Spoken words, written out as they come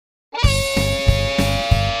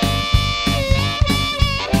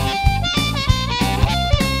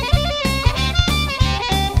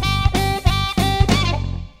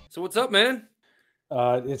What's up, man?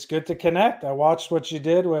 It's good to connect. I watched what you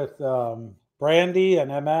did with Brandy and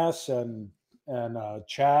MS and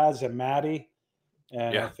Chaz and Maddie, and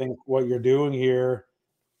I Yeah, think what you're doing here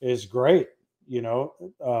is great.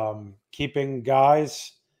 Keeping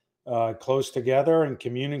guys close together and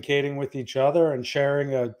communicating with each other and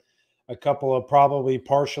sharing a couple of probably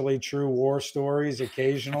partially true war stories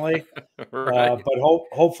occasionally, right. but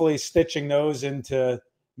hopefully stitching those into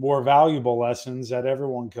more valuable lessons that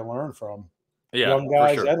everyone can learn from. Yeah, Young for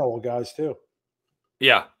guys sure. and old guys too.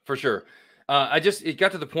 Yeah, for sure. It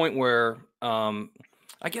got to the point where, I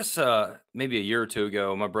guess, maybe a year or two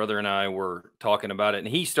ago, my brother and I were talking about it, and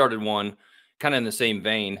he started one kind of in the same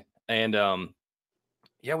vein. And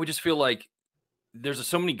yeah, we just feel like there's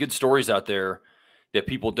so many good stories out there that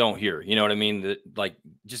people don't hear. You know what I mean? That like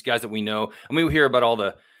just guys that we know. I mean, we hear about all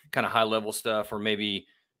the kind of high level stuff, or maybe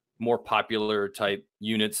more popular type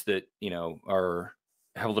units that are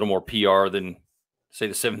have a little more PR than say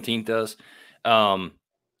the 17th does. Um,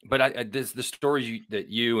 but the stories that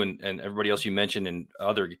you and everybody else you mentioned and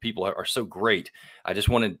other people are so great. I just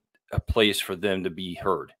wanted a place for them to be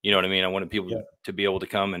heard. You know what I mean? I wanted people Yeah. to be able to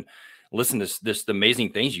come and listen to this the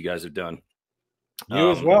amazing things you guys have done.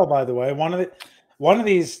 You as well, by the way. One of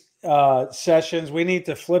these sessions, we need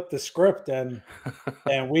to flip the script and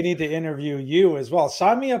we need to interview you as well.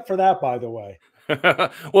 Sign me up for that, by the way.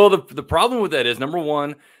 Well, the problem with that is number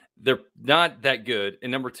one, they're not that good,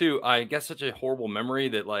 and number two, I got such a horrible memory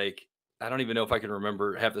that like I don't even know if I can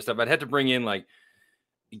remember half the stuff. I'd had to bring in like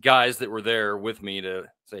guys that were there with me to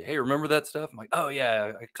say, "Hey, remember that stuff?" I'm like, "Oh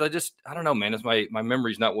yeah," because I don't know, man. It's my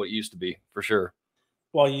memory's not what it used to be for sure.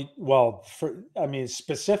 I mean,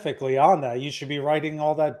 specifically on that, you should be writing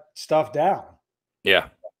all that stuff down. Yeah,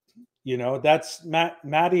 That's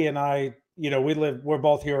Maddie and I. We're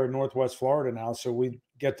both here in Northwest Florida now, so we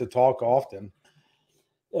get to talk often.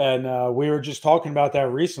 And we were just talking about that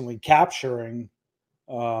recently, capturing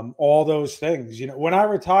all those things. When I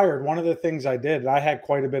retired, one of the things I did, I had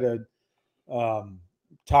quite a bit of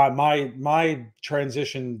time. My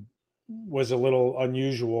transition was a little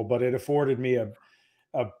unusual, but it afforded me a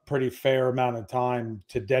pretty fair amount of time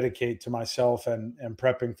to dedicate to myself and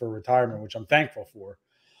prepping for retirement, which I'm thankful for.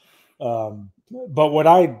 But what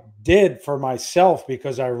I did for myself,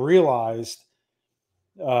 because I realized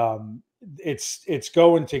um, it's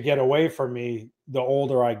going to get away from me the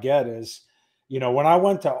older I get, is when I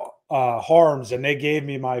went to Harms and they gave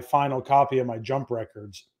me my final copy of my jump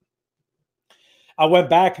records, I went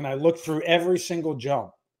back and I looked through every single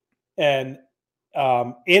jump, and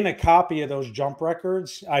in a copy of those jump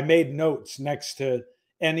records, I made notes next to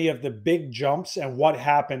any of the big jumps and what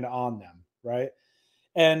happened on them, right?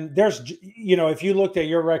 And if you looked at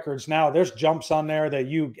your records now, there's jumps on there that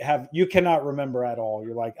you cannot remember at all.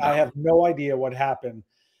 You're like, I no, have no idea what happened.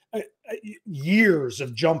 Years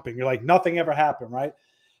of jumping, you're like, nothing ever happened, right?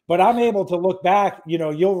 But I'm able to look back.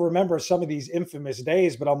 You'll remember some of these infamous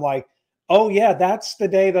days, but I'm like, oh yeah, that's the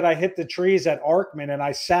day that I hit the trees at Arkman, and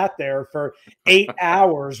I sat there for 8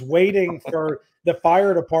 hours waiting for the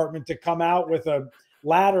fire department to come out with a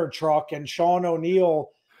ladder truck, and Sean O'Neill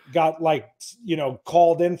got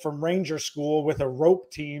called in from Ranger School with a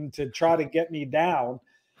rope team to try to get me down.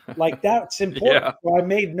 Like, that's important. yeah, So I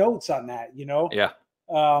made notes on that. yeah,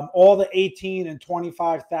 All the 18 and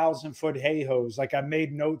 25,000 foot hay hos. Like, I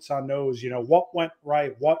made notes on those. What went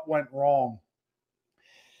right, what went wrong,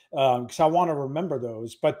 because I want to remember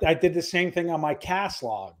those. But I did the same thing on my cast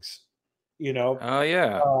logs. oh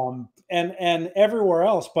yeah, And everywhere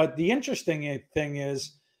else. But the interesting thing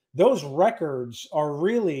is, those records are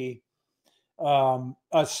really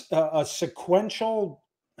a sequential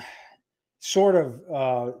sort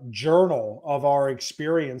of journal of our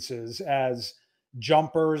experiences as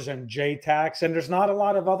jumpers and JTACs. And there's not a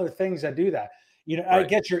lot of other things that do that. I right.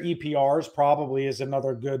 get your EPRs probably is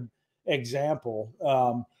another good example.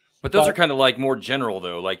 But those are But kind of like more general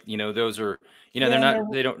though. Like, those are, they're yeah,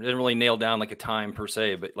 not, they don't really nail down like a time per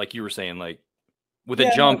se, but like you were saying, like with a yeah,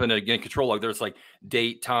 no, jump and a control log, there's like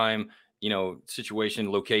date, time,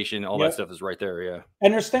 situation, location, all that yeah. stuff is right there. Yeah.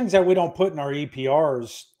 And there's things that we don't put in our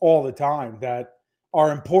EPRs all the time that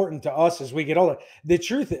are important to us as we get older. The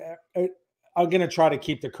truth, I'm going to try to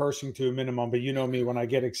keep the cursing to a minimum, but you know me, when I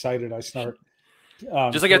get excited, I start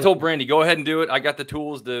Just like I told cursing. Brandy, go ahead and do it. I got the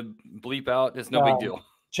tools to bleep out. It's no big deal.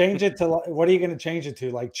 Change it to, what are you going to change it to?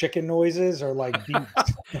 Like chicken noises or like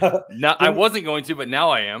beeps? No, I wasn't going to, but now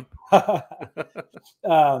I am. Half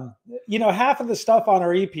of the stuff on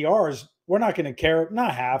our EPRs, we're not going to care,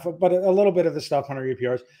 not half, but a little bit of the stuff on our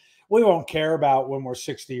EPRs, we won't care about when we're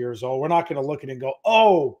 60 years old. We're not going to look at it and go,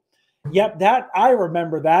 oh, Yep, that I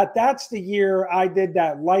remember that. That's the year I did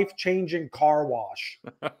that life-changing car wash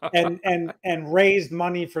and raised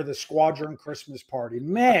money for the squadron Christmas party.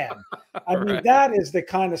 Man, I mean, Right. that is the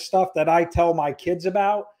kind of stuff that I tell my kids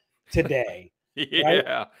about today, right?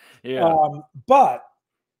 Yeah. Yeah. But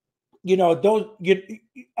those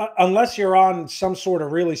unless you're on some sort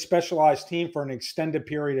of really specialized team for an extended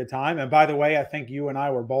period of time. And by the way, I think you and I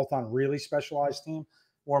were both on a really specialized team.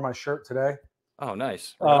 Wore my shirt today. Oh,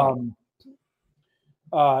 nice. Right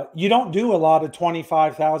on. You don't do a lot of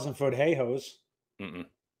 25,000-foot hay-hos. Mm-mm.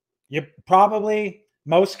 You probably,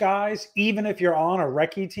 most guys, even if you're on a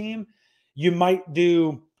recce team, you might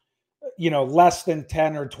do, less than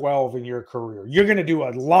 10 or 12 in your career. You're going to do a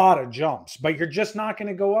lot of jumps, but you're just not going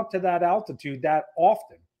to go up to that altitude that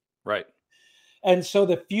often. Right. And so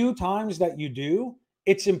the few times that you do,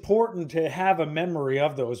 it's important to have a memory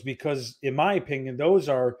of those because, in my opinion, those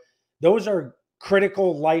are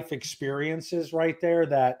critical life experiences right there.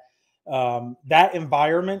 That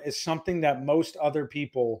environment is something that most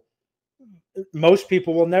people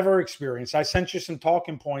will never experience. I sent you some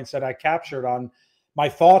talking points that I captured on my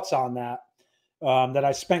thoughts on that. That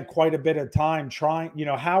I spent quite a bit of time trying.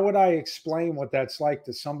 How would I explain what that's like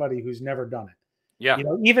to somebody who's never done it? Yeah.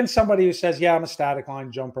 Even somebody who says, yeah, I'm a static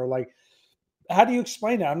line jumper. Like, how do you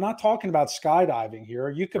explain that? I'm not talking about skydiving here.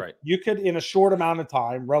 You could in a short amount of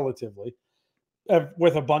time, relatively,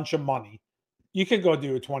 with a bunch of money, you could go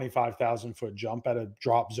do a 25,000-foot jump at a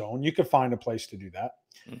drop zone. You could find a place to do that.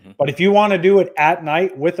 Mm-hmm. But if you want to do it at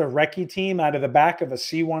night with a recce team out of the back of a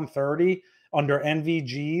C-130 under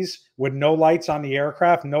NVGs with no lights on the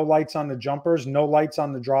aircraft, no lights on the jumpers, no lights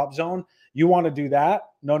on the drop zone, you want to do that?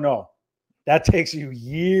 No. That takes you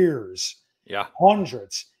years,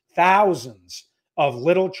 hundreds, thousands of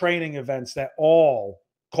little training events that all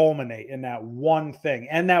culminate in that one thing.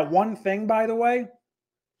 And that one thing, by the way,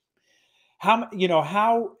 how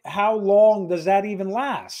long does that even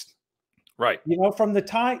last? Right. From the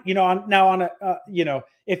time,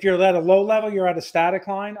 if you're at a low level, you're at a static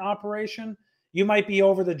line operation, you might be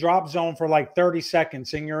over the drop zone for like 30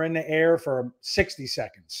 seconds and you're in the air for 60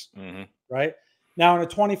 seconds, Mm-hmm. right? Now, in a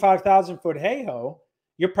 25,000-foot hay-ho,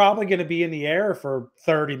 you're probably going to be in the air for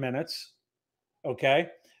 30 minutes, okay?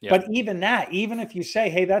 Yeah. But even if you say,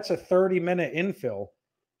 hey, that's a 30-minute infill,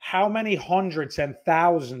 how many hundreds and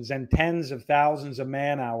thousands and tens of thousands of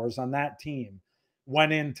man-hours on that team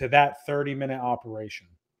went into that 30-minute operation?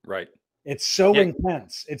 Right. It's so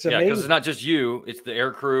intense. It's amazing. Because it's not just you; it's the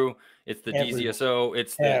air crew, it's the DZSO,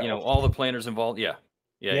 it's the all the planners involved. Yeah.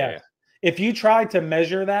 If you tried to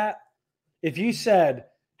measure that, if you said,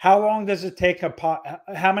 how long does it take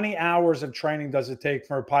how many hours of training does it take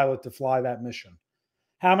for a pilot to fly that mission?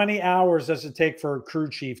 How many hours does it take for a crew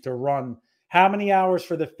chief to run? How many hours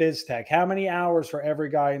for the phys tech? How many hours for every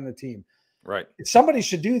guy in the team? Right. Somebody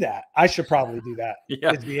should do that. I should probably do that.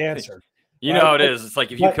 Is the answer. You know how it is. It's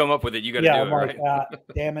like if you come up with it, you got to do it. Like, right?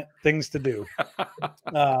 Damn it, things to do.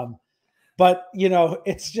 But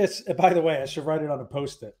it's just. By the way, I should write it on a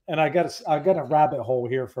Post-it. And I got a rabbit hole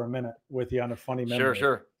here for a minute with you on a funny memory.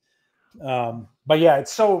 Sure. But yeah,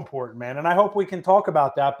 it's so important, man. And I hope we can talk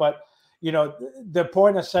about that. But the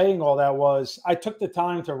point of saying all that was I took the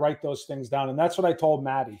time to write those things down, and that's what I told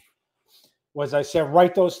Maddie. Was I said,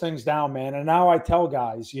 write those things down, man. And now I tell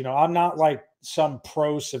guys, I'm not like some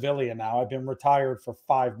pro civilian now. I've been retired for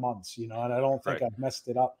 5 months, and I don't think I've messed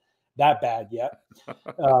it up that bad yet.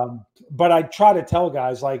 But I try to tell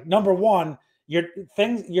guys, like, number one, you're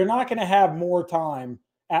not going to have more time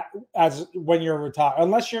as when you're retired,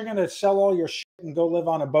 unless you're going to sell all your shit and go live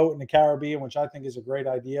on a boat in the Caribbean, which I think is a great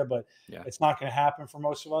idea, but it's not going to happen for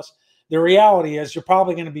most of us. The reality is you're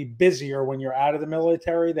probably going to be busier when you're out of the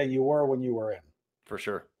military than you were when you were in. For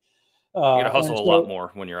sure. You're going to hustle a lot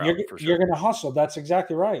more when you're out. For sure. You're going to hustle. That's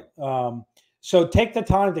exactly right. So take the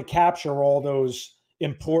time to capture all those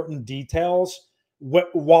important details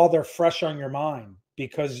while they're fresh on your mind,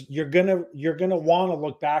 because you're going to want to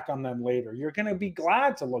look back on them later. You're going to be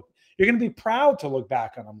you're going to be proud to look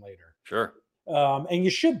back on them later. Sure. And you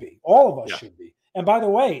should be. All of us should be. And by the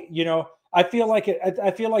way, I feel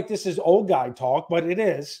like this is old guy talk, but it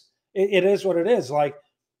is. It is what it is. Like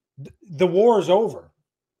the war is over.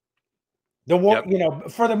 The war,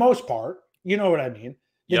 for the most part, you know what I mean?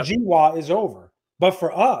 The GWA is over. But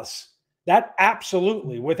for us, that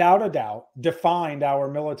absolutely, without a doubt, defined our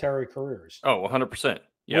military careers. Oh, 100%.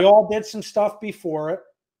 We all did some stuff before it,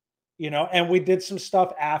 and we did some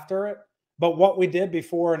stuff after it. But what we did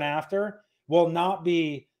before and after will not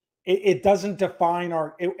be, it doesn't define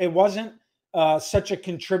it wasn't such a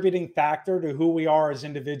contributing factor to who we are as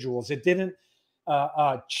individuals. It didn't,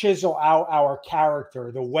 chisel out our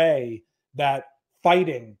character the way that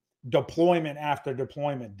fighting deployment after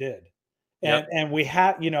deployment did. And we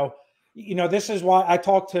had, this is why I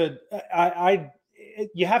talk to,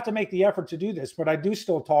 you have to make the effort to do this, but I do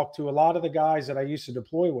still talk to a lot of the guys that I used to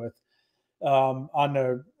deploy with on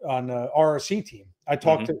the RRC team. I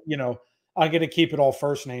talk to, I'm going to keep it all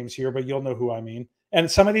first names here, but you'll know who I mean. And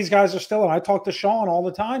some of these guys are still, and I talk to Sean all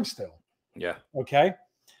the time still. Yeah. Okay.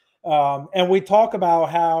 And we talk about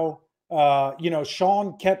how,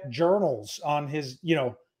 Sean kept journals on his,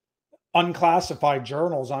 unclassified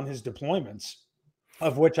journals on his deployments,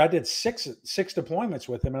 of which I did six deployments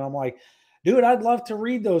with him. And I'm like, dude, I'd love to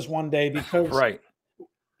read those one day, because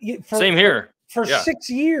same here. For 6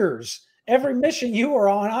 years, every mission you were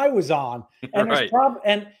on, I was on. And there's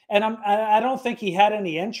I don't think he had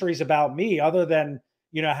any entries about me other than,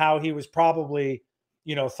 how he was probably,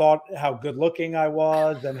 thought how good looking I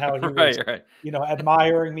was, and how he was,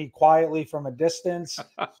 admiring me quietly from a distance.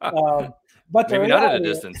 But maybe not at a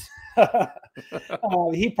distance.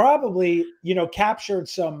 He probably, captured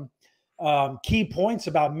some key points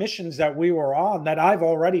about missions that we were on that I've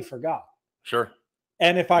already forgot. Sure.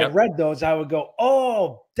 And if I read those, I would go,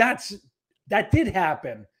 oh, that did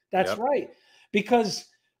happen. That's right. Because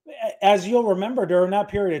as you'll remember, during that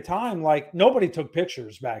period of time, like, nobody took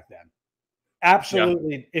pictures back then.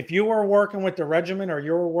 Absolutely. Yeah. If you were working with the regiment or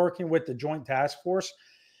you were working with the Joint Task Force,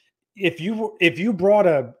 if you brought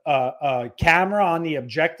a camera on the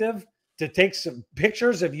objective to take some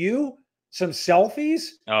pictures of you, some selfies,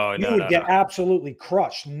 you would get absolutely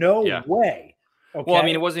crushed. No way. Okay. Well, I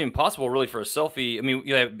mean, it wasn't even possible really for a selfie. I mean,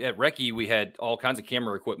 at Recce, we had all kinds of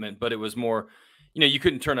camera equipment, but it was more, you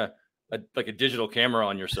couldn't turn a digital camera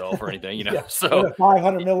on yourself or anything, so with a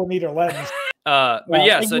 500 millimeter lens. But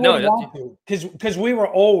so no, because we were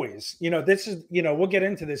always, this is, we'll get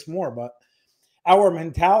into this more, but our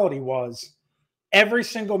mentality was every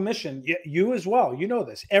single mission, you as well,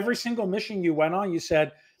 this, every single mission you went on, you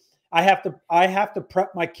said, I have to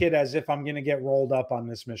prep my kid as if I'm going to get rolled up on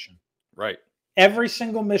this mission. Right. Every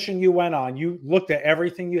single mission you went on, you looked at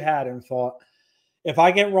everything you had and thought, if I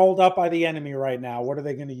get rolled up by the enemy right now, what are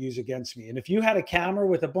they going to use against me? And if you had a camera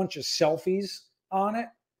with a bunch of selfies on it,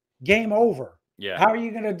 game over. Yeah. How are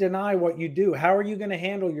you going to deny what you do? How are you going to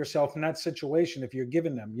handle yourself in that situation if you're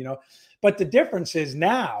given them, But the difference is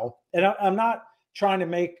now, and I'm not trying to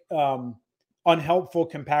make unhelpful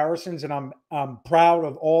comparisons, and I'm proud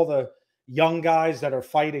of all the young guys that are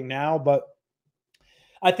fighting now, but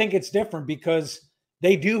I think it's different because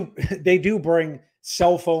they do bring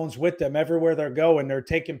cell phones with them everywhere they're going. They're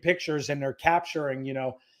taking pictures and they're capturing,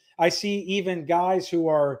 I see even guys who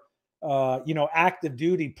are, active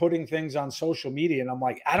duty putting things on social media. And I'm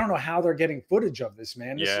like, I don't know how they're getting footage of this,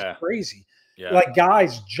 man. This is crazy. Yeah. Like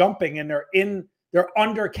guys jumping and they're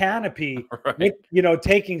under canopy, with,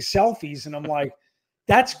 taking selfies. And I'm like,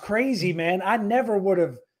 that's crazy, man. I never would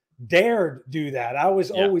have dared do that. I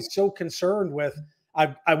was always so concerned with,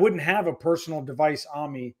 I wouldn't have a personal device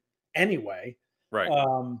on me anyway. Right.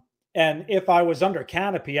 And if I was under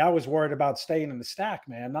canopy, I was worried about staying in the stack,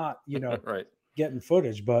 man, not, right. getting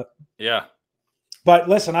footage. But but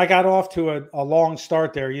listen, I got off to a long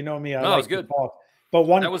start there. You know me. I like to talk. But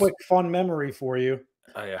one quick fun memory for you.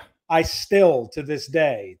 Oh, yeah. I still, to this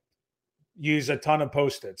day, use a ton of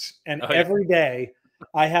Post-its. And every day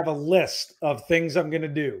I have a list of things I'm going to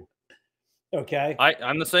do. Okay.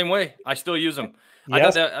 I'm the same way. I still use them.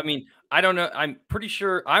 Yes. I don't know. I'm pretty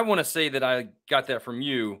sure. I want to say that I got that from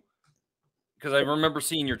you, because I remember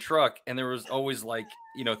seeing your truck and there was always 3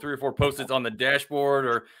 or 4 Post-its on the dashboard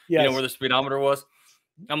or, where the speedometer was.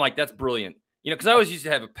 I'm like, that's brilliant. Because I always used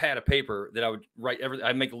to have a pad of paper that I would write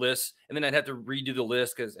I'd make lists, and then I'd have to redo the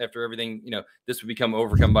list because after everything, this would become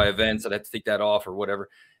overcome by events. I'd have to take that off or whatever.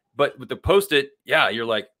 But with the Post-it, you're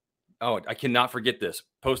like, oh, I cannot forget this.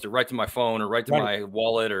 Post it right to my phone or right to my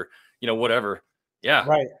wallet or, whatever. Yeah.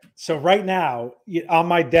 Right. So right now on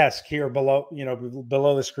my desk here below,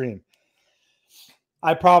 below the screen,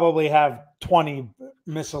 I probably have 20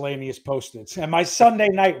 miscellaneous Post-its. And my Sunday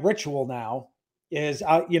night ritual now is,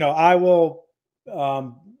 I will,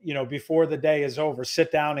 before the day is over,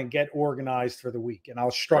 sit down and get organized for the week, and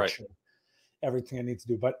I'll structure everything I need to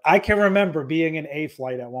do. But I can remember being in A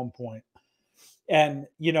flight at one point. And,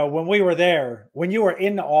 when we were there, when you were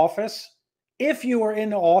in the office, if you were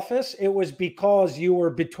in the office, it was because you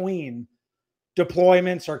were between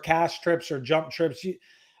deployments or cash trips or jump trips.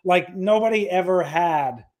 Like nobody ever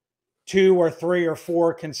had 2 or 3 or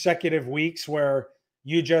 4 consecutive weeks where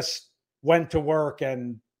you just went to work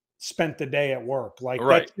and spent the day at work. Like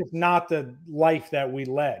that's just not the life that we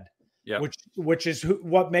led. Yeah. which is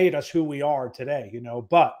what made us who we are today, you know.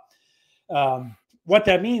 But what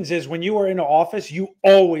that means is when you were in the office, you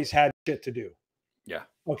always had shit to do. Yeah.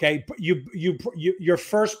 Okay. Your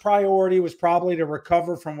first priority was probably to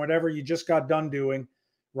recover from whatever you just got done doing,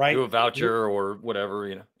 right? Do a voucher or whatever,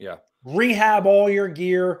 you know. Yeah. Rehab all your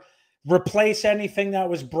gear, replace anything that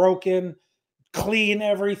was broken, clean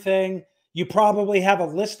everything. You probably have a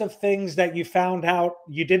list of things that you found out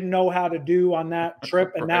you didn't know how to do on that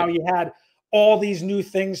trip. And now Right. you had all these new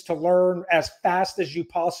things to learn as fast as you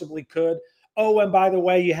possibly could. Oh, and by the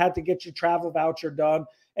way, you had to get your travel voucher done,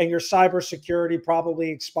 and your cybersecurity probably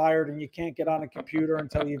expired, and you can't get on a computer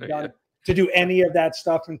until you've done to do any of that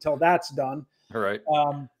stuff until that's done. All right.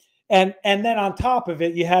 And then on top of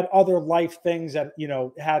it, you had other life things that, you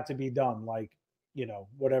know, had to be done, like, you know,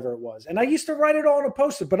 whatever it was. And I used to write it all on a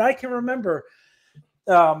Post-it, but I can remember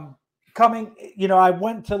coming, you know, I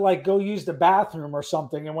went to like go use the bathroom or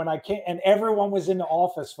something. And when I came, and everyone was in the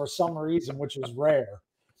office for some reason, which was rare.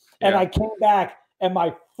 And I came back and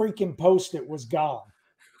my freaking Post-it was gone.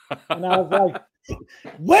 And I was like,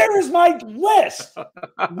 where is my list?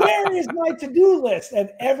 Where is my to-do list?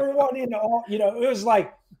 And everyone in all, you know, it was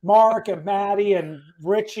like Mark and Maddie and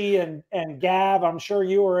Richie and Gav. I'm sure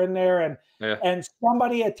you were in there, and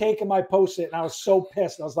somebody had taken my Post-it, and I was so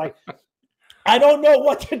pissed. I was like, I don't know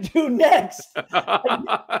what to do next.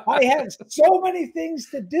 I have so many things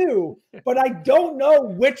to do, but I don't know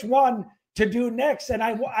which one to do next. And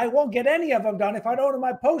I won't get any of them done if I don't have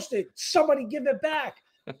my Post-it. Somebody give it back.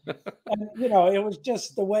 And you know, it was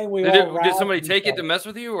just the way we did somebody take it to mess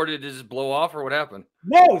with you, or did it just blow off, or what happened?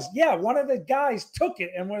 No, yeah, one of the guys took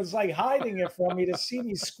it and was like hiding it from me to see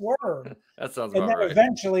me squirm. That sounds and about then right.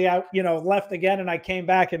 Eventually I, you know, left again, and I came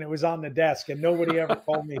back and it was on the desk, and nobody ever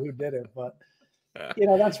told me who did it. But you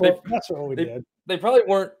know, that's what we did. They probably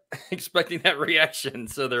weren't expecting that reaction,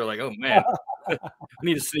 so they're like, "Oh man, we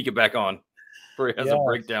need to sneak it back on before he has a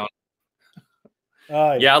breakdown."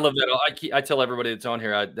 Yeah, I love that. I tell everybody that's on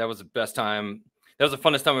here, that was the best time. That was the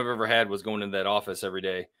funnest time I've ever had, was going into that office every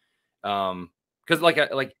day. Because like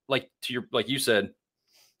you said,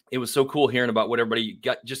 it was so cool hearing about what everybody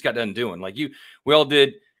just got done doing. Like we all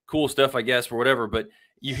did cool stuff, I guess, or whatever. But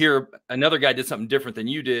you hear another guy did something different than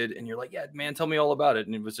you did, and you're like, "Yeah, man, tell me all about it."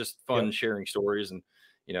 And it was just fun sharing stories and,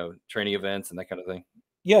 you know, training events and that kind of thing.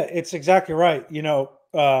 Yeah, it's exactly right. You know,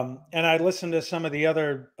 and I listened to some of the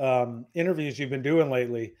other interviews you've been doing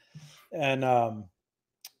lately, and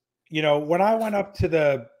you know, when I went up to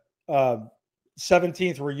the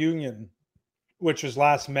 17th reunion, which was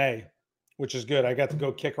last May, which is good. I got to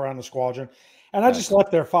go kick around the squadron, and I just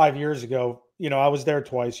left there 5 years ago. You know, I was there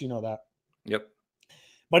twice. You know that. Yep.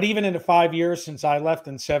 But even in the 5 years since I left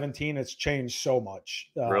in 17, it's changed so much.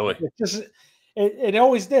 Really? It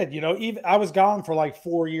always did. You know, even I was gone for like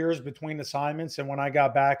 4 years between assignments, and when I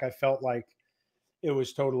got back, I felt like it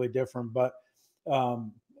was totally different. But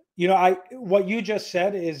you know, what you just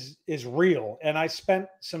said is real, and I spent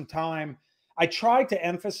some time. I tried to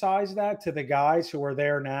emphasize that to the guys who are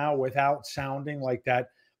there now without sounding like that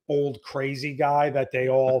old crazy guy that they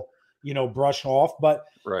all, you know, brush off. But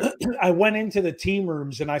I went into the team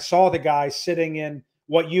rooms and I saw the guys sitting in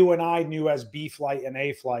what you and I knew as B flight and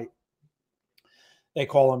A flight. They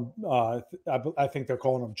call them, I think they're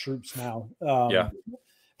calling them troops now.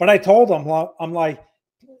 But I told them, I'm like,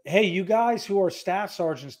 hey, you guys who are staff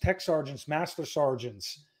sergeants, tech sergeants, master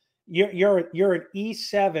sergeants, you're an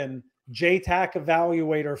E7 JTAC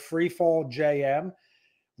evaluator, free fall JM.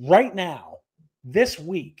 Right now, this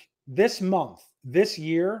week, this month, this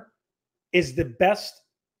year is the best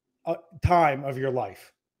time of your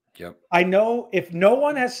life. Yep. I know if no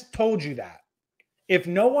one has told you that, if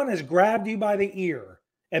no one has grabbed you by the ear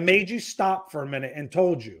and made you stop for a minute and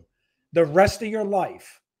told you, the rest of your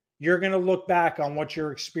life, you're going to look back on what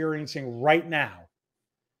you're experiencing right now.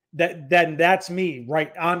 Then that's me,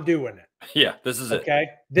 right? I'm doing it. Yeah, this is it. Okay.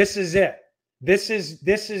 This is it. This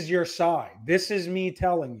is your sign. This is me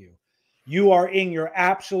telling you, you are in your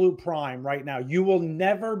absolute prime right now. You will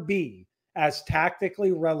never be as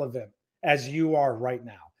tactically relevant as you are right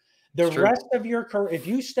now. The rest of your career, if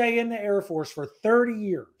you stay in the Air Force for 30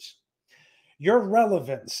 years, your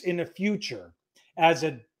relevance in the future as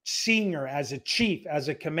a senior, as a chief, as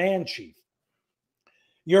a command chief,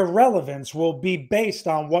 your relevance will be based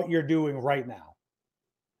on what you're doing right now.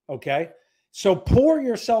 Okay? So pour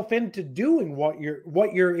yourself into doing what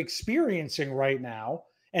you're experiencing right now,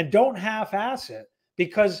 and don't half-ass it,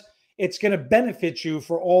 because it's going to benefit you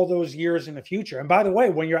for all those years in the future. And by the way,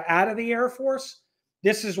 when you're out of the Air Force,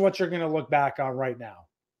 this is what you're going to look back on right now.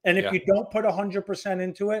 And if you don't put 100%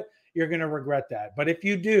 into it, you're going to regret that. But if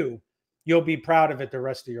you do, you'll be proud of it the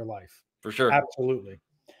rest of your life. For sure. Absolutely.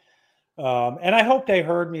 And I hope they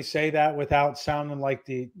heard me say that without sounding like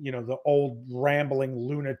the old rambling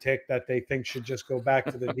lunatic that they think should just go back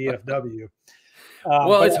to the VFW.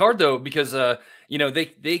 Well, it's hard though, because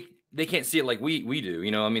they can't see it like we do.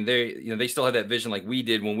 I mean, they still have that vision like we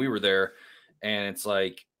did when we were there, and it's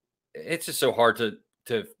like it's just so hard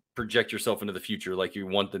to project yourself into the future like you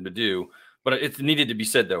want them to do. But it's needed to be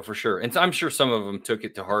said though, for sure. And so I'm sure some of them took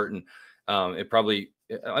it to heart, and it probably.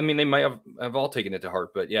 I mean, they might have all taken it to heart,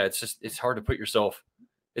 but yeah, it's hard to put yourself.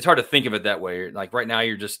 It's hard to think of it that way. Like right now,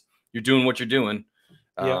 you're doing what you're doing.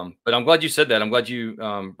 Yeah. But I'm glad you said that. I'm glad you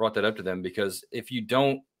brought that up to them, because if you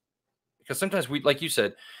don't, because sometimes we, like you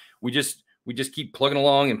said, we just keep plugging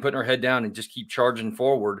along and putting our head down and just keep charging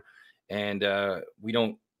forward, and we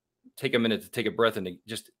don't take a minute to take a breath and to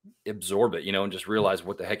just absorb it, and just realize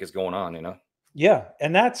what the heck is going on, Yeah,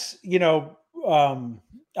 and that's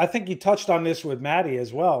I think you touched on this with Maddie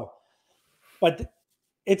as well, but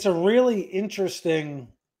it's a really interesting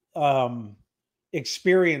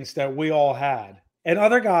experience that we all had, and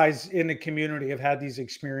other guys in the community have had these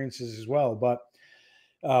experiences as well. But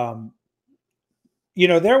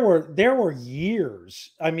there were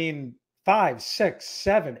years. I mean, 5, 6,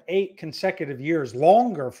 7, 8 consecutive years,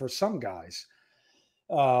 longer for some guys,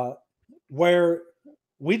 where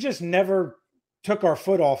we just never took our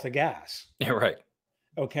foot off the gas. Yeah, right.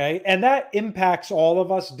 Okay. And that impacts all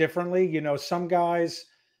of us differently. Some guys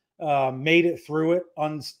made it through it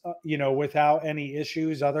without any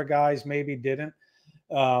issues. Other guys maybe didn't.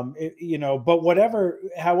 But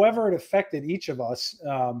however it affected each of us,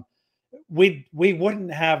 we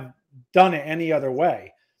wouldn't have done it any other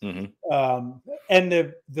way. Mm-hmm. And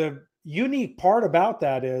the unique part about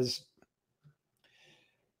that is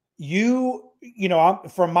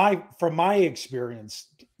from my experience,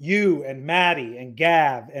 you and Maddie and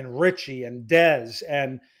Gav and Richie and Dez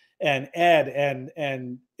and Ed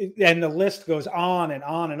and the list goes on and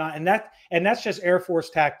on and on. And that's just Air Force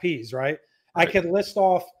TAC Ps, right? I could list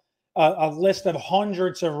off a list of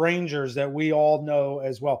hundreds of Rangers that we all know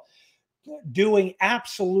as well, doing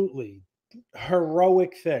absolutely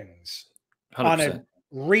heroic things 100%. On a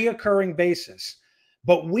reoccurring basis.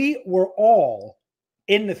 But we were all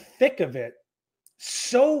in the thick of it,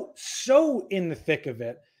 so in the thick of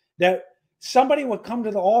it, that somebody would come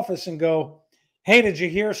to the office and go, "Hey, did you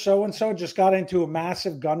hear so-and-so just got into a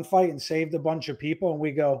massive gunfight and saved a bunch of people?" And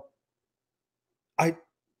we go,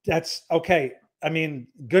 that's okay. I mean,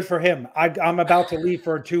 good for him. I'm about to leave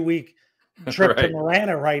for a 2-week trip to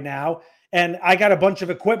Marana right now, and I got a bunch of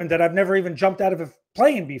equipment that I've never even jumped out of a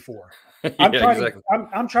plane before. I'm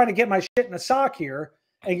trying to get my shit in a sock here,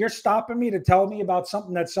 and you're stopping me to tell me about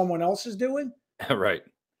something that someone else is doing? Right.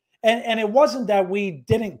 And it wasn't that we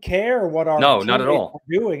didn't care what our not at all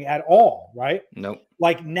were doing at all, right? No.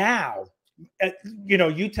 Like now,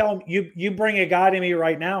 you tell me, you bring a guy to me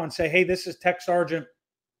right now and say, "Hey, this is Tech Sergeant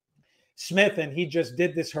Smith, and he just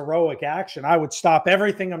did this heroic action." I would stop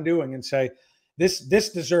everything I'm doing and say, this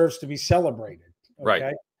deserves to be celebrated. Okay?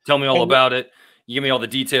 Right. Tell me all about it. You give me all the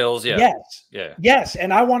details. Yeah. Yes. Yeah. Yes.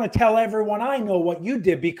 And I want to tell everyone I know what you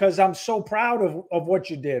did, because I'm so proud of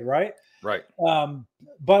what you did. Right. Right.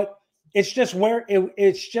 But it's just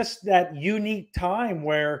it's just that unique time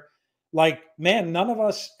where, like, man, none of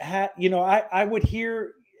us had, I would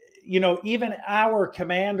hear, even our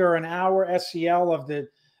commander and our SCL of the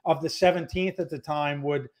 17th at the time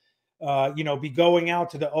would, be going out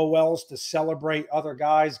to the OLs to celebrate other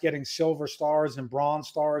guys getting silver stars and bronze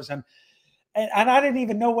stars. And I didn't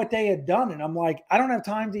even know what they had done. And I'm like, I don't have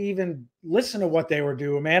time to even listen to what they were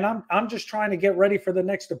doing, man. I'm just trying to get ready for the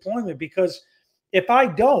next deployment, because if I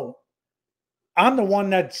don't, I'm the one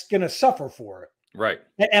that's going to suffer for it. Right.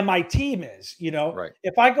 And my team is, right.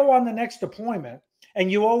 If I go on the next deployment,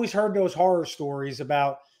 and you always heard those horror stories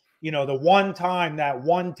about, the one time that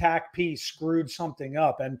one TAC piece screwed something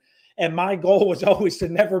up. And my goal was always to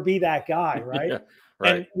never be that guy. Right. Yeah.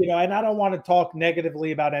 Right. And, and I don't want to talk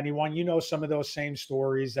negatively about anyone. Some of those same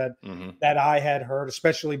stories that I had heard,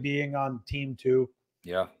 especially being on Team 2.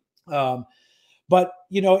 Yeah. But,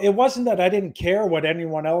 it wasn't that I didn't care what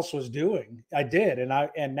anyone else was doing. I did.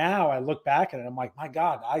 And now I look back at it, I'm like, my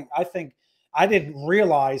God, I think I didn't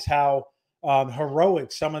realize how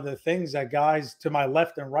heroic some of the things that guys to my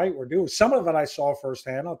left and right were doing. Some of it I saw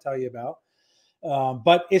firsthand, I'll tell you about.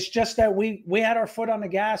 But it's just that we had our foot on the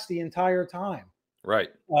gas the entire time. Right.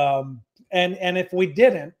 And if we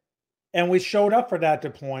didn't, and we showed up for that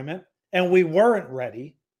deployment and we weren't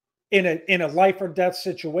ready in a life or death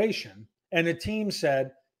situation, and the team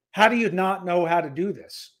said, "How do you not know how to do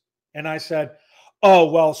this?" And I said,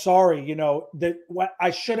 Oh, well, sorry.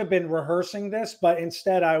 I should have been rehearsing this, but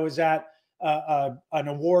instead I was at an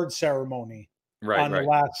award ceremony Right, on the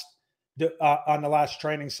right. last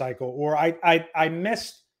training cycle, or I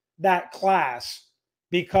missed that class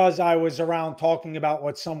because I was around talking about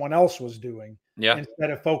what someone else was doing Yeah. instead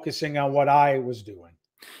of focusing on what I was doing.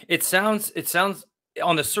 It sounds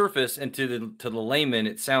on the surface and to the layman,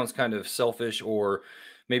 it sounds kind of selfish or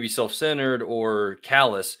maybe self-centered or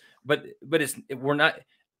callous, but we're not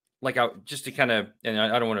like just to kind of, and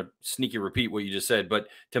I don't want to sneaky repeat what you just said, but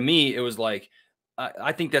to me, it was like,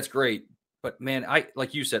 I think that's great, but man,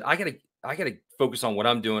 like you said, I gotta focus on what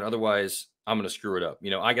I'm doing. Otherwise I'm going to screw it up.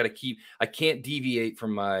 I can't deviate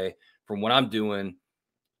from what I'm doing,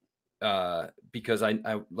 because I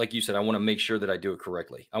like you said, I want to make sure that I do it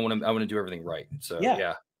correctly. I want to do everything right. So Yeah.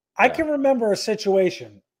 yeah, I yeah, can remember a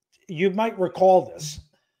situation. You might recall this.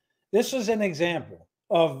 This is an example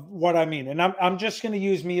of what I mean. And I'm just going to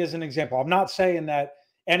use me as an example. I'm not saying that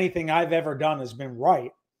anything I've ever done has been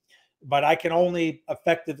right, but I can only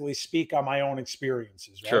effectively speak on my own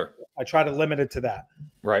experiences, right? sure, I try to limit it to that.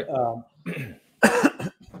 right, Um,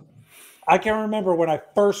 I can remember when I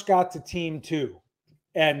first got to team 2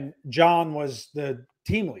 and John was the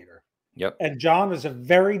team leader. yep, And John was a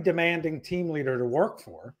very demanding team leader to work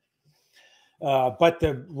for. But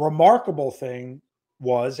the remarkable thing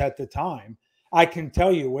was at the time, I can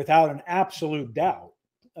tell you without an absolute doubt,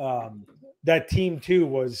 that team 2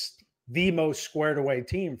 was the most squared away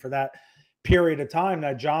team for that period of time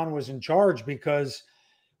that John was in charge, because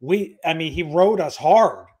he rode us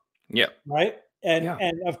hard, yep, right? yeah,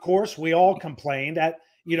 And of course we all complained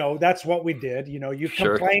that's what we did. You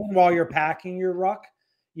sure, complain while you're packing your ruck.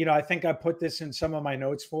 I think I put this in some of my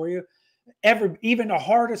notes for you. Even the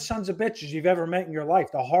hardest sons of bitches you've ever met in your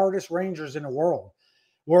life, the hardest rangers in the world,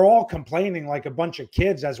 we're all complaining like a bunch of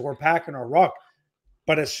kids as we're packing our ruck.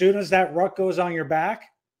 But as soon as that ruck goes on your back,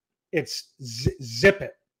 it's zip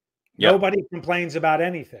it. yep, Nobody complains about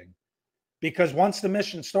anything, because once the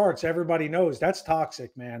mission starts, everybody knows that's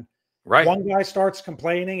toxic, man. right, One guy starts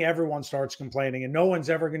complaining, everyone starts complaining, and no one's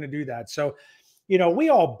ever going to do that. So, we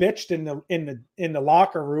all bitched in the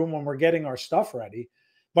locker room when we're getting our stuff ready,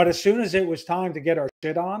 but as soon as it was time to get our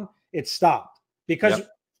shit on, it stopped. Because yep,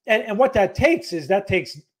 and what that takes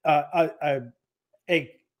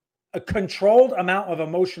a controlled amount of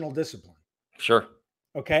emotional discipline. sure,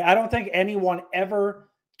 Okay, I don't think anyone ever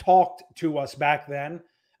talked to us back then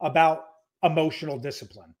about emotional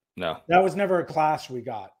discipline. no, That was never a class we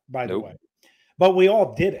got, by the nope, way. But we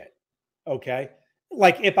all did it. Okay.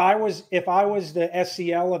 Like if I was the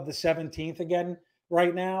SCL of the 17th again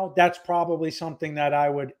right now, that's probably something that I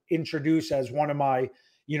would introduce as one of my,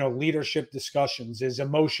 leadership discussions is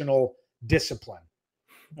emotional discipline.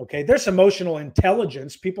 Okay. There's emotional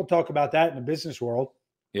intelligence. People talk about that in the business world,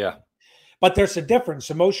 yeah, but there's a difference.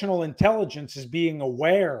 Emotional intelligence is being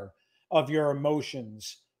aware of your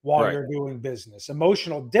emotions while right, you're doing business.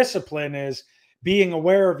 Emotional discipline is being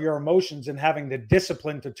aware of your emotions and having the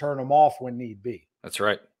discipline to turn them off when need be. that's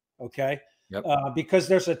right, Okay. yep, Because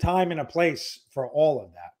there's a time and a place for all of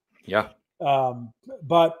yeah, that.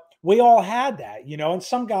 But we all had that, and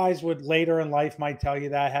some guys would later in life might tell you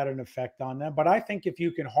that had an effect on them. But I think if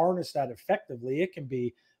you can harness that effectively, it can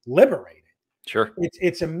be liberating. sure,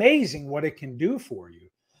 It's amazing what it can do for you.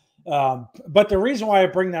 But the reason why I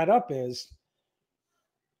bring that up is,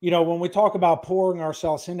 when we talk about pouring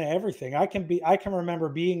ourselves into everything, I can remember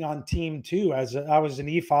being on team 2 I was an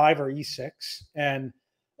E5 or E6, and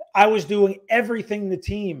I was doing everything the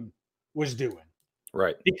team was doing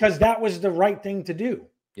right, because that was the right thing to do.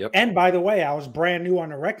 yep, And by the way, I was brand new on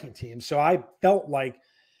the wrecking team. So I felt like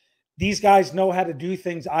these guys know how to do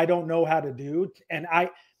things I don't know how to do. And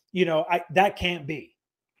that can't be,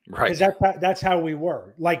 because right, that's how we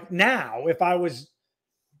were. Like now, if I was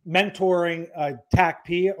mentoring a TAC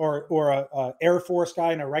P or a Air Force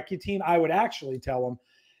guy in a recce team, I would actually tell them,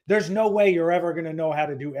 there's no way you're ever going to know how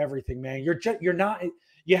to do everything, man.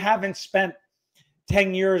 You haven't spent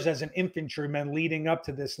 10 years as an infantryman leading up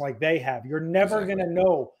to this like they have. You're never exactly, going to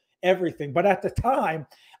know everything. But at the time,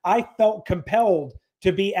 I felt compelled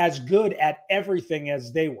to be as good at everything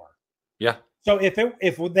as they were. yeah, So if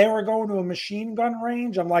they were going to a machine gun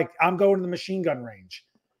range, I'm like, I'm going to the machine gun range.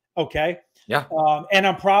 Okay. yeah, And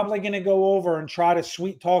I'm probably going to go over and try to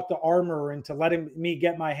sweet talk the armorer into letting me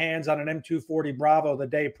get my hands on an M240 Bravo the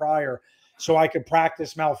day prior, so I could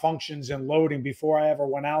practice malfunctions and loading before I ever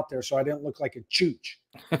went out there, so I didn't look like a chooch,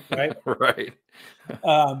 right? right,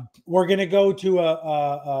 We're going to go to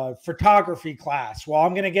a photography class. Well,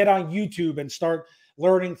 I'm going to get on YouTube and start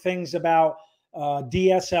learning things about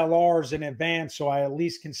DSLRs in advance so I at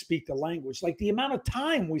least can speak the language. Like the amount of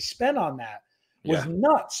time we spent on that was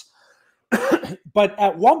nuts. But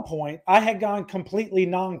at one point, I had gone completely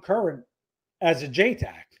non-current as a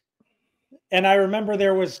JTAC. And I remember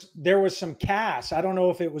there was some CAS. I don't know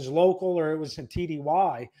if it was local or it was in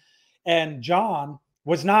TDY. And John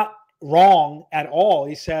was not wrong at all.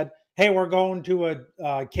 He said, hey, we're going to a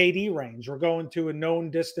KD range. We're going to a known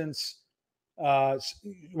distance. We're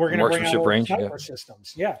going to bring out all the sniper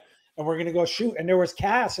systems. Yeah. And we're going to go shoot. And there was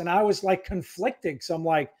CAS. And I was like conflicting. So I'm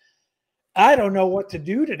like, I don't know what to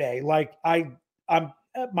do today. Like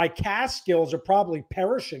my CAS skills are probably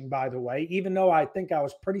perishing, by the way, even though I think I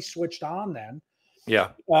was pretty switched on then.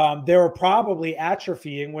 Yeah. They were probably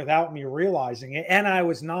atrophying without me realizing it. And I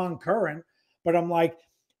was non-current, but I'm like,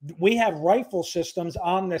 we have rifle systems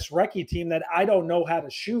on this recce team that I don't know how to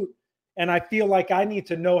shoot. And I feel like I need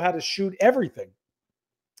to know how to shoot everything.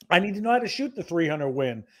 I need to know how to shoot the 300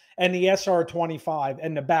 Win and the SR-25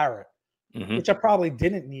 and the Barrett, which I probably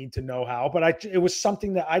didn't need to know how, but it was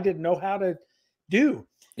something that I didn't know how to do.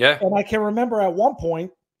 Yeah. And I can remember at one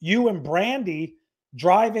point, you and Brandy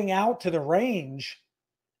driving out to the range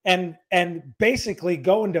and basically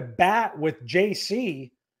going to bat with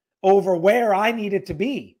JC over where I needed to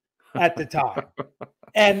be at the time.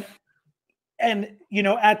 and you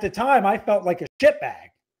know, at the time I felt like a shitbag.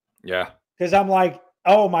 Yeah. Because I'm like,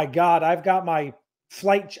 oh my God, I've got my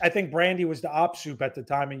flight. I think Brandy was the op soup at the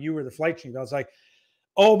time and you were the flight chief. I was like,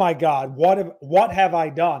 oh my God, what have I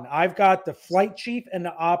done? I've got the flight chief and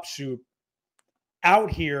the op soup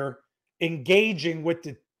out here engaging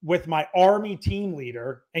with my Army team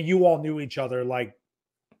leader, and you all knew each other like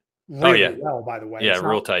really well, by the way. Yeah,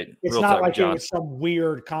 real tight. It's real not tight like it was some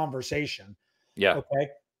weird conversation. Yeah.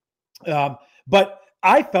 Okay. But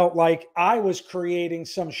I felt like I was creating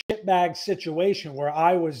some shitbag situation where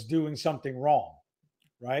I was doing something wrong.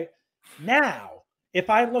 Right now, if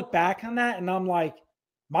I look back on that and I'm like,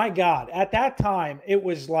 my God, at that time, it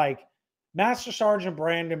was like Master Sergeant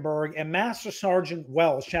Brandenburg and Master Sergeant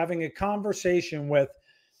Welsh having a conversation with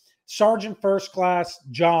Sergeant First Class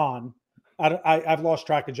John. I've lost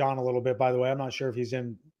track of John a little bit, by the way. I'm not sure if he's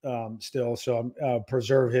in still, so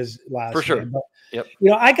preserve his last for sure. name. But, yep.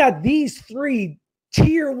 You know, I got these 3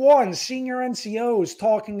 tier 1 senior NCOs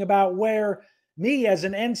talking about where me as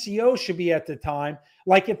an NCO should be at the time.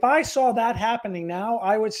 Like if I saw that happening now,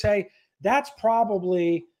 I would say that's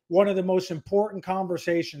probably one of the most important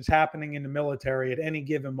conversations happening in the military at any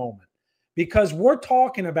given moment, because we're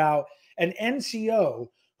talking about an NCO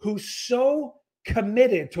who's so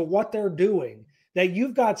committed to what they're doing that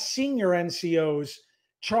you've got senior NCOs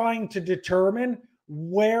trying to determine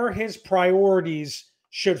where his priorities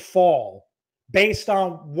should fall based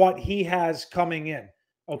on what he has coming in.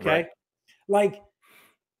 Okay. Right. Like,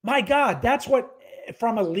 my God, that's what,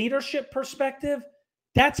 from a leadership perspective,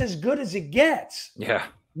 that's as good as it gets. Yeah.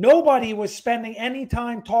 Nobody was spending any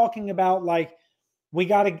time talking about like, we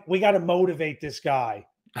got to motivate this guy.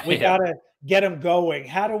 We got to get him going.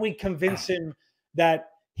 How do we convince him that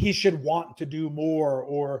he should want to do more?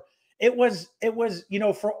 Or it was, you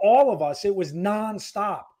know, for all of us, it was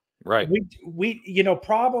nonstop. Right. We, you know,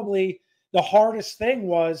 probably the hardest thing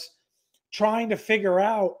was trying to figure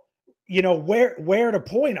out, you know, where to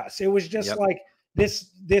point us. It was just like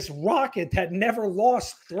this rocket that never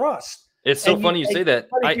lost thrust. It's so funny you say that.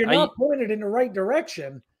 But if you're not pointed in the right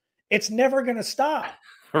direction, it's never going to stop.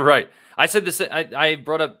 Right. I said this. I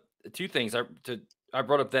brought up 2 things. I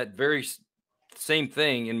brought up that very same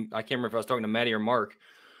thing, and I can't remember if I was talking to Maddie or Mark,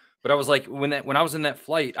 but I was like, when I was in that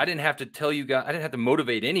flight, I didn't have to tell you guys. I didn't have to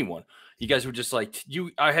motivate anyone. You guys were just like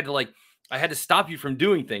I had to stop you from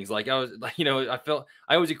doing things. Like I was like, you know,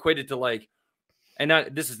 I always equated to like, and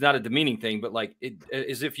this is not a demeaning thing, but like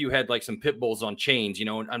as if you had like some pit bulls on chains, you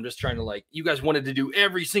know, and I'm just trying to like, you guys wanted to do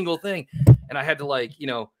every single thing. And I had to like, you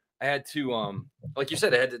know, I had to, like you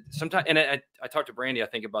said, I had to sometimes, and I talked to Brandy, I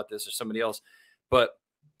think about this or somebody else, but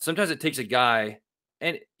sometimes it takes a guy,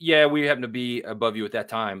 and yeah, we happen to be above you at that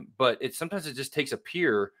time, but sometimes it just takes a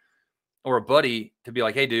peer or a buddy to be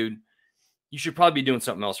like, hey dude, you should probably be doing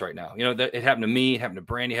something else right now. You know, that it happened to me, it happened to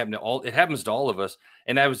Brandy, it happens to all of us.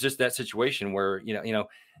 And that was just that situation where, you know,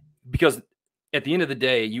 because at the end of the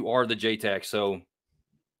day, you are the JTAC. So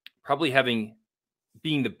probably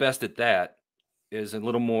being the best at that is a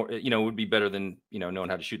little more, you know, would be better than, you know, knowing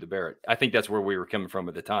how to shoot the Barrett. I think that's where we were coming from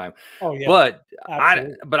at the time. Oh yeah. But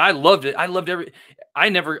absolutely. I loved it. I loved I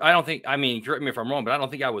don't think, I mean, correct me if I'm wrong, but I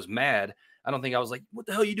don't think I was mad. I don't think I was like, what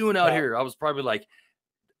the hell are you doing out here? I was probably like,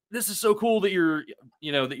 this is so cool that you're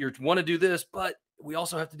want to do this, but we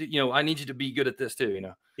also have to do, you know, I need you to be good at this too, you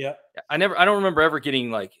know? Yeah. I don't remember ever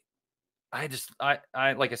getting like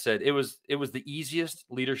like I said, it was the easiest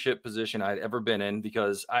leadership position I'd ever been in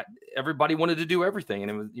because everybody wanted to do everything.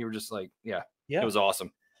 And you were just like, yeah, it Yeah. was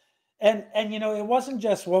awesome. And it wasn't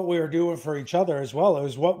just what we were doing for each other as well. It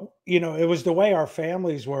was it was the way our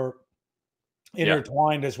families were Yeah.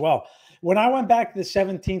 intertwined as well. When I went back to the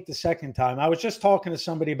 17th the second time, I was just talking to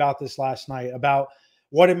somebody about this last night about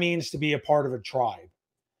what it means to be a part of a tribe.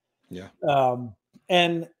 Yeah.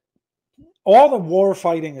 And all the war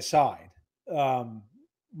fighting aside,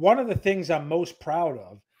 one of the things I'm most proud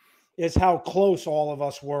of is how close all of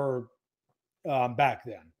us were back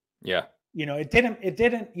then. Yeah. It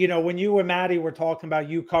didn't, when you and Maddie were talking about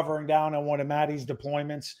you covering down on one of Maddie's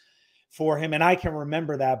deployments for him, and I can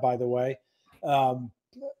remember that, by the way.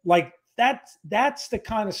 Like that's the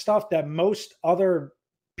kind of stuff that most other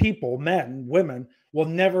people, men, women, will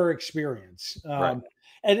never experience. Right.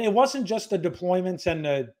 And it wasn't just the deployments and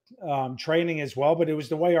the training as well, but it was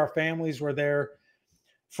the way our families were there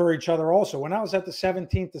for each other also. When I was at the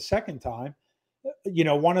 17th the second time,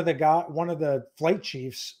 one of the flight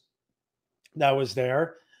chiefs that was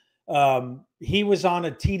there, he was on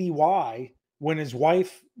a TDY when his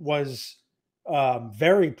wife was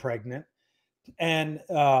very pregnant. And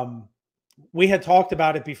we had talked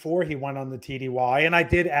about it before he went on the TDY. And I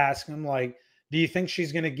did ask him, like, do you think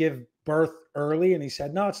she's going to give birth early? And he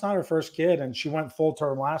said, no, it's not her first kid. And she went full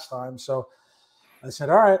term last time. So I said,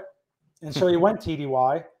 all right. And so he went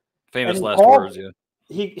TDY. Famous last words.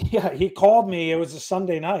 Yeah. He called me. It was a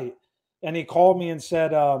Sunday night. And he called me and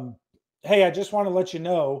said, hey, I just want to let you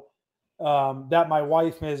know that my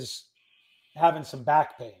wife is having some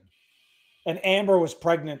back pain. And Amber was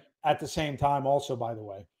pregnant at the same time also, by the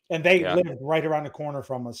way. And they lived right around the corner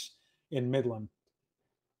from us in Midland.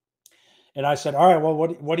 And I said, all right, well,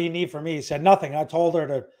 what do you need from me? He said, nothing. I told her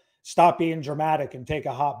to stop being dramatic and take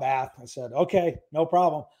a hot bath. I said, okay, no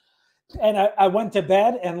problem. And I went to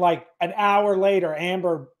bed, and like an hour later,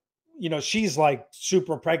 Amber, she's like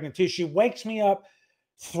super pregnant too. She wakes me up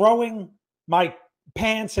throwing my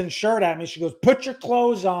pants and shirt at me. She goes, put your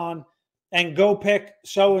clothes on and go pick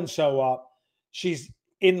so-and-so up. She's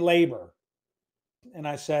in labor. And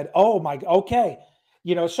I said, oh my, okay.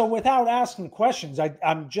 So without asking questions,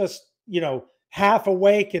 I'm just, half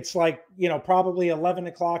awake. It's like, probably 11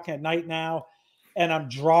 o'clock at night now. And I'm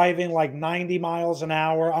driving like 90 miles an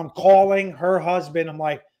hour. I'm calling her husband. I'm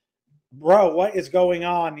like, bro, what is going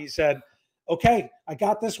on? He said, okay, I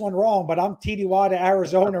got this one wrong, but I'm TDY to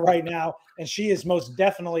Arizona right now. And she is most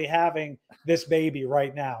definitely having this baby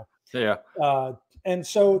right now. Yeah. And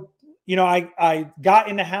so, I got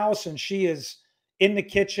in the house, and she is in the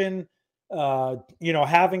kitchen,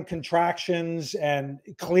 having contractions and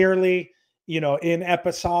clearly, in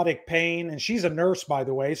episodic pain. And she's a nurse, by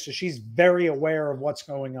the way, so she's very aware of what's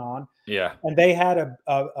going on. Yeah. And they had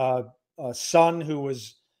a son who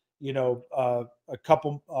was, a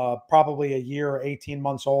couple, probably a year or 18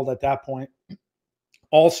 months old at that point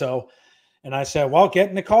also. And I said, well, get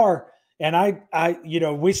in the car. And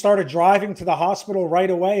we started driving to the hospital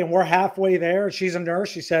right away, and we're halfway there. She's a nurse.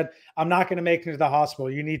 She said, I'm not going to make it to the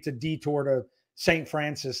hospital. You need to detour to St.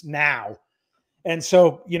 Francis now. And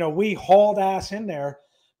so, we hauled ass in there,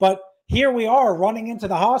 but here we are running into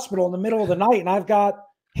the hospital in the middle of the night, and I've got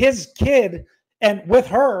his kid and with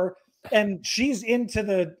her, and she's into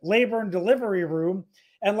the labor and delivery room.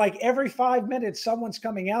 And like every 5 minutes, someone's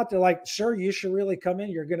coming out. They're like, sir, you should really come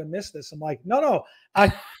in. You're going to miss this. I'm like, no,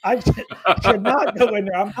 I should not go in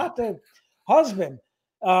there. I'm not the husband.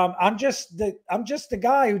 I'm just the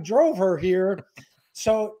guy who drove her here.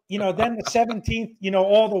 So, then the 17th,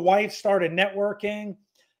 all the wives started networking,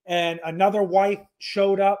 and another wife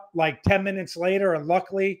showed up like 10 minutes later, and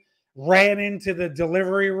luckily ran into the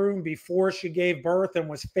delivery room before she gave birth and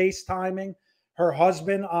was FaceTiming her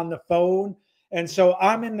husband on the phone. And so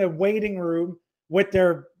I'm in the waiting room with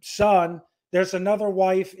their son. There's another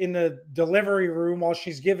wife in the delivery room while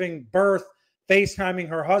she's giving birth, FaceTiming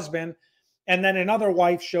her husband. And then another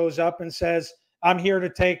wife shows up and says, I'm here to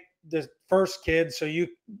take the first kid. So you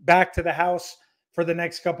back to the house for the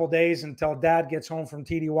next couple of days until dad gets home from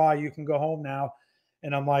TDY. You can go home now.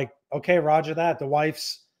 And I'm like, okay, Roger that. The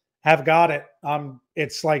wives have got it.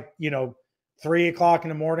 It's like, 3 o'clock in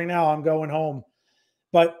the morning now. I'm going home.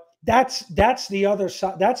 But that's the other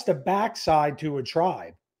side. That's the backside to a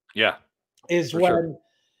tribe. Yeah. Is when,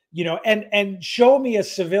 and show me a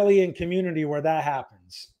civilian community where that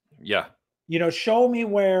happens. Yeah. Show me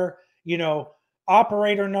where,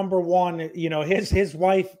 operator number one, his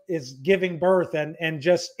wife is giving birth, and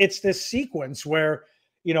just, it's this sequence where,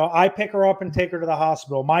 I pick her up and take her to the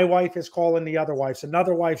hospital. My wife is calling the other wives.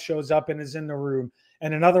 Another wife shows up and is in the room,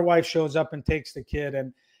 and another wife shows up and takes the kid.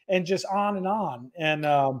 And and just on and on. And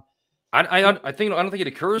I don't think it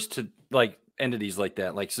occurs to like entities like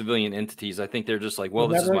that, like civilian entities. I think they're just like, well,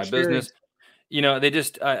 this is never my business. experienced. They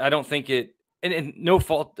just, I don't think it, and no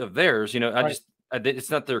fault of theirs, Right.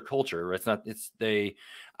 it's not their culture.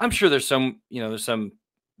 I'm sure there's there's some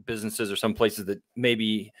businesses or some places that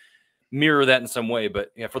maybe mirror that in some way.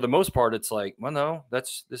 But yeah, for the most part, it's like, well, no,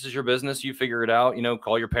 this is your business. You figure it out,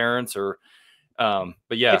 call your parents or,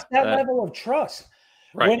 but yeah. It's that level of trust.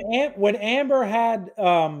 Right. When Amber had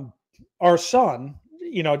our son,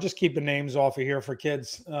 just keep the names off of here for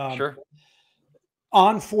kids, Sure.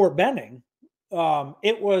 on Fort Benning,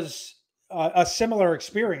 it was a similar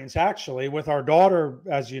experience actually with our daughter.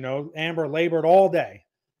 As you know, Amber labored all day,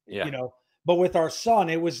 Yeah. but with our son,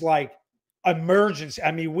 it was like emergency.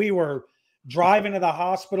 I mean, we were driving to the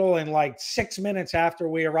hospital, and like 6 minutes after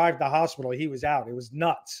we arrived at the hospital, he was out. It was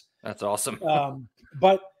nuts. That's awesome.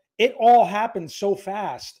 But it all happened so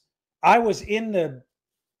fast. I was in the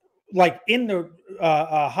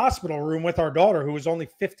hospital room with our daughter, who was only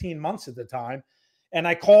 15 months at the time. And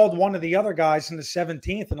I called one of the other guys in the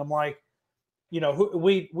 17th, and I'm like,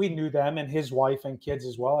 we knew them and his wife and kids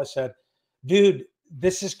as well. I said, dude,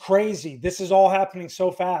 this is crazy. This is all happening so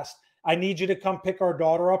fast. I need you to come pick our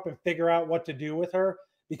daughter up and figure out what to do with her,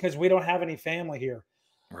 because we don't have any family here.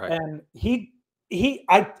 Right. And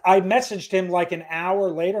I messaged him like an hour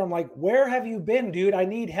later. I'm like, where have you been, dude? I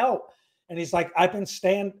need help. And he's like, I've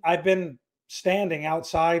been standing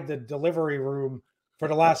outside the delivery room for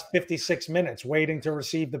the last 56 minutes waiting to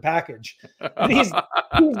receive the package. And he's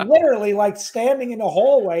literally like standing in the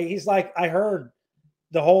hallway. He's like, I heard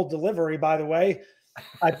the whole delivery, by the way.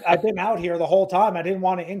 I've been out here the whole time. I didn't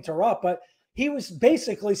want to interrupt, but he was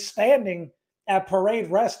basically standing at parade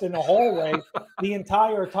rest in the hallway the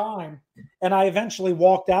entire time. And I eventually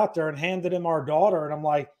walked out there and handed him our daughter. And I'm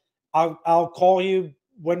like, I'll call you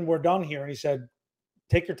when we're done here. And he said,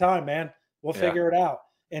 take your time, man. We'll figure it out.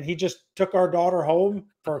 And he just took our daughter home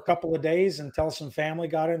for a couple of days until some family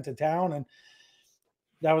got into town. And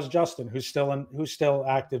that was Justin, who's still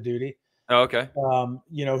active duty. Oh, okay.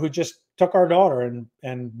 Who just took our daughter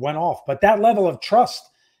and went off. But that level of trust,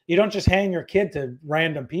 you don't just hand your kid to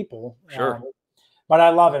random people. Sure. But I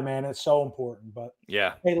love it, man. It's so important. But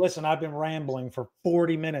yeah. Hey, listen, I've been rambling for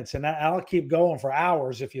 40 minutes, and I'll keep going for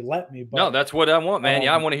hours if you let me. But no, that's what I want, man.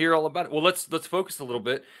 I want to hear all about it. Well, let's focus a little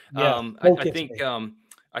bit. Yeah,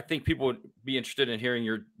 I think people would be interested in hearing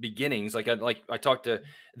your beginnings. I talked to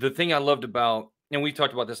the thing I loved about, and we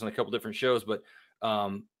talked about this on a couple different shows, but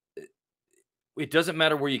it doesn't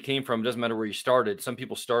matter where you came from. It doesn't matter where you started. Some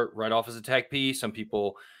people start right off as a TACP. Some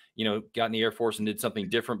people, got in the Air Force and did something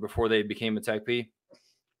different before they became a TACP.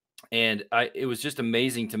 And it was just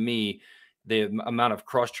amazing to me, the amount of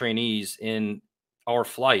cross trainees in our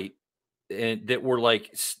flight that were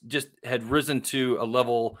like, just had risen to a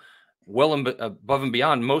level well above and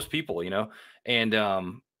beyond most people,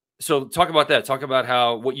 And so talk about that. Talk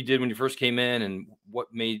about what you did when you first came in and what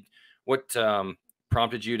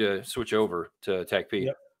prompted you to switch over to TACP.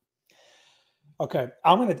 Yep. Okay,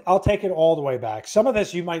 I'll take it all the way back. Some of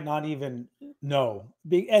this you might not even know.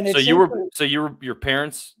 And your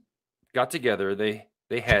parents got together.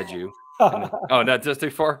 They had you. Oh, not just too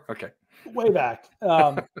far. Okay, way back.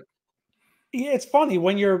 It's funny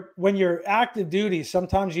when you're active duty.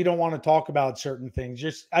 Sometimes you don't want to talk about certain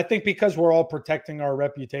things. I think because we're all protecting our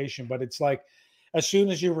reputation. But it's like, as soon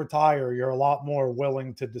as you retire, you're a lot more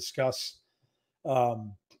willing to discuss a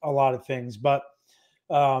lot of things. But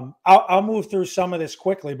I'll move through some of this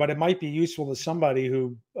quickly, but it might be useful to somebody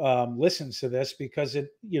who listens to this, because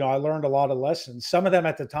I learned a lot of lessons. Some of them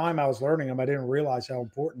at the time I was learning them, I didn't realize how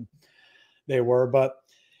important they were. But,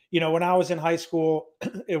 when I was in high school,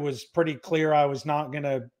 it was pretty clear I was not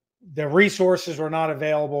the resources were not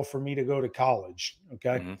available for me to go to college.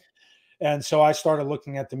 Okay. Mm-hmm. And so I started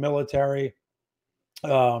looking at the military,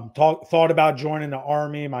 thought about joining the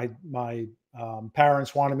Army. My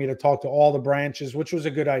parents wanted me to talk to all the branches, which was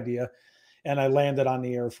a good idea. And I landed on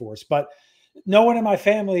the Air Force. But no one in my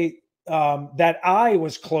family that I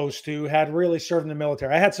was close to had really served in the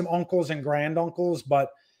military. I had some uncles and granduncles, but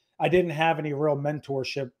I didn't have any real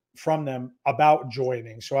mentorship from them about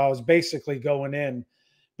joining. So I was basically going in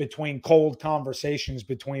between cold conversations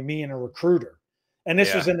between me and a recruiter. And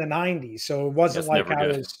this was in the 90s. So it wasn't like I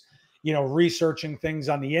was, researching things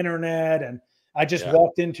on the internet. And I just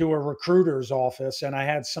walked into a recruiter's office, and I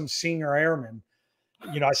had some senior airman.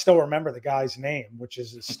 I still remember the guy's name, which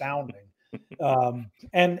is astounding.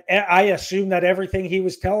 And I assumed that everything he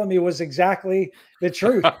was telling me was exactly the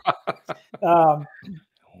truth.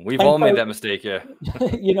 We've all made that mistake, yeah.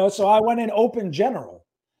 So I went in open general.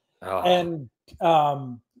 Oh. And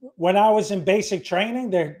when I was in basic training,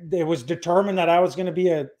 there it was determined that I was going to be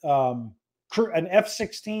an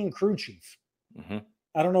F-16 crew chief. Mm-hmm.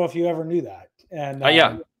 I don't know if you ever knew that. And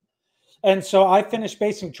Yeah. And so I finished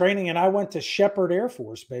basic training, and I went to Shepherd Air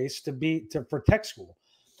Force Base for tech school.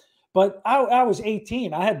 But I was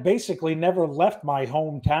 18. I had basically never left my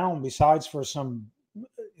hometown besides for some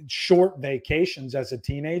short vacations as a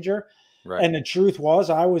teenager. Right. And the truth was,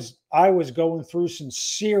 I was going through some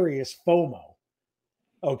serious FOMO.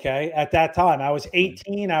 Okay. At that time, I was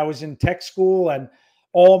 18. I was in tech school, and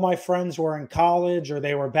all my friends were in college or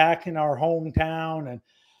they were back in our hometown.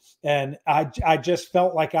 And I just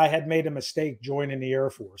felt like I had made a mistake joining the Air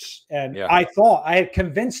Force. And Yeah. I thought I had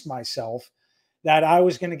convinced myself that I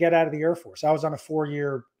was going to get out of the Air Force. I was on a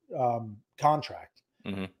 4-year contract.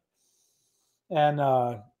 Mm-hmm.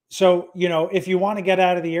 And so, if you want to get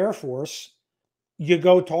out of the Air Force, you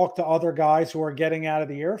go talk to other guys who are getting out of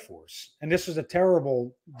the Air Force. And this was a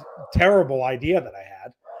terrible, terrible idea that I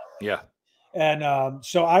had. Yeah. And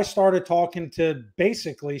so I started talking to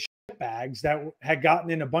basically shitbags that had gotten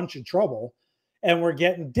in a bunch of trouble and were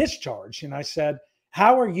getting discharged. And I said,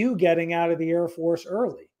 how are you getting out of the Air Force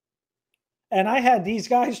early? And I had these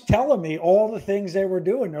guys telling me all the things they were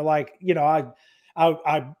doing. They're like,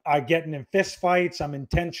 I getting in fist fights. I'm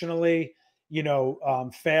intentionally,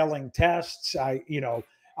 failing tests.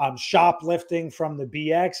 I'm shoplifting from the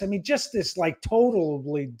BX. I mean, just this like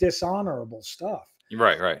totally dishonorable stuff.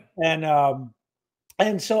 Right.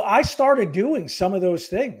 And so I started doing some of those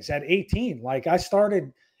things at 18. Like I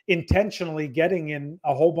started intentionally getting in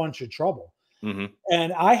a whole bunch of trouble. Mm-hmm.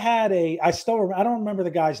 And I don't remember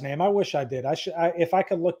the guy's name. I wish I did. If I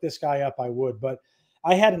could look this guy up, I would. But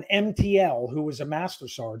I had an MTL who was a master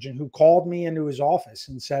sergeant who called me into his office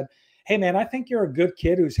and said, hey man, I think you're a good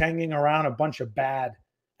kid who's hanging around a bunch of bad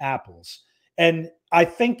apples. And I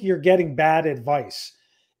think you're getting bad advice.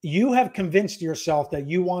 You have convinced yourself that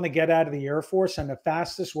you want to get out of the Air Force, and the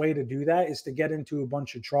fastest way to do that is to get into a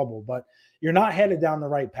bunch of trouble. But you're not headed down the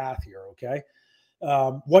right path here, okay?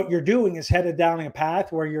 What you're doing is headed down a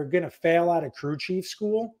path where you're going to fail out of crew chief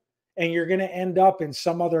school, and you're going to end up in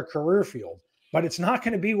some other career field. But it's not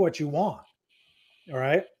going to be what you want, all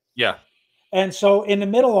right? Yeah. And so in the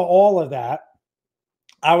middle of all of that,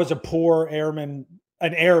 I was a poor airman,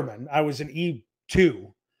 I was an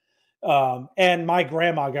E2. And my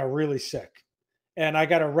grandma got really sick, and I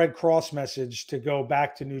got a Red Cross message to go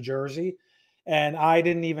back to New Jersey, and I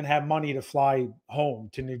didn't even have money to fly home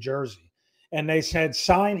to New Jersey. And they said,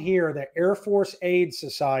 sign here, the Air Force Aid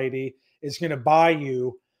Society is going to buy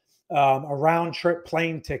you a round trip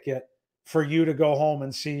plane ticket for you to go home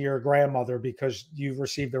and see your grandmother because you've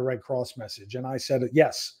received a Red Cross message. And I said,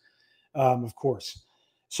 yes, of course.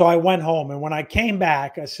 So I went home, and when I came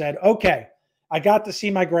back, I said, okay, I got to see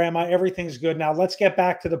my grandma. Everything's good. Now let's get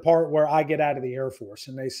back to the part where I get out of the Air Force.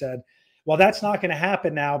 And they said, well, that's not going to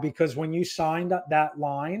happen now, because when you signed that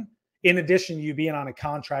line, in addition to you being on a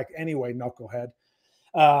contract anyway, knucklehead,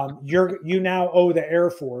 you now owe the Air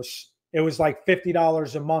Force. It was like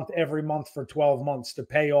 $50 a month every month for 12 months to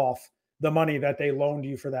pay off the money that they loaned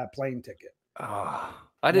you for that plane ticket. I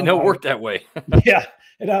didn't know it worked that way. Yeah.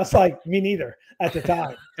 And I was like, me neither at the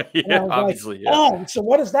time. Yeah, obviously. Like, oh, so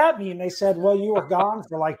what does that mean? They said, well, you were gone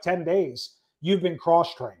for like 10 days. You've been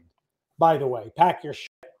cross-trained, by the way. Pack your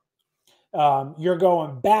shit. You're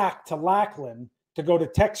going back to Lackland to go to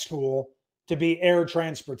tech school to be air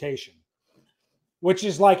transportation, which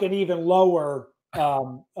is like an even lower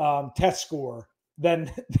test score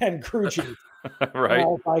than crew chief. Right. And I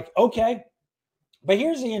was like, okay. But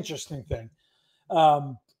here's the interesting thing.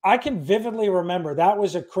 I can vividly remember that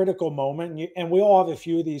was a critical moment, and we all have a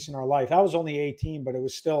few of these in our life. I was only 18, but it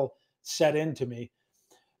was still set into me.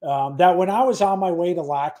 That when I was on my way to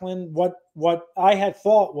Lackland, what I had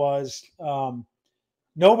thought was,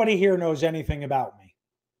 nobody here knows anything about me.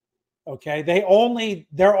 Okay, they're only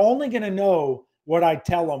going to know what I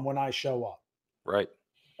tell them when I show up. Right.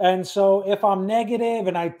 And so if I'm negative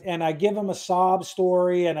and I give them a sob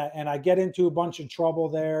story and I get into a bunch of trouble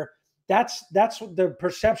there, that's what the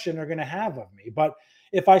perception they're going to have of me. But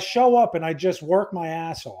if I show up and I just work my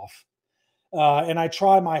ass off and I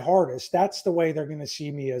try my hardest, that's the way they're going to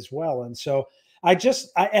see me as well. And so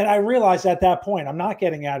I realized at that point, I'm not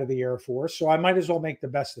getting out of the Air Force, so I might as well make the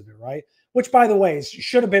best of it, right? Which, by the way,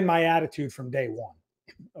 should have been my attitude from day one.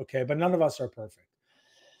 Okay, but none of us are perfect.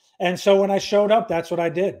 And so when I showed up, that's what I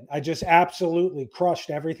did. I just absolutely crushed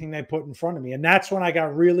everything they put in front of me. And that's when I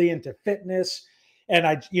got really into fitness.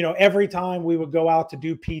 And every time we would go out to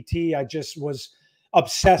do PT, I just was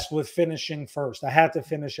obsessed with finishing first. I had to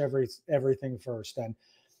finish everything first. And,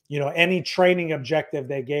 any training objective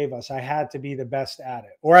they gave us, I had to be the best at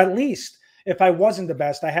it. Or at least if I wasn't the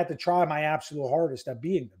best, I had to try my absolute hardest at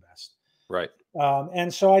being the best. Right.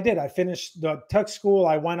 And so I did. I finished the tech school.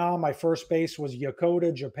 I went on. My first base was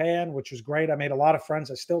Yokota, Japan, which was great. I made a lot of friends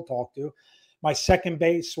I still talk to. My second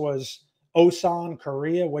base was Osan,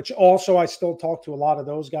 Korea, which also I still talk to a lot of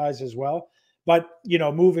those guys as well. But,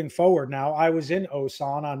 moving forward now, I was in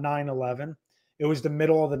Osan on 9/11. It was the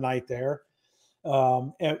middle of the night there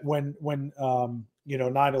when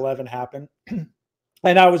 9/11 happened.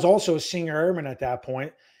 And I was also a senior airman at that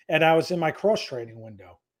point, and I was in my cross training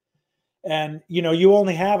window. And, you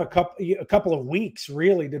only have a couple of weeks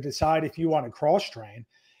really to decide if you want to cross train.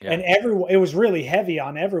 Yeah. And it was really heavy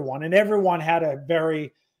on everyone, and everyone had a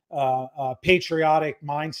very patriotic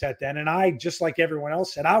mindset then. And I, just like everyone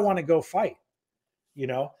else, said, I want to go fight,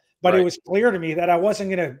 but It was clear to me that I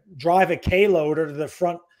wasn't going to drive a K-loader to the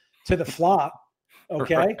front, to the flop.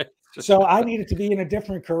 Okay. Right. So I needed to be in a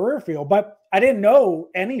different career field, but I didn't know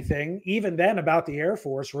anything even then about the Air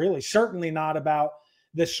Force, really, certainly not about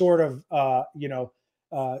this sort of,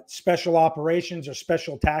 special operations or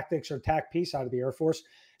special tactics or TACP side of the Air Force.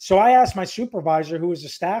 So I asked my supervisor, who was a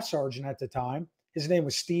staff sergeant at the time. His name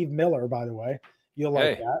was Steve Miller, by the way. You'll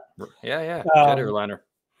like that. Yeah. Jet airliner.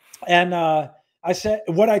 And I said,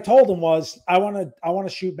 what I told him was, I want to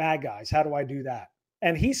shoot bad guys. How do I do that?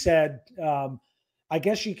 And he said, I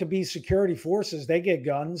guess you could be security forces. They get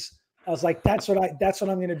guns. I was like, that's what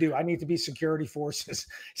I'm going to do. I need to be security forces.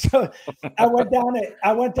 So I went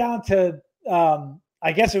down to,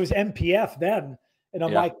 I guess it was MPF then. And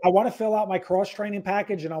I'm like, I want to fill out my cross training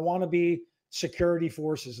package and I want to be security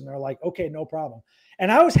forces. And they're like, okay, no problem.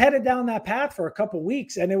 And I was headed down that path for a couple of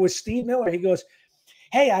weeks. And it was Steve Miller. He goes,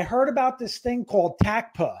 hey, I heard about this thing called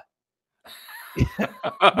TACPA.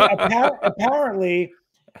 Apparently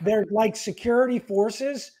they're like security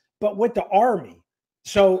forces, but with the Army.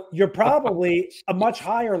 So you're probably a much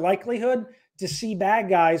higher likelihood to see bad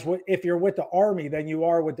guys if you're with the Army than you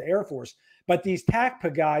are with the Air Force. But these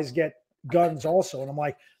TACPA guys get guns also. And I'm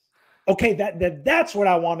like, okay, that's what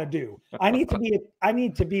I want to do. I need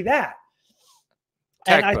to be that.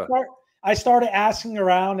 And I started asking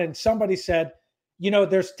around, and somebody said,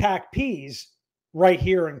 there's TACPs right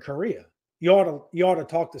here in Korea. You ought to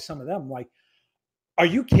talk to some of them. I'm like, are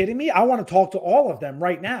you kidding me? I want to talk to all of them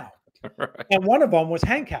right now. Right. And one of them was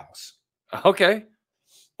Hank House. Okay.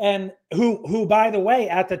 And who, by the way,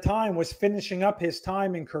 at the time was finishing up his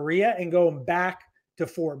time in Korea and going back to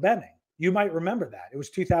Fort Benning. You might remember that. It was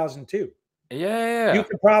 2002. Yeah. You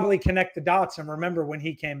could probably connect the dots and remember when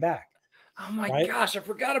he came back. Oh my gosh, I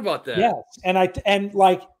forgot about that. Yes. And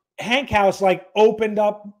like Hank House opened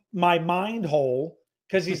up my mind hole,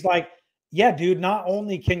 because he's like, yeah, dude, not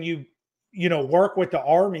only can you work with the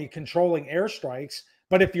Army controlling airstrikes,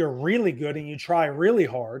 but if you're really good and you try really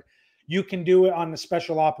hard, you can do it on the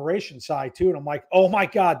special operations side too. And I'm like, oh my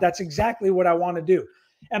God, that's exactly what I want to do.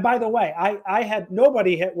 And by the way,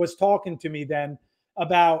 nobody was talking to me then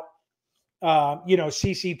about,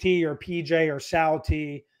 CCT or PJ or SALT,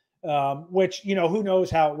 which, who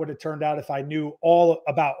knows how it would have turned out if I knew all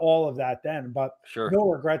about all of that then, but sure, no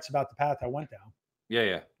regrets about the path I went down.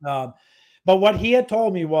 Yeah. But what he had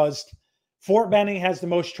told me was Fort Benning has the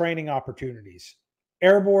most training opportunities.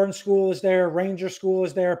 Airborne school is there, Ranger school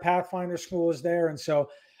is there, Pathfinder school is there. And so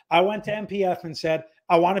I went to MPF and said,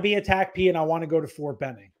 I want to be a TACP and I want to go to Fort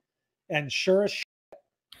Benning. And sure as shit,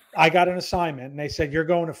 I got an assignment and they said, you're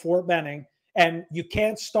going to Fort Benning and you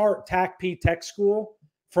can't start TACP tech school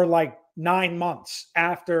for like 9 months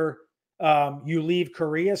after you leave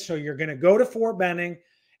Korea. So you're going to go to Fort Benning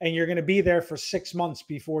and you're going to be there for 6 months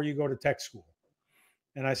before you go to tech school.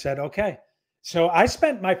 And I said, okay. So I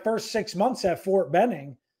spent my first 6 months at Fort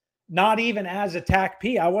Benning, not even as a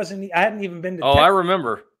TACP. I hadn't even been to I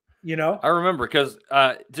remember. I remember because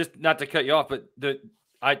just not to cut you off, but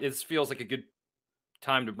it feels like a good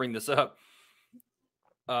time to bring this up.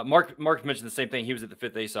 Mark mentioned the same thing. He was at the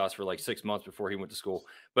 5th ASOS for like 6 months before he went to school.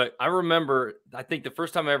 But I remember, I think the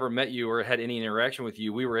first time I ever met you or had any interaction with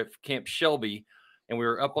you, we were at Camp Shelby and we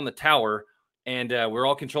were up on the tower and we were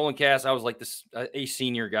all controlling cast. I was like a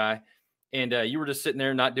senior guy. And you were just sitting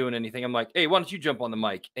there not doing anything. I'm like, hey, why don't you jump on the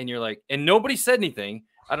mic? And you're like, and nobody said anything.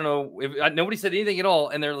 I don't know if nobody said anything at all.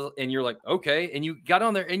 And you're like, okay. And you got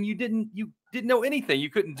on there and you didn't know anything. You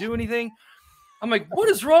couldn't do anything. I'm like, what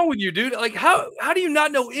is wrong with you, dude? Like, how do you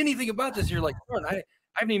not know anything about this? And you're like, I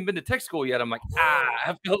haven't even been to tech school yet. I'm like,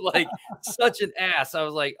 I feel like such an ass. I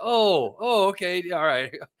was like, oh, okay. All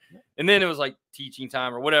right. And then it was like teaching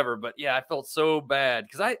time or whatever. But yeah, I felt so bad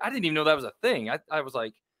because I didn't even know that was a thing. I was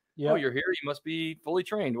like, oh, you're here. You must be fully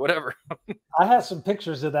trained, whatever. I have some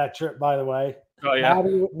pictures of that trip, by the way. Oh yeah.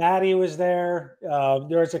 Maddie was there.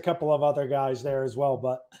 There's a couple of other guys there as well,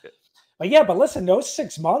 but yeah. But listen, those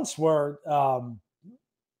 6 months were,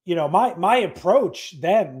 my approach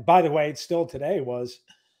then. By the way, it's still today was,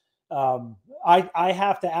 I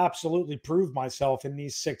have to absolutely prove myself in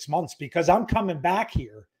these 6 months because I'm coming back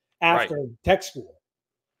here after tech school.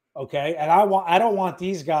 Okay. And I don't want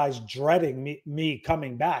these guys dreading me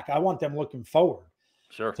coming back. I want them looking forward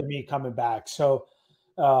to me coming back. So,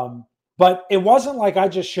 but it wasn't like I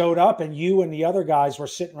just showed up and you and the other guys were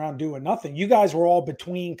sitting around doing nothing. You guys were all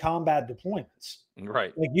between combat deployments.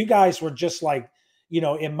 Right. Like you guys were just like,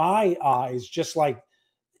 in my eyes, just like,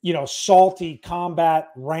 salty combat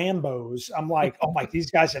Rambos. I'm like, oh my,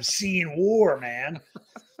 these guys have seen war, man.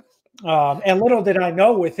 And little did I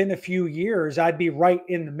know, within a few years, I'd be right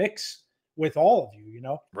in the mix with all of you,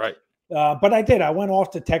 Right. But I did. I went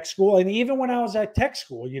off to tech school. And even when I was at tech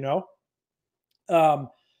school,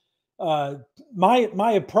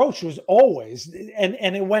 my approach was always,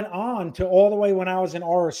 and it went on to all the way when I was in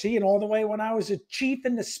ROC and all the way when I was a chief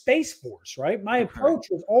in the Space Force, right? My approach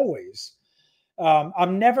was always,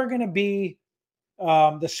 I'm never going to be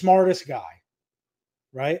the smartest guy,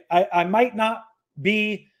 right? I might not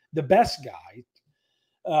be the best guy,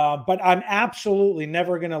 but I'm absolutely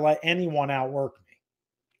never going to let anyone outwork me.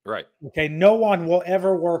 Right. Okay. No one will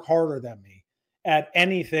ever work harder than me at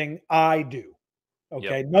anything I do.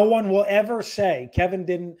 Okay. Yep. No one will ever say Kevin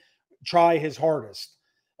didn't try his hardest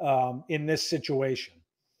in this situation.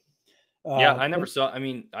 Yeah, I never saw. I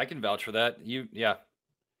mean, I can vouch for that.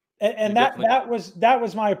 And that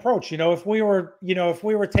was my approach. If we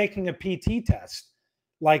were taking a PT test,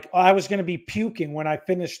 like I was going to be puking when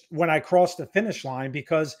I crossed the finish line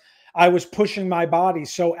because I was pushing my body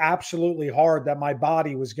so absolutely hard that my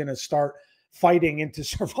body was going to start fighting into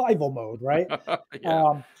survival mode, right?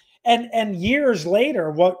 Yeah. And years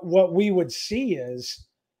later, what we would see is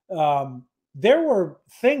there were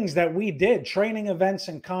things that we did, training events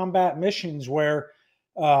and combat missions, where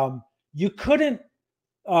you couldn't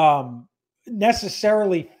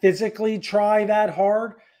necessarily physically try that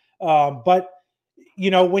hard, but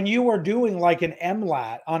when you were doing like an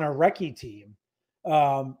MLAT on a recce team,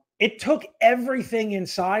 it took everything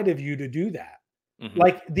inside of you to do that. Mm-hmm.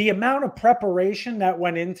 Like the amount of preparation that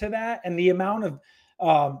went into that, and the amount of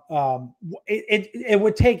it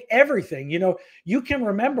would take everything. You can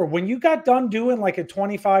remember when you got done doing like a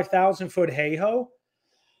 25,000 foot hey-ho,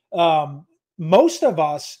 most of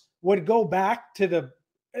us would go back to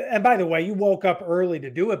and by the way, you woke up early to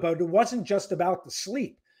do it, but it wasn't just about the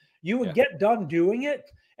sleep. You would get done doing it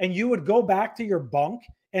and you would go back to your bunk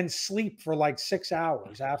and sleep for like 6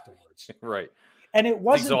 hours afterwards. Right. And it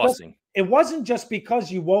wasn't exhausting. It wasn't just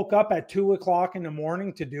because you woke up at 2 o'clock in the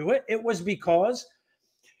morning to do it. It was because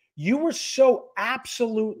you were so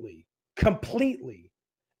absolutely, completely,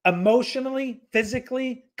 emotionally,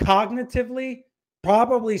 physically, cognitively,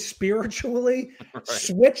 probably spiritually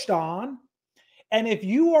switched on. And if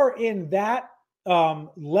you are in that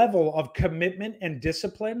level of commitment and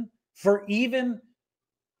discipline for even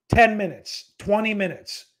 10 minutes, 20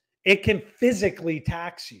 minutes, it can physically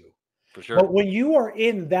tax you. For sure. But when you are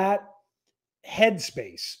in that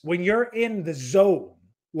headspace, when you're in the zone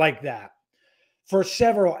like that for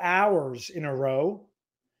several hours in a row,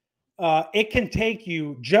 it can take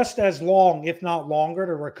you just as long, if not longer,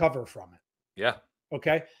 to recover from it. Yeah.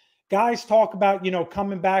 Okay. Guys talk about,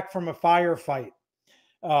 coming back from a firefight.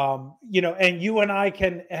 And you and I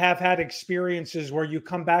can have had experiences where you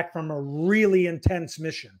come back from a really intense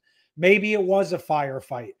mission. Maybe it was a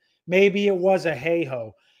firefight. Maybe it was a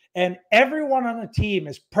hey-ho. And everyone on the team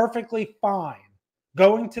is perfectly fine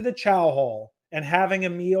going to the chow hall and having a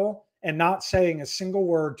meal and not saying a single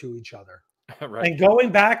word to each other. Right. And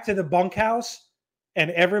going back to the bunkhouse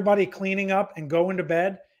and everybody cleaning up and going to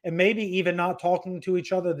bed and maybe even not talking to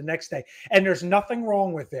each other the next day. And there's nothing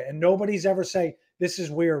wrong with it. And nobody's ever say, this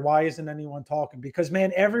is weird. Why isn't anyone talking? Because,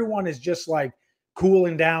 man, everyone is just like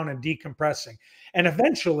cooling down and decompressing. And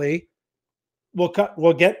eventually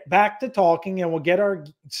we'll get back to talking and we'll get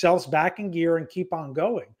ourselves back in gear and keep on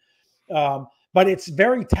going. But it's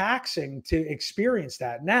very taxing to experience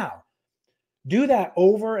that. Now, do that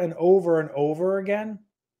over and over and over again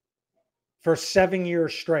for 7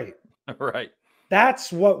 years straight. Right.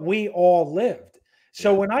 That's what we all lived.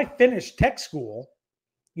 So when I finished tech school,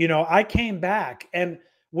 I came back and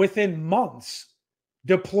within months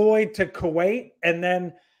deployed to Kuwait and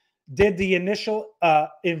then did the initial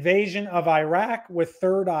invasion of Iraq with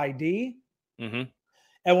Third ID. Mm-hmm.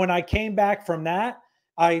 And when I came back from that,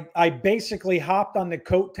 I basically hopped on the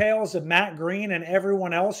coattails of Matt Green and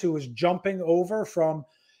everyone else who was jumping over from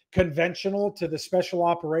conventional to the special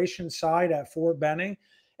operations side at Fort Benning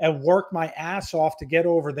and worked my ass off to get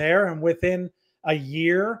over there. And within a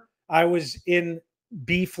year, I was in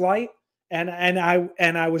B flight and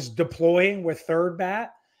I was deploying with 3rd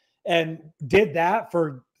Bat and did that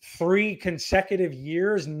for 3 consecutive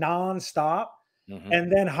years nonstop. Mm-hmm.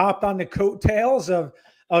 And then hopped on the coattails of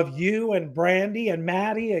you and Brandy and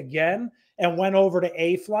Maddie again and went over to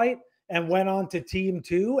A flight and went on to Team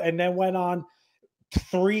 2 and then went on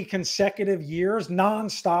 3 consecutive years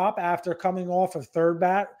nonstop after coming off of 3rd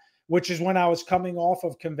Bat, which is when I was coming off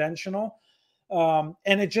of conventional. And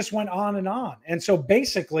it just went on and on. And so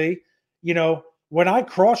basically, you know, when I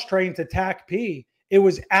cross-trained to TAC P, it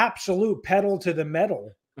was absolute pedal to the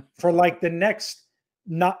metal for like the next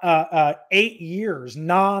 8 years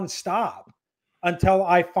nonstop until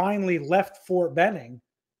I finally left Fort Benning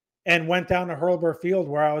and went down to Hurlburt Field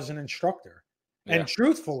where I was an instructor. Yeah. And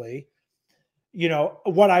truthfully, you know,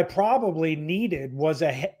 what I probably needed was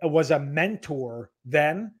a mentor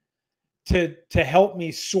then to help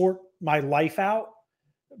me sort my life out,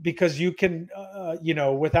 because you can, you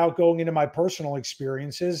know, without going into my personal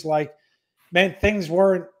experiences, like, man, things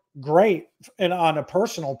weren't great and on a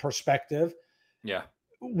personal perspective. Yeah.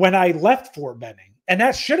 When I left Fort Benning, and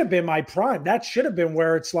that should have been my prime. That should have been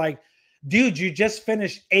where it's like, dude, you just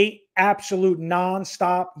finished 8 absolute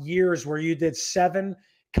nonstop years where you did 7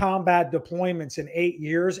 combat deployments in 8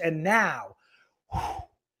 years. And now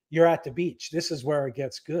you're at the beach. This is where it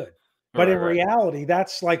gets good. But in reality,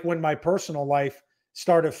 that's like when my personal life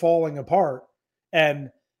started falling apart, and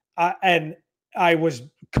I was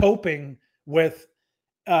coping with,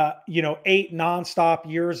 you know, 8 nonstop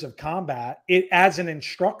years of combat as an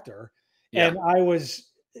instructor. Yeah. And I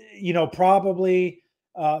was, you know, probably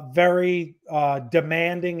very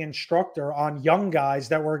demanding instructor on young guys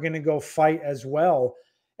that were going to go fight as well.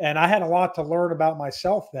 And I had a lot to learn about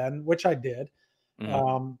myself then, which I did.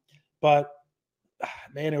 Mm-hmm. But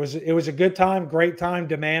man, it was a good time, great time,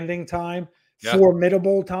 demanding time,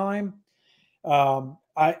 formidable time.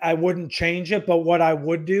 I wouldn't change it, but what I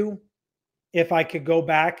would do if I could go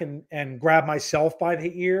back and grab myself by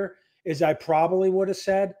the ear is I probably would have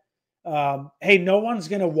said, hey, no one's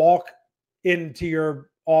going to walk into your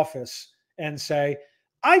office and say,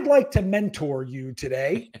 I'd like to mentor you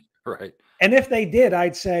today. Right. And if they did,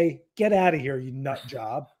 I'd say, get out of here, you nut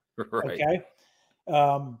job. Right. Okay.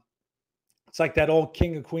 It's like that old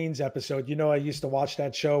King of Queens episode. You know, I used to watch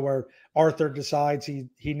that show where Arthur decides he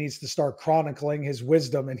needs to start chronicling his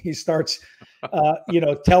wisdom, and he starts, you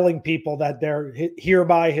know, telling people that they're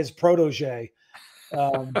hereby his protege.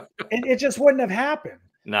 And it just wouldn't have happened.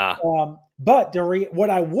 Nah. But what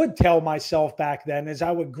I would tell myself back then is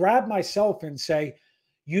I would grab myself and say,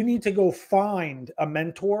 you need to go find a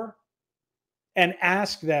mentor and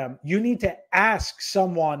ask them. You need to ask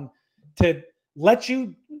someone to let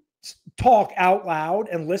you talk out loud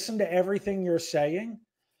and listen to everything you're saying,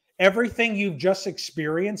 everything you've just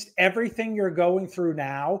experienced, everything you're going through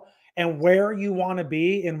now, and where you want to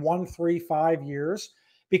be in 1, 3, 5 years,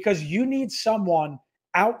 because you need someone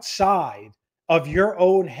outside of your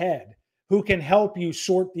own head who can help you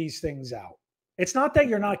sort these things out. It's not that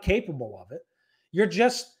you're not capable of it.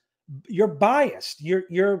 You're biased. You're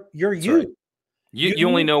you. Right. You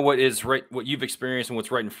only know what is right, what you've experienced and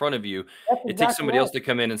what's right in front of you. It takes somebody else to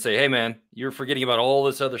come in and say, hey, man, you're forgetting about all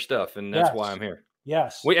this other stuff. And that's why I'm here.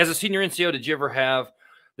 Yes. Wait, as a senior NCO, did you ever have,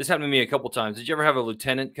 this happened to me a couple of times. Did you ever have a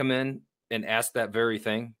lieutenant come in and ask that very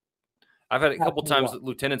thing? I've had a couple of times that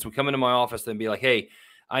lieutenants would come into my office and be like, hey,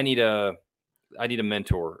 I need a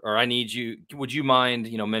mentor, or I need you. Would you mind,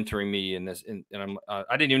 you know, mentoring me in this? And I'm, I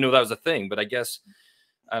didn't even know that was a thing, but I guess,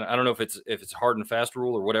 I don't know if it's a hard and fast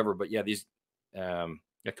rule or whatever, but yeah, these, it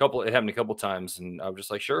happened a couple of times, and I was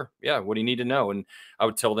just like, sure. Yeah. What do you need to know? And I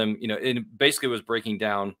would tell them, you know, and basically was breaking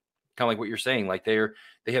down kind of like what you're saying. Like they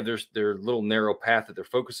have their little narrow path that they're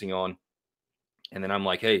focusing on. And then I'm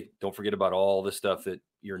like, hey, don't forget about all this stuff that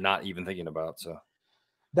you're not even thinking about. So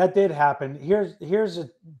that did happen. Here's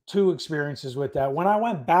 2 experiences with that. When I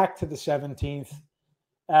went back to the 17th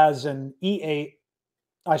as an E8,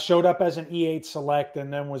 I showed up as an E8 select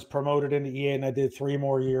and then was promoted into E8, and I did 3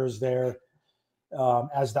 more years there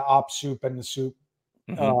as the op soup and the soup.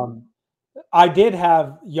 Mm-hmm. I did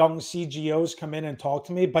have young CGOs come in and talk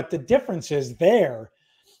to me, but the difference is there,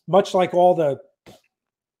 much like all the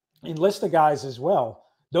enlisted guys as well,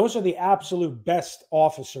 those are the absolute best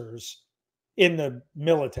officers in the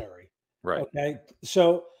military. Right. Okay.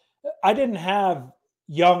 So I didn't have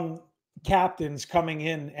young captains coming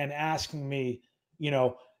in and asking me, you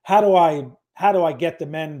know, how do I get the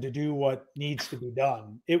men to do what needs to be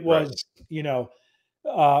done? It was, you know,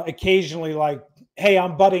 occasionally like, hey,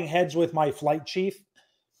 I'm butting heads with my flight chief,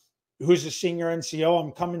 who's a senior NCO.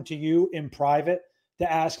 I'm coming to you in private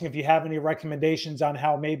to ask if you have any recommendations on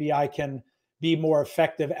how maybe I can be more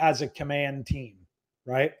effective as a command team,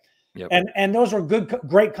 right? Yep. And those were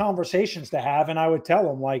great conversations to have. And I would tell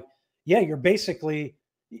them like, yeah, you're basically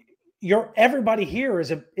everybody here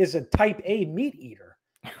is a type A meat eater.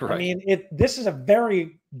 Right. I mean, this is a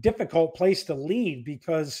very difficult place to lead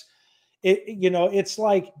because it's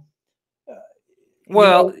like,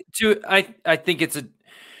 well, I think it's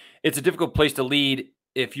a difficult place to lead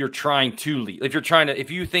if you're trying to lead.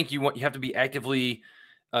 If you think you have to be actively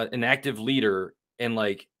an active leader, and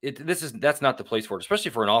like that's not the place for it,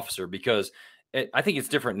 especially for an officer, because I think it's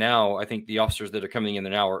different now. I think the officers that are coming in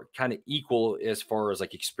there now are kind of equal as far as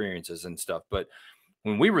like experiences and stuff. But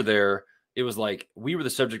when we were there, it was like we were the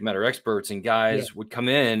subject matter experts, and guys would come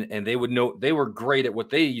in and they would know they were great at what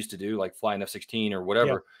they used to do, like fly an F-16 or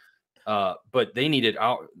whatever. But they needed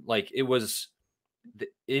out, like it was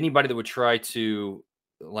anybody that would try to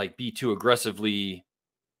like be too aggressive leader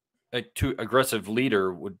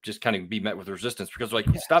would just kind of be met with resistance, because like,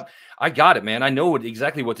 stop, I got it, man. I know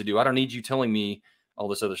exactly what to do. I don't need you telling me all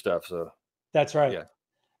this other stuff. So that's right. Yeah.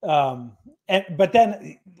 But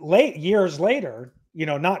then years later,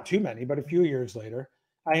 not too many, but a few years later,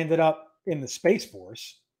 I ended up in the Space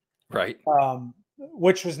Force, right?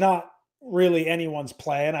 Which was not really anyone's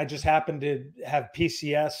plan. I just happened to have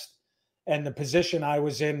PCS, and the position I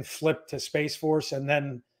was in flipped to Space Force, and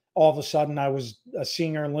then all of a sudden I was a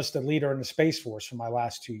senior enlisted leader in the Space Force for my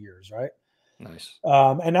last 2 years, right? Nice.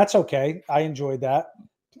 And that's okay. I enjoyed that.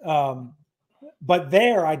 But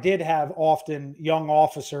there I did have often young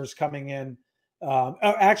officers coming in,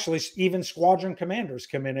 actually even squadron commanders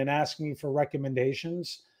come in and ask me for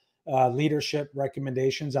recommendations, leadership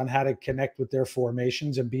recommendations on how to connect with their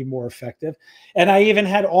formations and be more effective. And I even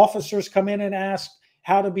had officers come in and ask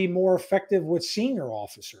how to be more effective with senior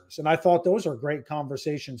officers. And I thought those are great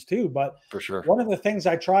conversations too. But for sure, one of the things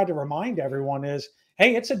I try to remind everyone is,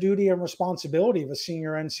 hey, it's a duty and responsibility of a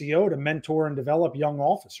senior NCO to mentor and develop young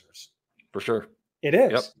officers. For sure. It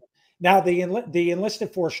is. Yep. Now, the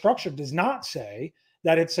enlisted force structure does not say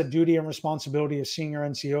that it's a duty and responsibility of senior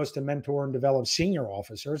NCOs to mentor and develop senior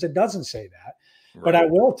officers. It doesn't say that. Right. But I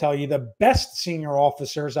will tell you, the best senior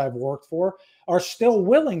officers I've worked for are still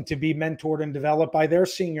willing to be mentored and developed by their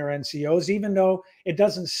senior NCOs, even though it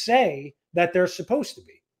doesn't say that they're supposed to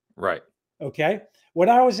be. Right. Okay. When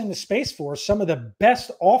I was in the Space Force, some of the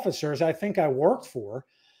best officers I think I worked for,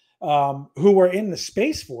 who were in the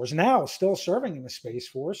Space Force, now still serving in the Space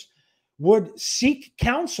Force, would seek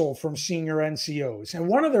counsel from senior NCOs. And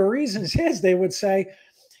one of the reasons is they would say,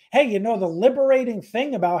 hey, the liberating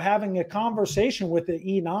thing about having a conversation with the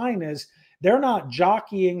E9 is they're not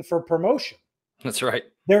jockeying for promotion. That's right.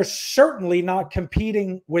 They're certainly not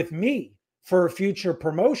competing with me for a future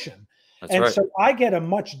promotion. That's right. So I get a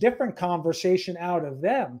much different conversation out of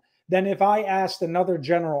them than if I asked another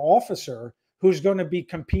general officer who's going to be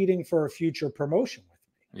competing for a future promotion with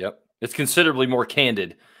me. Yep. It's considerably more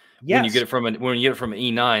candid. Yes. When you get it from an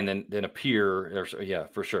E9 than a peer. Yeah,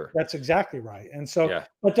 for sure. That's exactly right. And so,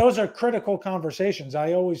 but those are critical conversations.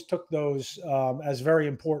 I always took those as very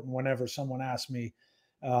important whenever someone asked me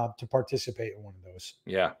to participate in one of those.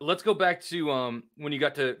 Yeah. Let's go back to when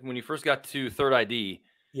you first got to Third ID.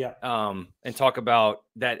 Yeah. And talk about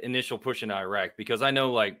that initial push in Iraq, because I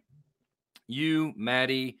know like you,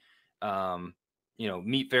 Maddie,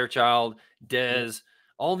 Meet Fairchild, Dez,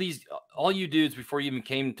 all you dudes before you even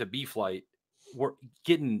came to B flight were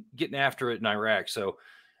getting after it in Iraq. So,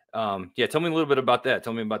 tell me a little bit about that.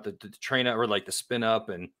 Tell me about the train up, or like the spin up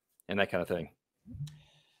and that kind of thing.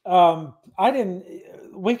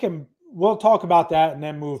 We'll talk about that and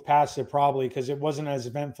then move past it probably, because it wasn't as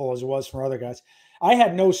eventful as it was for other guys. I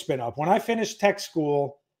had no spin up. When I finished tech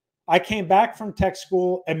school, I came back from tech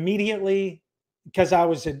school immediately because I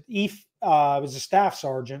was I was a staff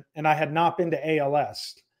sergeant and I had not been to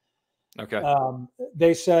ALS. Okay.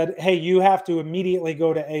 They said, hey, you have to immediately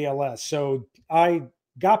go to ALS. So I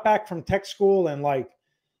got back from tech school and like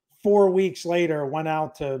 4 weeks later went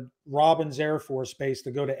out to Robins Air Force Base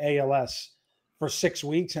to go to ALS for 6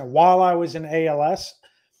 weeks. And while I was in ALS,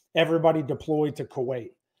 everybody deployed to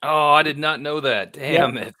Kuwait. Oh, I did not know that.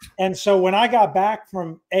 Damn it. And so when I got back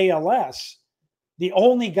from ALS, the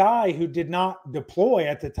only guy who did not deploy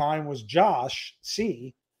at the time was Josh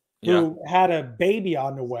C., who had a baby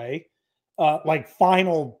on the way, like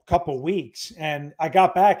final couple weeks. And I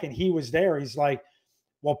got back and he was there. He's like,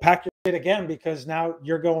 well, pack your shit again, because now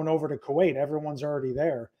you're going over to Kuwait. Everyone's already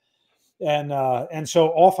there. And so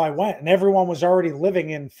off I went, and everyone was already living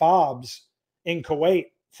in FOBs in Kuwait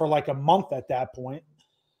for like a month at that point.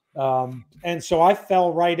 And so I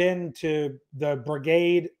fell right into the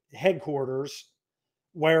brigade headquarters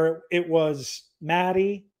where it was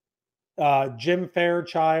Maddie, Jim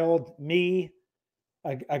Fairchild, me,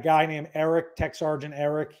 a guy named Eric, Tech Sergeant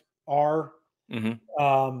Eric R.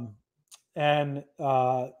 And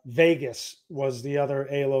Vegas was the other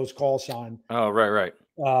ALO's call sign. Oh, right.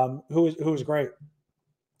 Who was great.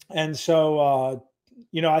 And so,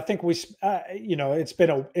 I think it's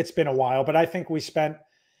been a while, but I think we spent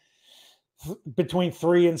between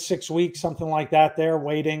 3 and 6 weeks, something like that there,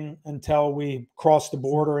 waiting until we crossed the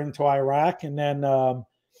border into Iraq. And then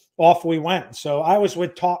off we went. So I was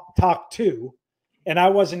with TOC 2, and I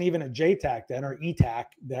wasn't even a JTAC then or ETAC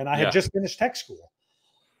then. I had just finished tech school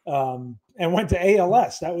and went to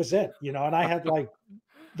ALS. That was it, and I had like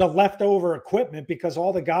the leftover equipment because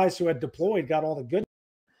all the guys who had deployed got all the good.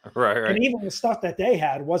 Right. And even the stuff that they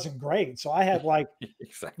had wasn't great. So I had like,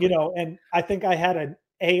 exactly. And I think I had an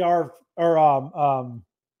AR or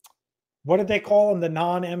what did they call them? The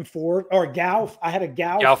non-M4 or GAU. I had a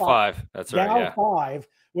GAU 5. That's right. GAU 5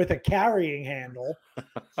 with a carrying handle.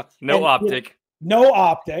 No optic. No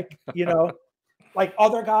optic, like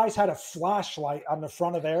other guys had a flashlight on the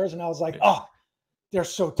front of theirs. And I was like, oh, they're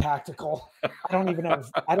so tactical. I don't even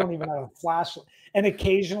have a flashlight. And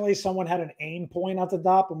occasionally someone had an aim point at the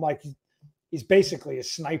top. I'm like, he's basically a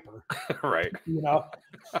sniper. Right.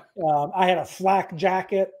 I had a flak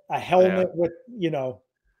jacket, a helmet with,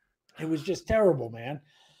 it was just terrible, man.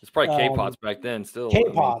 It's probably K-pots back then still.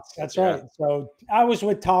 K-pots, that's right. So I was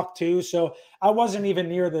with TOC 2, so I wasn't even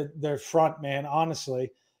near the front, man,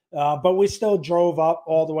 honestly. But we still drove up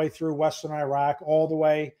all the way through Western Iraq, all the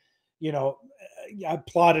way, I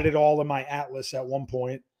plotted it all in my atlas at one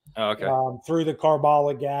point. Oh, okay. Through the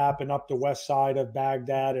Karbala Gap and up the west side of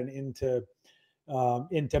Baghdad and into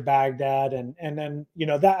Baghdad. And then,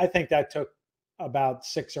 that I think that took about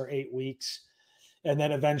 6 or 8 weeks. And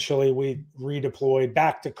then eventually we redeployed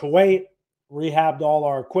back to Kuwait, rehabbed all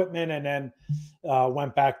our equipment, and then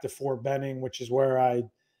went back to Fort Benning, which is where I,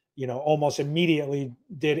 almost immediately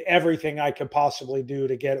did everything I could possibly do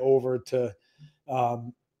to get over to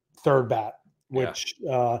 3rd Bat, which,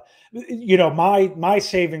 my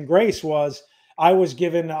saving grace was I was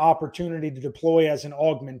given the opportunity to deploy as an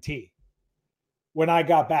augmentee when I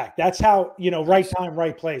got back. That's how, right time,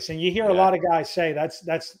 right place. And you hear a lot of guys say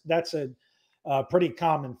that's a pretty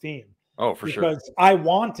common theme. Oh, for sure. Because I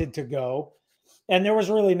wanted to go, and there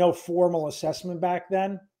was really no formal assessment back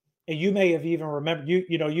then. And you may have even remembered,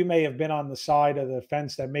 you may have been on the side of the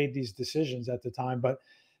fence that made these decisions at the time, but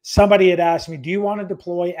somebody had asked me, do you want to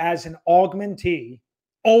deploy as an augmentee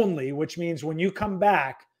only, which means when you come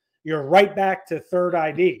back, you're right back to 3rd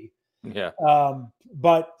ID. Yeah.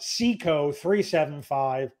 But SECO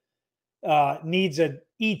 375 needs an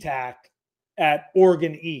ETAC at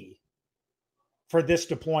Oregon E for this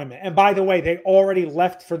deployment. And by the way, they already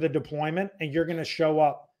left for the deployment, and you're going to show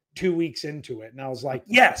up 2 weeks into it. And I was like,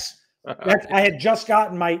 yes. I had just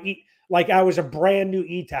gotten my like I was a brand new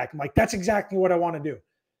ETAC. I'm like, that's exactly what I want to do.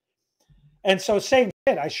 And so same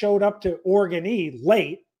shit. I showed up to Oregon E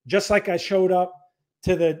late, just like I showed up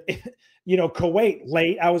to the, Kuwait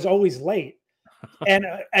late. I was always late. And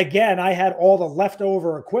again, I had all the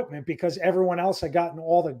leftover equipment because everyone else had gotten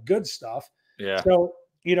all the good stuff. Yeah. So,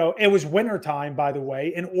 it was wintertime, by the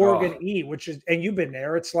way, in Oregon E, which is, and you've been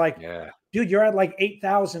there. It's like, dude, you're at like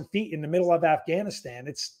 8,000 feet in the middle of Afghanistan.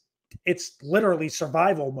 It's literally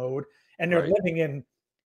survival mode, and they're living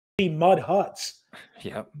in mud huts.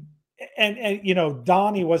 Yep. And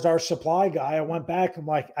Donnie was our supply guy. I went back. I'm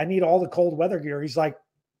like, I need all the cold weather gear. He's like,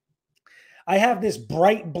 I have this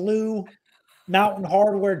bright blue Mountain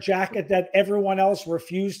Hardware jacket that everyone else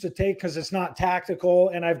refused to take because it's not tactical.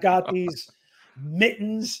 And I've got these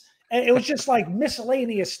mittens. And it was just like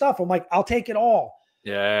miscellaneous stuff. I'm like, I'll take it all.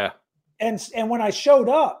 Yeah. And when I showed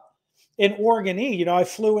up in Oregon E, I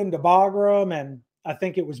flew into Bagram, and I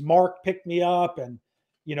think it was Mark picked me up and,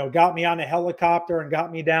 got me on a helicopter and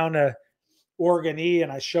got me down to Oregon E.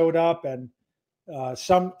 And I showed up, and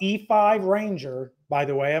some E5 Ranger, by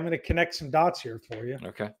the way, I'm going to connect some dots here for you.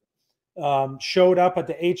 Okay. Showed up at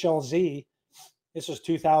the HLZ. This was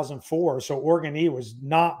 2004. So Oregon E was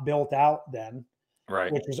not built out then.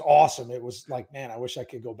 Right. Which was awesome. It was like, man, I wish I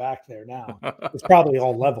could go back there now. It's probably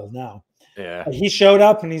all level now. Yeah. He showed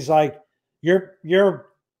up and he's like,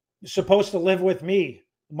 you're supposed to live with me.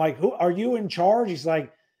 I'm like, who are you in charge? He's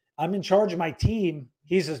like, I'm in charge of my team.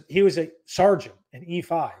 He was a sergeant in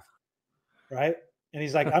E5. Right. And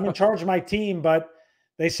he's like, I'm in charge of my team, but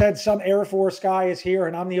they said some Air Force guy is here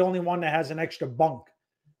and I'm the only one that has an extra bunk.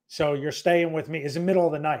 So you're staying with me. It's the middle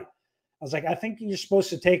of the night. I was like, I think you're supposed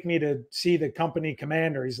to take me to see the company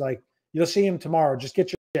commander. He's like, you'll see him tomorrow. Just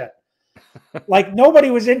get your shit. Like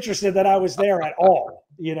nobody was interested that I was there at all,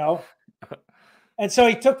 you know? And so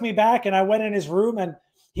he took me back and I went in his room and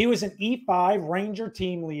he was an E5 Ranger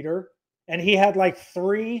team leader. And he had like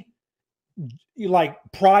 3 like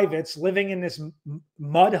privates living in this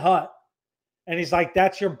mud hut. And he's like,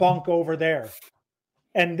 that's your bunk over there.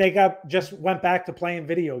 And they just went back to playing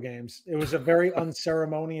video games. It was a very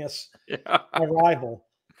unceremonious arrival.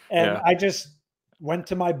 And I just went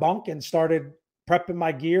to my bunk and started prepping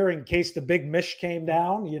my gear in case the big mish came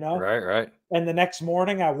down, you know? Right. And the next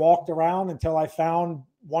morning I walked around until I found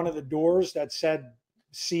one of the doors that said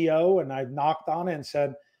CO, and I knocked on it and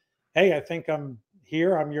said, hey, I think I'm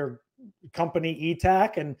here. I'm your company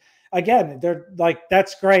ETAC. And again, they're like,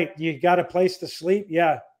 that's great. You got a place to sleep?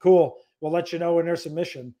 Yeah, cool. We'll let you know when there's a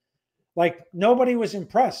mission. Like nobody was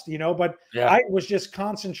impressed, you know, but I was just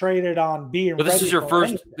concentrated on being ready. This is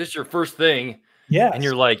your first thing. Yeah. And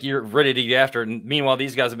you're ready to get after it. And meanwhile,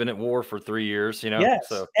 these guys have been at war for 3 years, you know? Yes.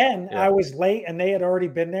 So, and I was late and they had already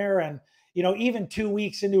been there. And, you know, even 2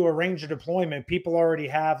 weeks into a Ranger deployment, people already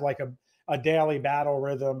have like a daily battle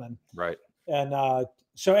rhythm. And, and,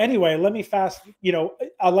 so anyway, let me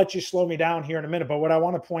I'll let you slow me down here in a minute. But what I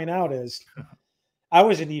want to point out is I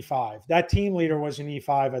was an E5. That team leader was an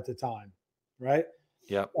E5 at the time. Right.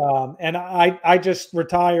 Yeah. And I just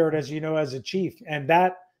retired, as you know, as a chief. And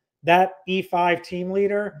that E5 team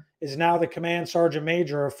leader is now the command sergeant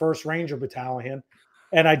major of 1st Ranger Battalion.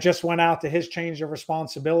 And I just went out to his change of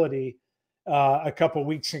responsibility a couple of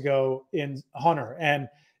weeks ago in Hunter. And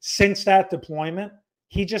since that deployment,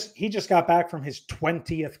 he just got back from his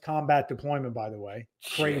 20th combat deployment, by the way.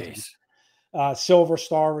 Crazy. Silver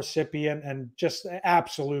Star recipient and just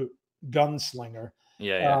absolute gunslinger.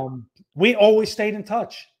 We always stayed in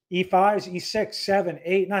touch. E5s, E6, 7,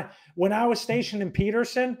 8, 9. When I was stationed in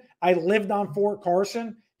Peterson, I lived on Fort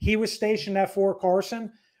Carson. He was stationed at Fort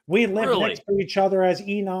Carson. We lived next to each other as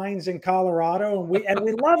E9s in Colorado, and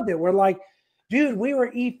we loved it. We're like, dude, we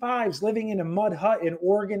were E5s living in a mud hut in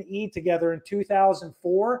Oregon E together in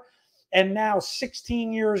 2004. And now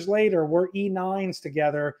 16 years later, we're E9s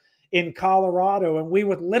together in Colorado. And we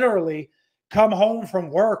would literally come home from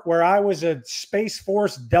work where I was a Space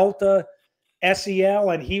Force Delta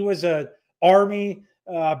SEL and he was a Army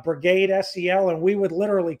Brigade SEL. And we would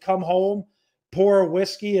literally come home, pour a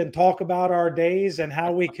whiskey and talk about our days and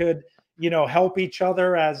how we could, you know, help each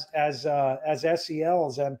other as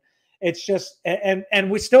SELs. And it's just, and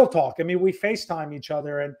we still talk. I mean, we FaceTime each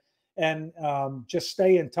other and just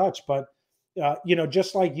stay in touch. But, you know,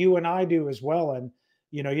 just like you and I do as well. And,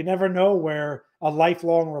 you know, you never know where a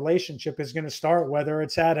lifelong relationship is going to start, whether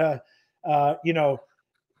it's at a, you know,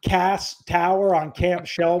 Cass Tower on Camp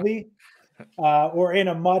Shelby or in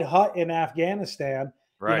a mud hut in Afghanistan.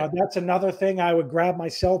 You know, that's another thing I would grab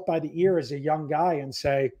myself by the ear as a young guy and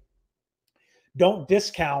say, don't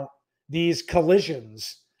discount these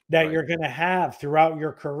collisions that you're going to have throughout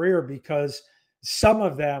your career, because some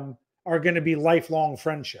of them are going to be lifelong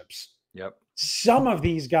friendships. Some of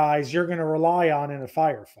these guys you're going to rely on in a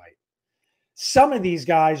firefight. Some of these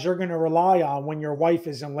guys you're going to rely on when your wife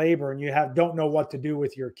is in labor and you don't know what to do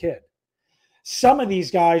with your kid. Some of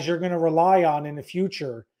these guys you're going to rely on in the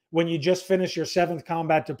future when you just finish your 7th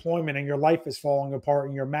combat deployment and your life is falling apart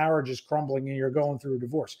and your marriage is crumbling and you're going through a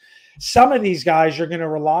divorce. Some of these guys you're going to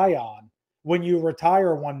rely on when you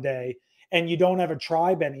retire one day and you don't have a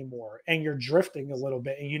tribe anymore and you're drifting a little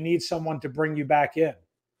bit and you need someone to bring you back in.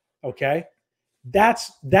 Okay.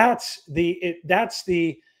 That's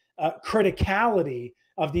the criticality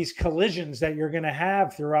of these collisions that you're going to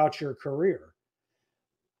have throughout your career.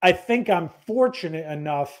 I think I'm fortunate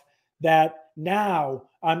enough that now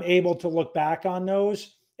I'm able to look back on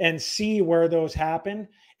those and see where those happened.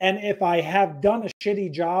 And if I have done a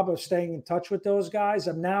shitty job of staying in touch with those guys,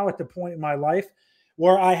 I'm now at the point in my life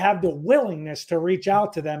where I have the willingness to reach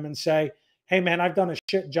out to them and say, hey man, I've done a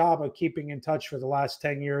shit job of keeping in touch for the last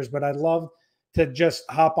 10 years, but I'd love to just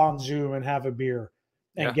hop on Zoom and have a beer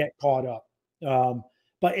and get caught up.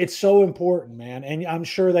 But it's so important, man. And I'm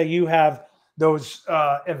sure that you have those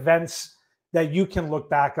events that you can look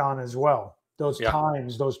back on as well. Those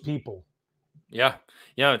times, those people. Yeah,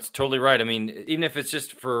 it's totally right. I mean, even if it's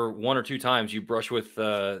just for 1 or 2 times you brush with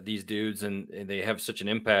these dudes and they have such an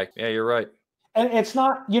impact. Yeah, you're right. And it's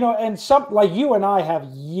not, you know, and some like you and I have,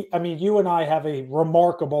 I mean, you and I have a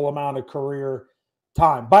remarkable amount of career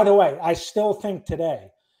time. By the way, I still think today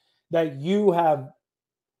that you have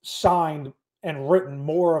signed and written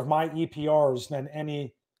more of my EPRs than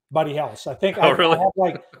anybody else. I think I have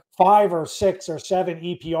like 5 or 6 or 7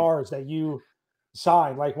 EPRs that you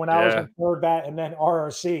side, like when I was Yeah. with third bat and then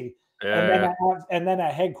RRC, Yeah. and then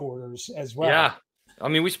at headquarters as well. Yeah. I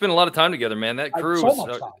mean, we spent a lot of time together, man. That crew So is,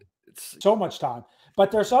 much time. it's So much time. But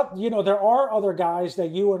there's there are other guys that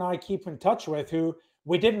you and I keep in touch with who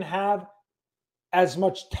we didn't have as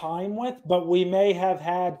much time with, but we may have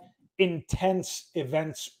had intense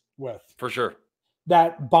events with for sure.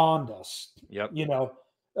 that bond us. Yep.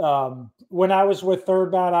 When I was with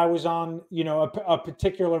third bat, I was on a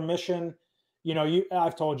particular mission.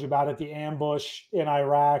 I've told you about it, the ambush in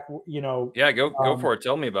Iraq. Yeah, go for it.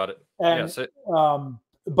 Tell me about it. And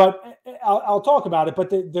but I'll talk about it. But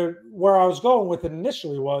the where I was going with it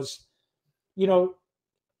initially was,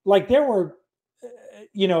 like there were,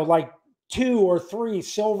 like 2 or 3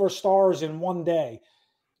 silver stars in one day,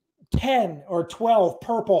 10 or 12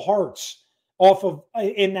 purple hearts off of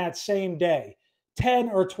in that same day, 10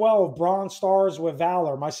 or 12 bronze stars with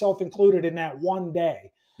valor, myself included, in that one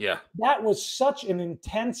day. Yeah. That was such an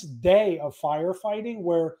intense day of firefighting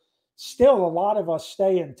where still a lot of us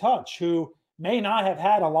stay in touch who may not have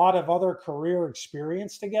had a lot of other career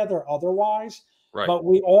experience together otherwise, Right. but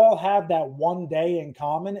we all have that one day in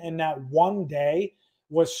common. And that one day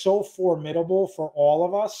was so formidable for all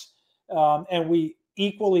of us. And we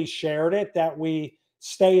equally shared it that we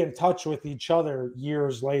stay in touch with each other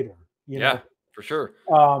years later. Yeah, for sure.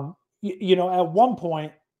 At one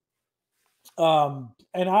point,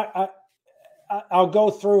 and I'll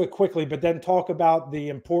go through it quickly, but then talk about the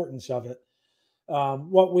importance of it.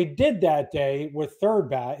 What we did that day with third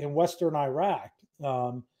bat in Western Iraq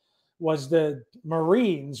was the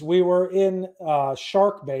Marines. We were in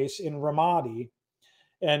Shark Base in Ramadi,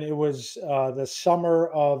 and it was the summer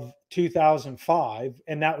of 2005,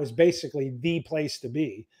 and that was basically the place to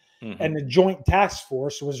be. Mm-hmm. And the Joint Task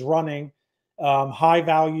Force was running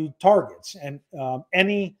high-value targets, and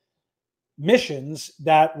any missions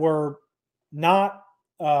that were not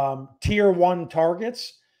tier 1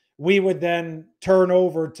 targets, we would then turn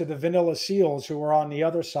over to the Vanilla SEALs who were on the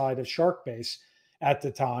other side of Shark Base at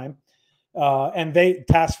the time, and they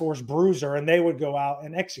Task Force Bruiser, and they would go out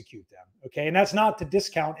and execute them. Okay, and that's not to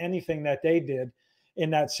discount anything that they did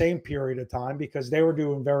in that same period of time, because they were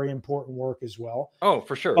doing very important work as well. Oh,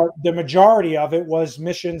 for sure. But the majority of it was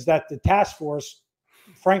missions that the task force,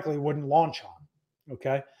 frankly, wouldn't launch on.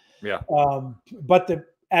 Okay. Yeah. But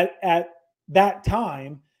at that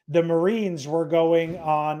time, the Marines were going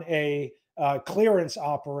on a clearance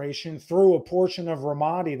operation through a portion of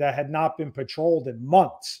Ramadi that had not been patrolled in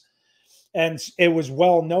months. And it was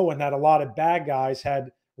well known that a lot of bad guys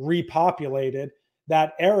had repopulated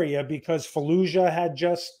that area because Fallujah had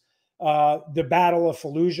just, the Battle of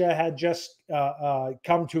Fallujah had just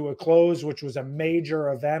come to a close, which was a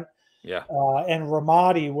major event. Yeah. And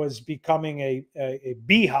Ramadi was becoming a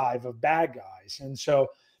beehive of bad guys. And so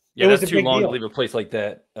it was too long to leave a place like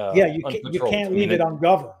that. You can't leave it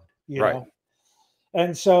ungoverned, right. know?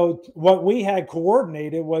 And so what we had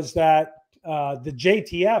coordinated was that the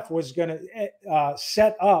JTF was going to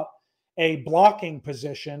set up a blocking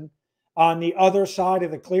position on the other side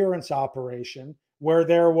of the clearance operation where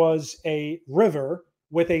there was a river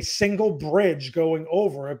with a single bridge going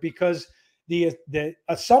over it, because the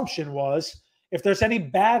assumption was if there's any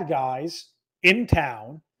bad guys in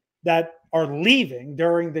town that are leaving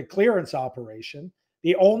during the clearance operation,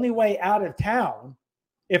 the only way out of town,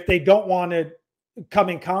 if they don't want to come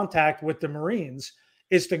in contact with the Marines,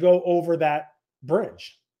 is to go over that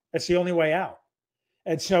bridge. That's the only way out.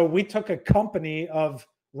 And so we took a company of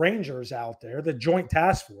Rangers out there, the Joint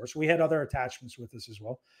Task Force. We had other attachments with us as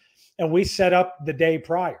well. And we set up the day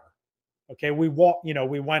prior. Okay. We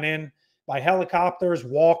went in by helicopters,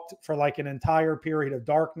 walked for like an entire period of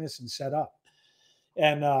darkness and set up.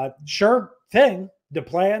 And sure thing, the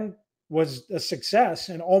plan was a success.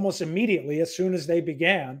 And almost immediately, as soon as they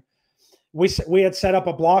began, we had set up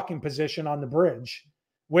a blocking position on the bridge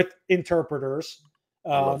with interpreters.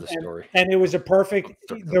 I love the story. And it was a perfect,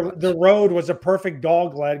 the road was a perfect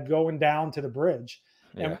dog leg going down to the bridge.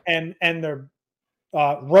 Yeah. And the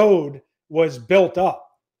road was built up.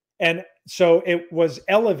 And so it was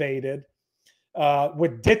elevated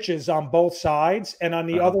with ditches on both sides. And on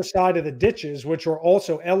the other side of the ditches, which were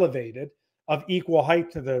also elevated of equal height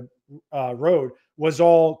to the road, was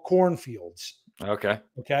all cornfields. Okay.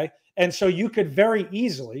 And so you could very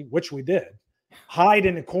easily, which we did, hide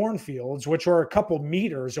in the cornfields, which are a couple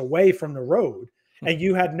meters away from the road. And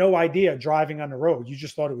you had no idea driving on the road. You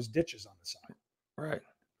just thought it was ditches on the side. Right.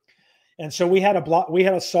 And so we had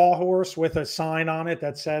a sawhorse with a sign on it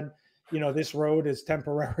that said, this road is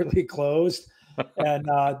temporarily closed. And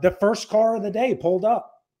the first car of the day pulled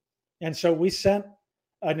up. And so we sent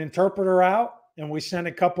an interpreter out, and we sent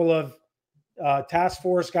a couple of task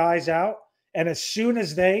force guys out. And as soon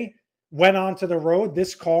as they went onto the road,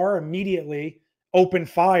 this car immediately opened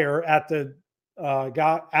fire at the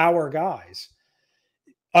our guys,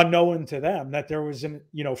 unknown to them that there was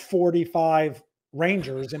 45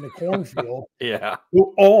 Rangers in the cornfield. Yeah.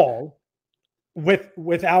 Who all,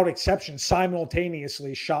 without exception,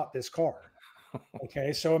 simultaneously shot this car.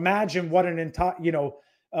 Okay, so imagine what an entire,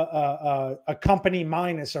 a company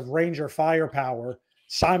minus of Ranger firepower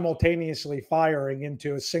simultaneously firing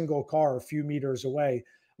into a single car a few meters away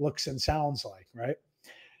looks and sounds like, right?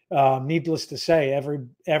 Needless to say,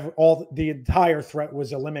 the entire threat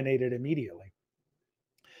was eliminated immediately.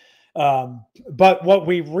 But what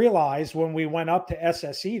we realized when we went up to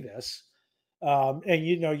SSE this, and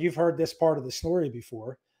you've heard this part of the story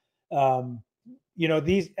before,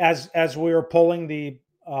 these as we were pulling the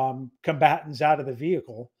combatants out of the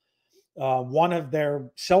vehicle, one of their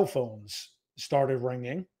cell phones started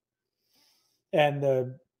ringing, and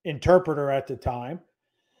the interpreter at the time,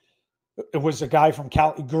 it was a guy from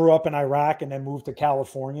grew up in Iraq and then moved to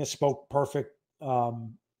California, spoke the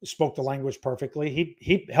language perfectly.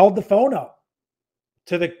 He held the phone up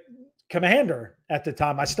to the commander at the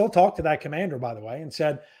time. I still talk to that commander, by the way, and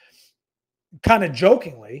said, kind of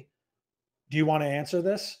jokingly, "Do you want to answer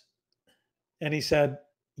this?" And he said,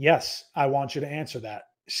 "Yes, I want you to answer that.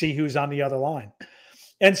 See who's on the other line."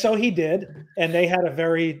 And so he did. And they had a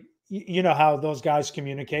very, how those guys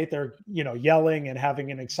communicate. They're, yelling and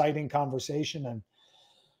having an exciting conversation. And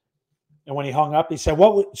when he hung up, he said,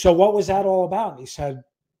 what was that all about? And he said,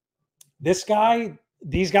 these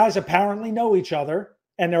guys apparently know each other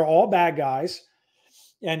and they're all bad guys.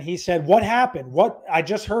 And he said, "What happened? I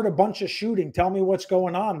just heard a bunch of shooting. Tell me what's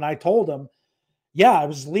going on." And I told him, "Yeah, I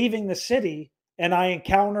was leaving the city and I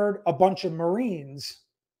encountered a bunch of Marines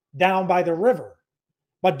down by the river.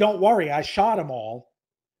 But don't worry, I shot them all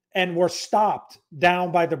and we're stopped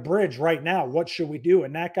down by the bridge right now. What should we do?"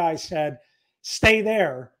 And that guy said, "Stay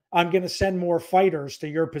there. I'm going to send more fighters to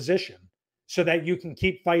your position so that you can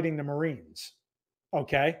keep fighting the Marines.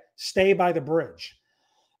 Okay? Stay by the bridge.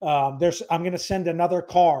 I'm going to send another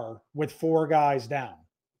car with 4 guys down."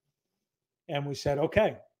 And we said,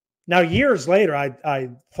 okay. Now, years later, I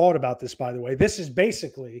thought about this, by the way. This is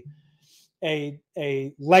basically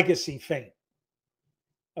a legacy feint.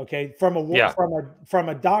 Okay. From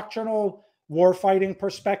a doctrinal warfighting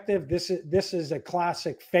perspective, this is a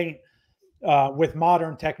classic feint with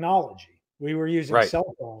modern technology. We were using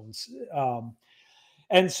cell phones.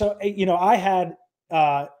 And so, I had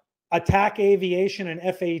attack aviation and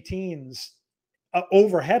F-18s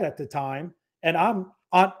overhead at the time. And I'm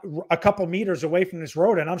on a couple meters away from this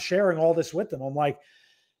road and I'm sharing all this with them. I'm like,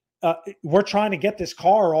 we're trying to get this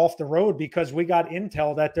car off the road because we got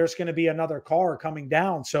intel that there's going to be another car coming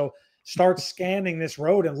down. So start scanning this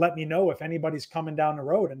road and let me know if anybody's coming down the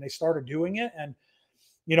road. And they started doing it. And,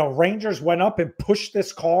 Rangers went up and pushed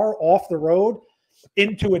this car off the road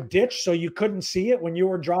into a ditch so you couldn't see it when you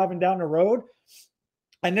were driving down the road.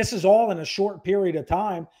 And this is all in a short period of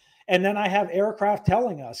time. And then I have aircraft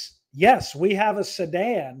telling us, yes, we have a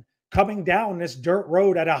sedan coming down this dirt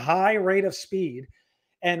road at a high rate of speed.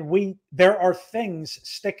 And there are things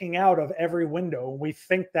sticking out of every window. And we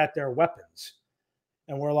think that they're weapons.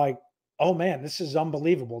 And we're like, oh man, this is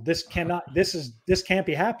unbelievable. This can't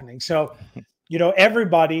be happening. So,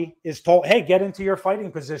 everybody is told, hey, get into your fighting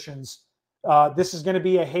positions. This is going to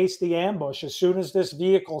be a hasty ambush. As soon as this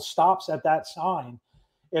vehicle stops at that sign,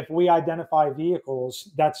 if we identify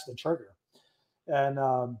vehicles, that's the trigger.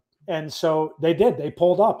 And so they did. They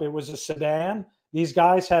pulled up. It was a sedan. These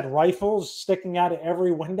guys had rifles sticking out of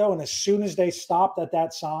every window. And as soon as they stopped at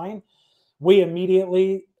that sign, we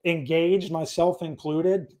immediately engaged, myself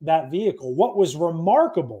included, that vehicle. What was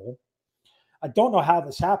remarkable, I don't know how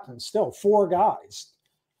this happened still, 4 guys.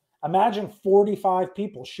 Imagine 45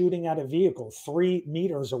 people shooting at a vehicle 3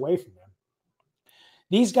 meters away from them.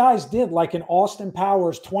 These guys did like an Austin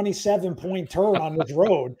Powers 27-point turn on this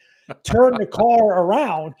road, turned the car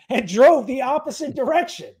around and drove the opposite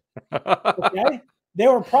direction. Okay? They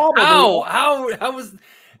were probably how was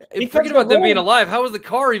forget about them being alive. How was the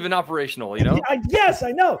car even operational? Yes,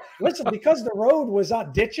 I know. Listen, because the road was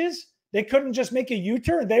on ditches, they couldn't just make a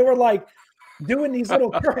U-turn. They were like doing these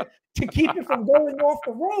little turns to keep it from going off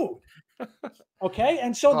the road. Okay.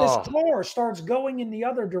 And so this car starts going in the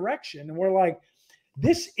other direction. And we're like,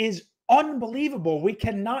 this is unbelievable. We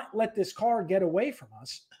cannot let this car get away from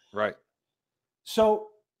us. Right. So,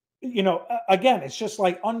 again, it's just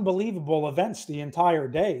like unbelievable events the entire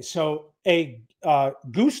day. So a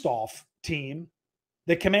Gustav team,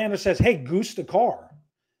 the commander says, hey, goose the car.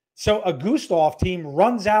 So a Gustav team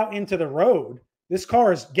runs out into the road. This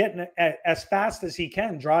car is getting as fast as he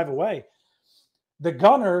can drive away. The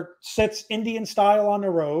gunner sits Indian style on the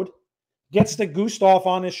road, gets the Gustav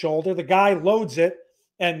on his shoulder. The guy loads it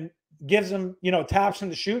and gives him, taps him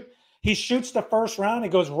to shoot. He shoots the first round.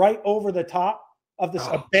 It goes right over the top of this,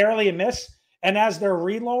 barely a miss. And as they're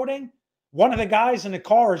reloading, one of the guys in the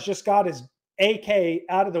car has just got his AK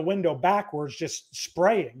out of the window backwards, just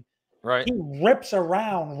spraying. Right. He rips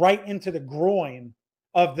around right into the groin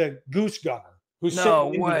of the goose gunner, who's No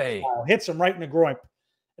sitting way. hits him right in the groin.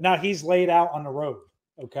 Now he's laid out on the road.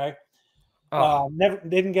 Okay. Never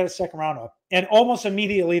didn't get a second round off. And almost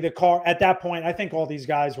immediately the car, at that point, I think all these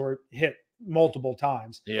guys were hit multiple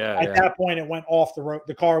times. At that point, it went off the road.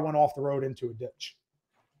 The car went off the road into a ditch.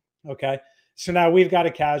 Okay. So now we've got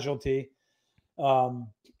a casualty.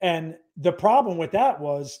 And the problem with that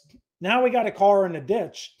was now we got a car in a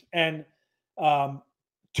ditch, and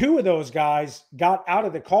two of those guys got out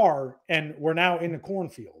of the car and were now in the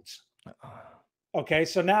cornfields. Okay.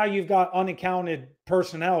 So now you've got unaccounted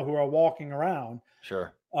personnel who are walking around.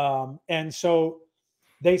 Sure. And so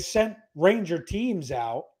they sent Ranger teams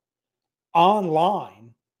out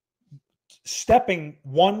online, stepping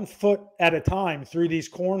 1 foot at a time through these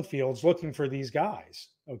cornfields looking for these guys.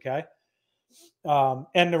 Okay.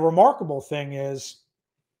 And the remarkable thing is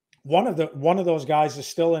one of those guys is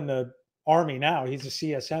still in the Army now. He's a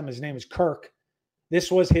CSM. His name is Kirk. This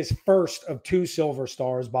was his first of 2 Silver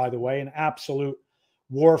Stars, by the way, an absolute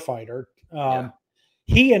warfighter.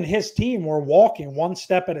 He and his team were walking 1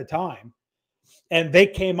 step at a time, and they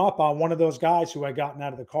came up on one of those guys who had gotten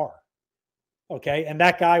out of the car. Okay. And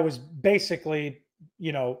that guy was basically,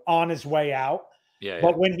 on his way out.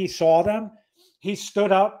 But when he saw them, he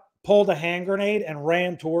stood up, pulled a hand grenade, and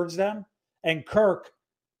ran towards them. And Kirk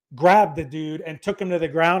grabbed the dude and took him to the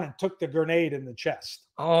ground and took the grenade in the chest.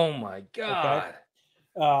 Oh my God. Okay?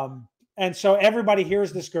 And so everybody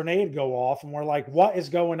hears this grenade go off, and we're like, what is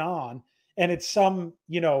going on? And it's some,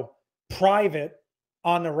 private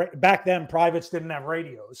on the, back then privates didn't have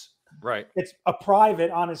radios. Right. It's a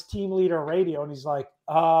private on his team leader radio. And he's like,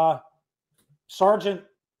 Sergeant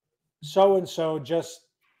so-and-so just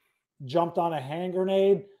jumped on a hand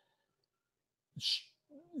grenade.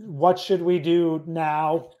 What should we do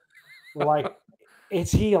now? We're like,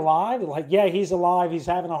 is he alive? We're like, yeah, he's alive. He's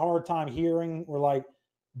having a hard time hearing. We're like,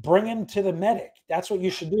 bring him to the medic. That's what you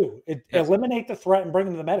should do. Eliminate the threat and bring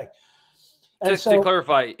him to the medic. And just to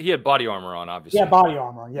clarify, he had body armor on, obviously. Yeah, body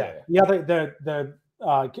armor. Yeah.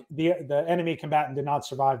 The enemy combatant did not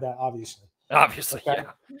survive that, obviously. Obviously, okay?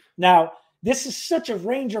 Yeah. Now, this is such a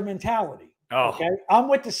Ranger mentality. Okay, I'm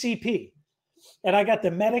with the CP, and I got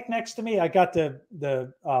the medic next to me. I got the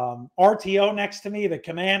RTO next to me, the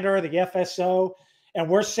commander, the FSO, and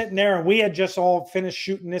we're sitting there, and we had just all finished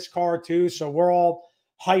shooting this car too, so we're all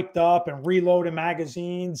hyped up and reloading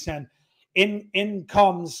magazines, and in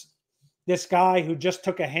comes this guy who just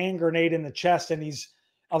took a hand grenade in the chest, and he's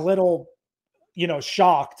a little,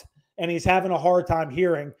 shocked, and he's having a hard time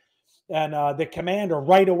hearing. And the commander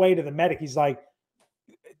right away to the medic, he's like,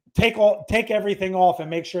 take everything off and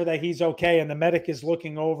make sure that he's okay. And the medic is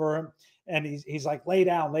looking over him, and he's like, lay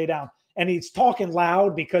down. And he's talking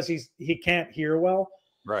loud because he can't hear well.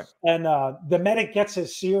 Right. And the medic gets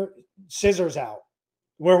his scissors out.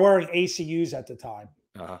 We're wearing ACUs at the time.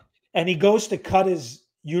 And he goes to cut his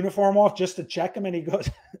uniform off just to check him. And he goes,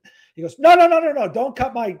 no, don't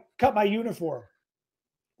cut my uniform.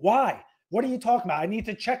 Why? What are you talking about? I need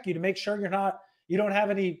to check you to make sure you don't have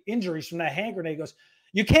any injuries from that hand grenade. He goes,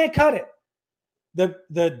 you can't cut it.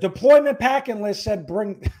 The deployment packing list said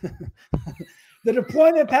bring the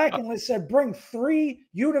deployment packing list said bring 3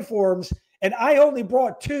 uniforms, and I only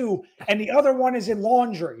brought 2, and the other one is in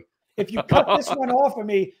laundry. If you cut this one off of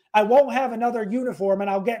me, I won't have another uniform and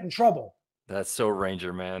I'll get in trouble. That's so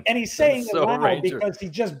Ranger, man. And he's saying it loud because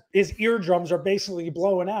his eardrums are basically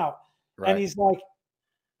blowing out. Right. And he's like,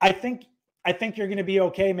 I think you're going to be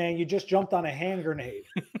okay, man. You just jumped on a hand grenade.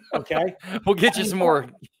 Okay. We'll get you some more.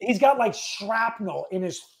 He's got like shrapnel in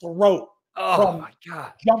his throat. Oh my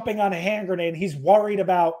God. Jumping on a hand grenade. He's worried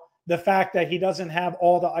about the fact that he doesn't have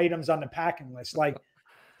all the items on the packing list. Like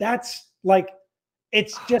that's like,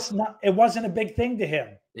 it's just not, it wasn't a big thing to him.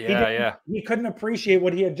 He couldn't appreciate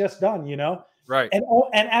what he had just done, Right.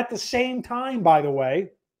 And at the same time, by the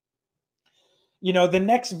way, the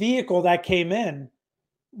next vehicle that came in,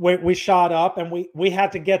 we shot up, and we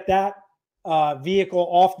had to get that vehicle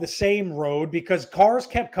off the same road because cars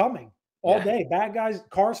kept coming all day. Bad guys,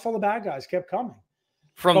 cars full of bad guys kept coming.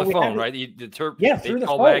 From the phone, right? Through the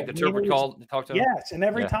phone. Back, the Terp would call to talk to him. Yes, and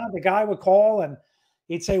every time the guy would call, and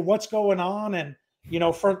he'd say, what's going on? And you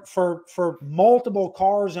know, for multiple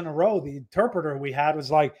cars in a row, the interpreter we had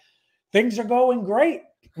was like, things are going great.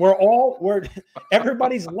 We're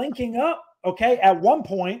everybody's linking up. Okay. At one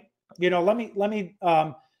point, you know, let me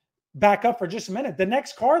back up for just a minute. The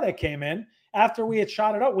next car that came in after we had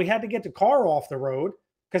shot it up, we had to get the car off the road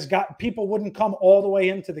because people wouldn't come all the way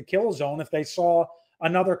into the kill zone if they saw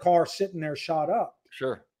another car sitting there shot up.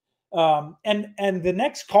 Sure. And the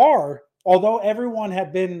next car, although everyone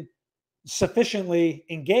had been sufficiently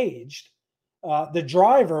engaged, the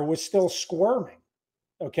driver was still squirming.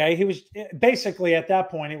 Okay, he was basically at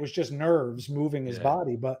that point it was just nerves moving his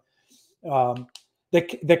body. But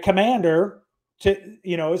the commander,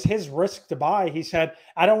 you know, is his risk to buy. He said,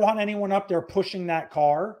 "I don't want anyone up there pushing that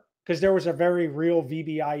car," because there was a very real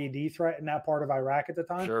VBIED threat in that part of Iraq at the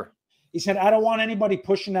time. Sure. He said, "I don't want anybody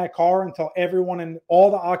pushing that car until everyone and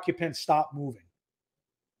all the occupants stop moving."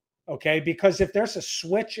 Okay, because if there's a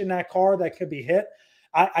switch in that car that could be hit,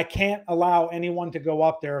 I can't allow anyone to go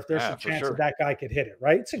up there if there's a chance that that guy could hit it,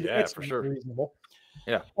 right? It's for sure. reasonable.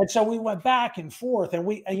 Yeah. And so we went back and forth, and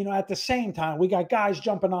we, you know, at the same time, we got guys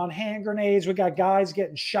jumping on hand grenades. We got guys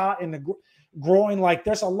getting shot in the groin. Like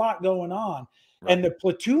there's a lot going on. Right. And the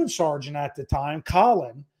platoon sergeant at the time,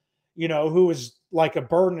 Colin, you know, who was like a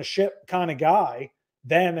bird in a ship kind of guy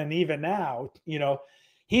then and even now, you know,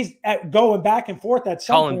 he's going back and forth at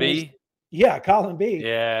some Colin B. Yeah, Colin B.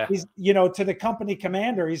 Yeah. He's, you know, to the company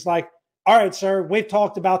commander, he's like, "All right, sir, we've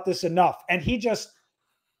talked about this enough." And he just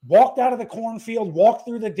walked out of the cornfield, walked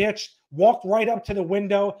through the ditch, walked right up to the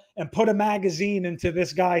window and put a magazine into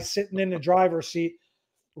this guy sitting in the driver's seat,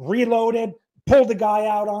 reloaded, pulled the guy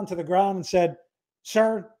out onto the ground and said,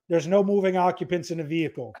 "Sir, there's no moving occupants in the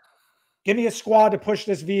vehicle. Give me a squad to push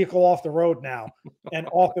this vehicle off the road now." And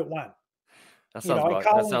off it went. That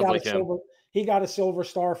sounds like him. He got a silver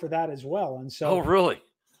star for that as well. And so, oh, really?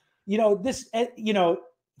 You know, you know,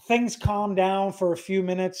 things calmed down for a few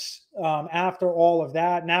minutes after all of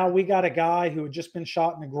that. Now we got a guy who had just been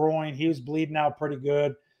shot in the groin. He was bleeding out pretty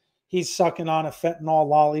good. He's sucking on a fentanyl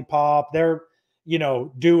lollipop. They're, you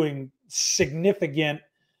know, doing significant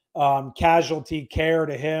casualty care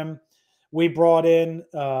to him. We brought in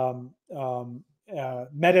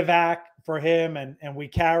medevac for him, and we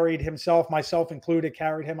carried myself included,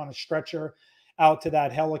 carried him on a stretcher out to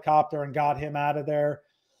that helicopter and got him out of there.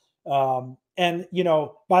 And, you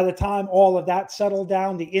know, by the time all of that settled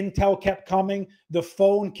down, the intel kept coming, the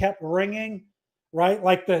phone kept ringing, right?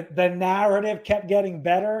 Like the narrative kept getting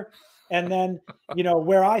better. And then, you know,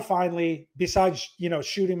 where I finally, besides, you know,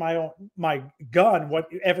 shooting my gun, what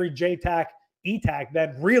every JTAC, ETAC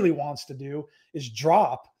then really wants to do is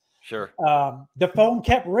drop. Sure. The phone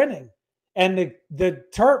kept ringing, and the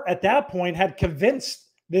Terp at that point had convinced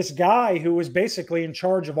this guy who was basically in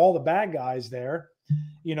charge of all the bad guys there,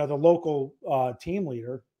 you know, the local team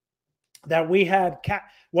leader, that we had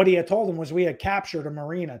what he had told him was we had captured a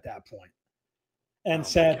Marine at that point, and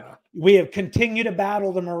said we have continued to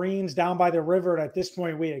battle the Marines down by the river, and at this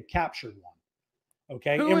point we had captured one.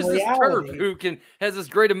 Okay, who is this Terp who has this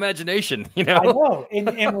great imagination? You know, I know.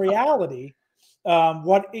 In reality.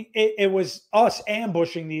 It was us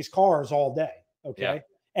ambushing these cars all day. Okay.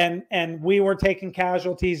 Yeah. And we were taking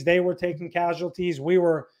casualties. They were taking casualties. We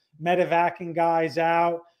were medevacing guys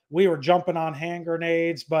out. We were jumping on hand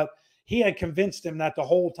grenades, but he had convinced him that the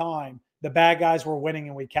whole time the bad guys were winning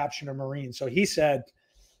and we captured a Marine. So he said,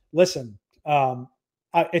 "Listen,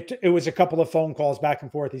 it was a couple of phone calls back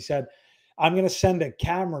and forth. He said, I'm going to send a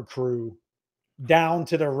camera crew down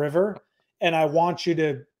to the river and I want you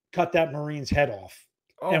to cut that Marine's head off,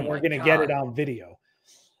 and we're going to get it on video.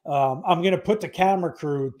 I'm going to put the camera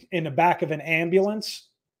crew in the back of an ambulance,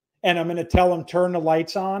 and I'm going to tell them turn the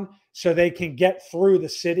lights on so they can get through the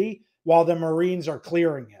city while the Marines are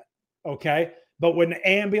clearing it. Okay. But when the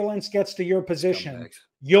ambulance gets to your position,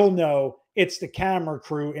 you'll know it's the camera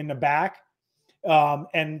crew in the back,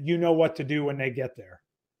 and you know what to do when they get there.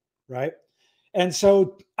 Right. And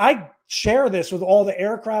so I share this with all the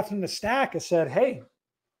aircraft in the stack. I said, hey,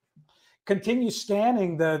 continue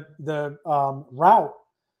scanning the route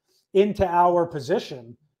into our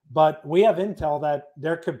position, but we have intel that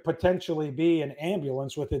there could potentially be an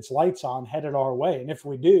ambulance with its lights on headed our way. And if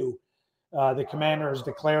we do, the commander has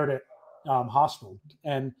declared it hostile.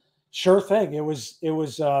 And sure thing, it was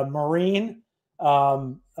Marine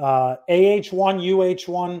AH-1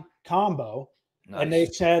 UH-1 combo. Nice. And they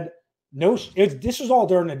said, no, this was all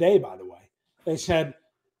during the day, by the way. They said,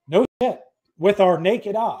 no shit, with our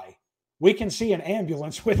naked eye, we can see an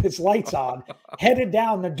ambulance with its lights on headed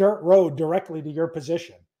down the dirt road directly to your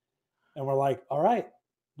position. And we're like, all right,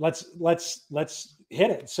 let's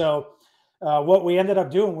hit it. So what we ended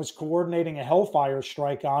up doing was coordinating a hellfire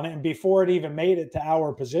strike on it. And before it even made it to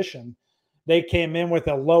our position, they came in with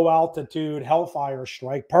a low altitude hellfire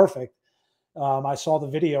strike. Perfect. I saw the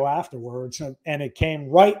video afterwards, and it came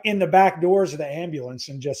right in the back doors of the ambulance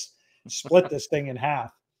and just split this thing in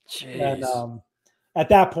half. Jeez. And at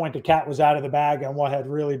that point, the cat was out of the bag on what had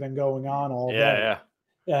really been going on all day. Yeah.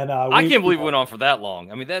 And I can't believe it went on for that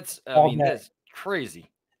long. I mean, that's crazy.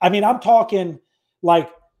 I mean, I'm talking like,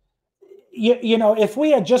 you know, if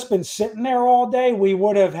we had just been sitting there all day, we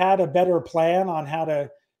would have had a better plan on how to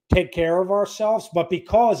take care of ourselves. But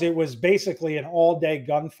because it was basically an all-day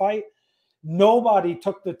gunfight, nobody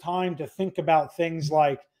took the time to think about things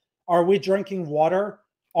like, are we drinking water?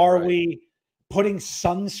 Are we putting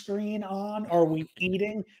sunscreen on? Are we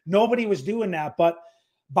eating? Nobody was doing that. But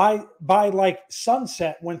by like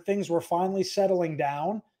sunset, when things were finally settling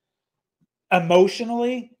down,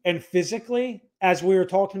 emotionally and physically, as we were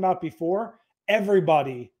talking about before,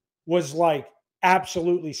 everybody was like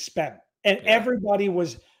absolutely spent. And everybody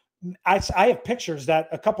was, I have pictures that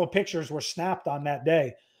a couple of pictures were snapped on that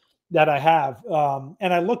day that I have.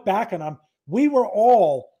 And I look back on them. We were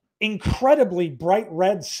all incredibly bright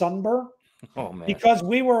red sunburn. Oh, man. Because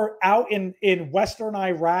we were out in Western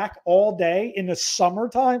Iraq all day in the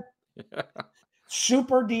summertime.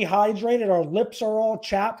 Super dehydrated. Our lips are all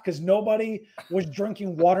chapped because nobody was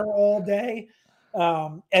drinking water all day.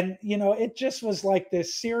 And, you know, it just was like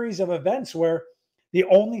this series of events where the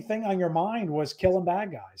only thing on your mind was killing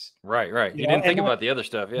bad guys. Right. You didn't think about the other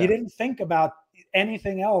stuff. Yeah. You didn't think about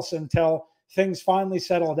anything else until things finally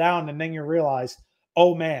settle down. And then you realize,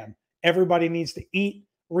 oh, man, everybody needs to eat,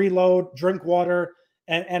 reload, drink water.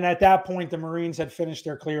 And at that point, the Marines had finished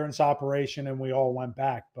their clearance operation and we all went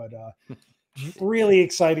back. But really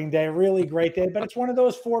exciting day, really great day. But it's one of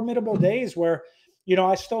those formidable days where, you know,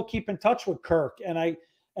 I still keep in touch with Kirk and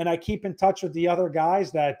I keep in touch with the other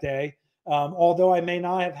guys that day. Although I may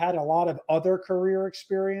not have had a lot of other career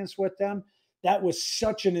experience with them, that was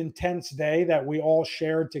such an intense day that we all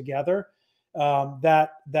shared together.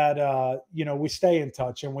 That you know, we stay in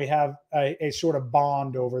touch and we have a sort of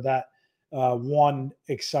bond over that one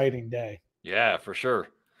exciting day. Yeah, for sure.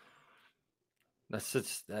 That's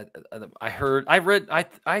just that I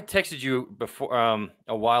texted you before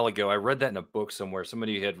a while ago. I read that in a book somewhere.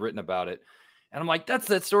 Somebody had written about it, and I'm like, that's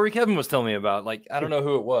that story Kevin was telling me about. Like, I don't know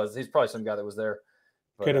who it was. He's probably some guy that was there.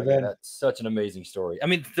 But, Could have been. That's such an amazing story. I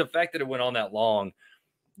mean, the fact that it went on that long,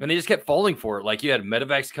 and they just kept falling for it. Like, you had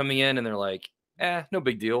medevacs coming in, and they're like, no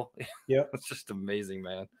big deal. Yeah, it's just amazing,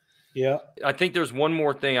 man. Yeah, I think there's one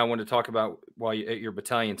more thing I want to talk about while you at your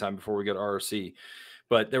battalion time before we go to ROC.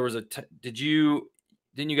 But there was didn't you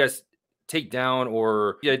guys take down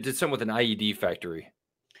or did something with an IED factory?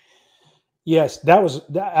 Yes, that was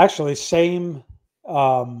actually same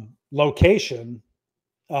location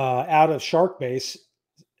out of Shark Base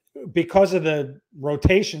because of the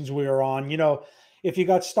rotations we were on. You know, if you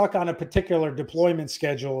got stuck on a particular deployment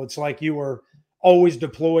schedule, it's like you were always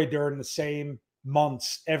deployed during the same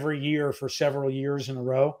months every year for several years in a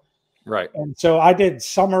row. Right. And so I did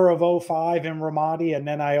summer of 05 in Ramadi, and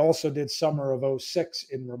then I also did summer of 06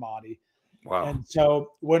 in Ramadi. Wow. And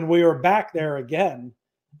so when we were back there again,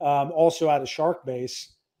 also out of Shark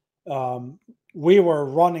Base, we were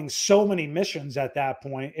running so many missions at that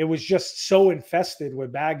point. It was just so infested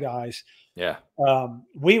with bad guys. Yeah.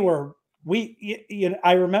 You know,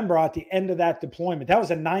 I remember at the end of that deployment, that was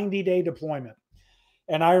a 90-day deployment.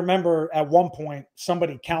 And I remember at one point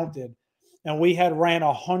somebody counted and we had ran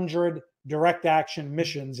 100 direct action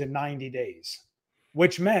missions in 90 days,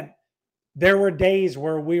 which meant there were days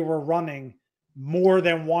where we were running more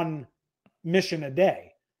than one mission a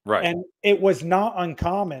day. Right. And it was not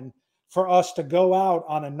uncommon for us to go out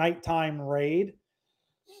on a nighttime raid,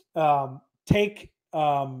 take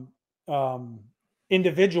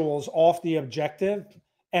individuals off the objective.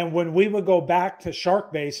 And when we would go back to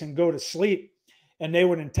Shark Base and go to sleep and they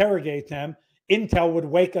would interrogate them, Intel would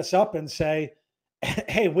wake us up and say,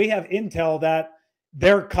 hey, we have intel that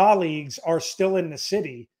their colleagues are still in the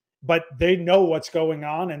city, but they know what's going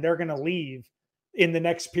on and they're going to leave in the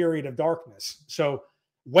next period of darkness. So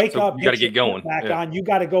wake up, you got to get going back on. You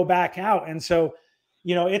got to go back out. And so,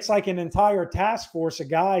 you know, it's like an entire task force of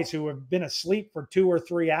guys who have been asleep for 2 or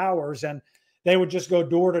 3 hours, and they would just go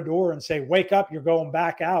door to door and say, wake up, you're going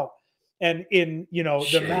back out. And in, you know,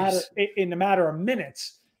 in the matter of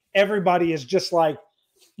minutes, everybody is just like,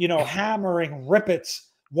 you know, hammering rippets,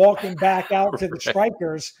 walking back out to the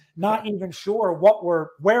strikers, not even sure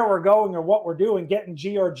where we're going or what we're doing, getting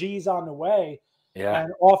GRGs on the way. Yeah.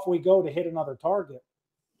 And off we go to hit another target.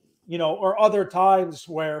 You know, or other times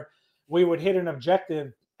where we would hit an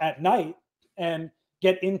objective at night and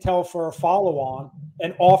get intel for a follow-on,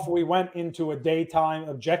 and off we went into a daytime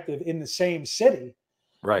objective in the same city,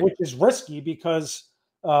 Right. which is risky because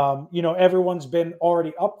everyone's been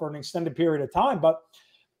already up for an extended period of time. But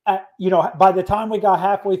by the time we got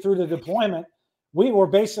halfway through the deployment, we were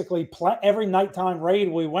basically every nighttime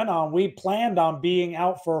raid we went on, we planned on being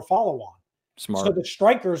out for a follow-on. Smart. So the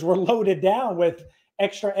strikers were loaded down with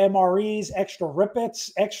extra MREs, extra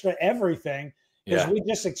rippets, extra everything, because we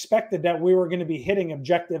just expected that we were going to be hitting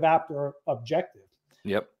objective after objective.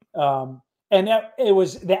 Yep. And it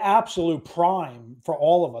was the absolute prime for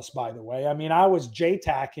all of us, by the way. I mean, I was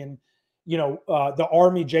JTAC, the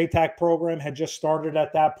Army JTAC program had just started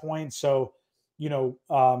at that point. So,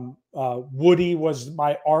 Woody was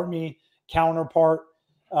my Army counterpart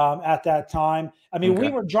at that time. I mean, we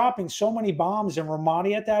were dropping so many bombs in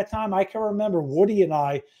Ramadi at that time. I can remember Woody and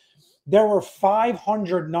I, there were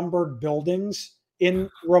 500 numbered buildings in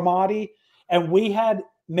Ramadi, and we had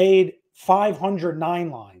made 500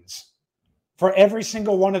 9-lines for every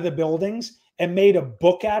single one of the buildings and made a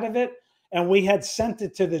book out of it. And we had sent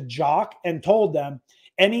it to the JOC and told them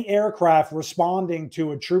any aircraft responding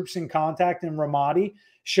to a troops in contact in Ramadi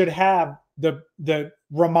should have the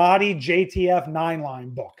Ramadi JTF 9-line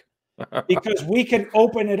book, because we could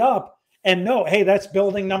open it up and know, hey, that's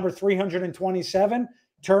building number 327.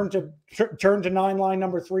 Turn to 9-line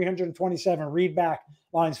number 327. Read back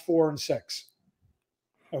lines 4 and 6.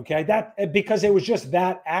 Okay, that because it was just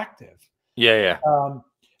that active. Yeah.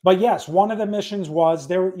 But yes, one of the missions was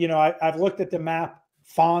there. I've looked at the map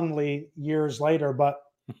fondly years later, but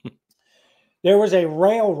there was a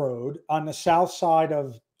railroad on the south side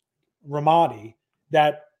of Ramadi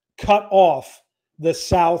that cut off the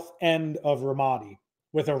south end of Ramadi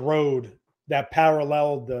with a road that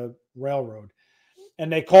paralleled the railroad.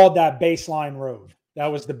 And they called that baseline road. That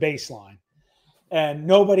was the baseline. And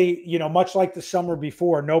nobody, much like the summer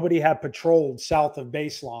before, nobody had patrolled south of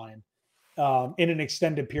baseline in an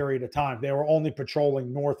extended period of time. They were only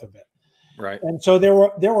patrolling north of it. Right. And so there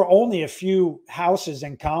were only a few houses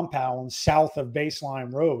and compounds south of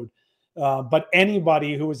baseline road. But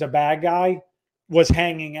anybody who was a bad guy was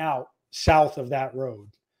hanging out south of that road.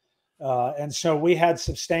 And so we had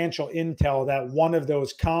substantial intel that one of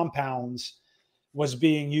those compounds was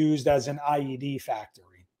being used as an IED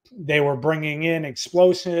factory. They were bringing in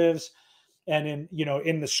explosives, and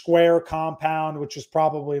in the square compound, which was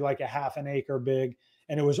probably like a half an acre big,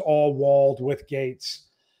 and it was all walled with gates.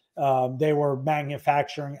 They were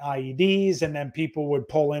manufacturing IEDs, and then people would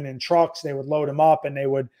pull in trucks. They would load them up, and they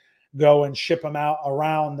would go and ship them out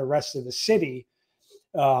around the rest of the city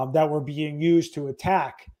that were being used to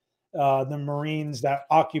attack the Marines that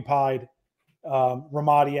occupied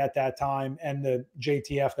Ramadi at that time, and the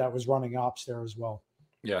JTF that was running ops there as well.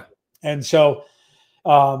 Yeah. And so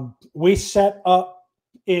we set up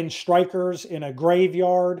in strikers in a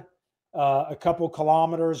graveyard a couple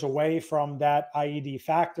kilometers away from that IED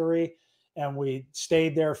factory, and we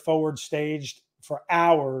stayed there forward staged for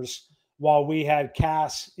hours while we had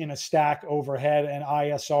CAS in a stack overhead and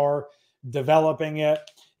ISR developing it,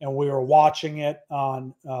 and we were watching it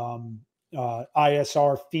on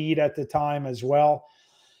ISR feed at the time as well.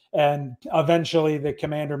 And eventually the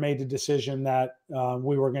commander made the decision that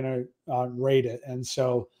we were going to raid it. And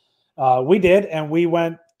so we did, and we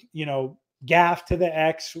went, gaff to the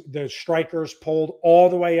X. The strikers pulled all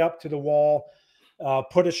the way up to the wall,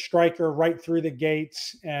 put a striker right through the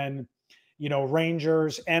gates, and,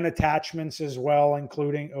 Rangers and attachments as well,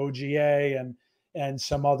 including OGA and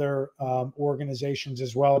some other organizations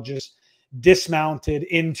as well, just dismounted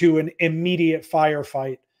into an immediate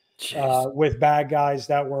firefight with bad guys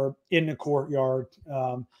that were in the courtyard.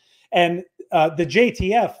 And the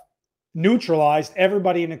JTF neutralized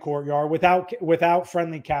everybody in the courtyard without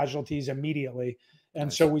friendly casualties immediately. And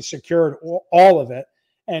nice. So we secured all of it,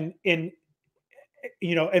 and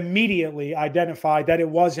immediately identified that it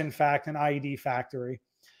was in fact an IED factory.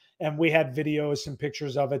 And we had videos and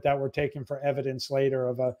pictures of it that were taken for evidence later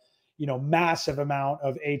of a massive amount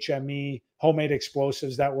of HME, homemade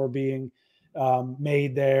explosives that were being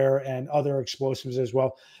made there, and other explosives as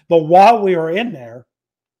well. But while we were in there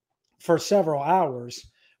for several hours,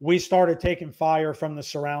 we started taking fire from the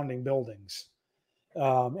surrounding buildings,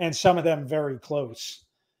 and some of them very close.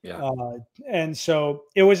 Yeah. And so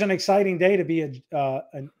it was an exciting day to be a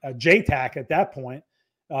JTAC at that point.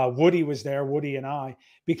 Woody was there, Woody and I,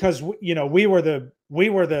 because we were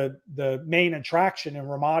the main attraction in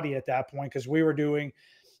Ramadi at that point, because we were doing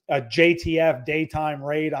a JTF daytime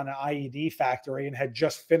raid on an IED factory and had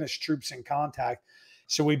just finished troops in contact.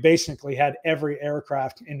 So we basically had every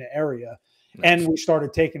aircraft in the area. Nice. And we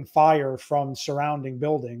started taking fire from surrounding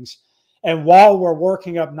buildings. And while we're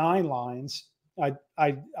working up 9 lines,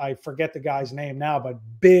 I forget the guy's name now, but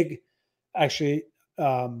actually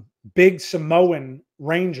big Samoan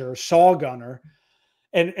ranger, saw gunner,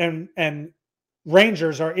 and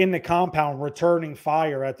rangers are in the compound returning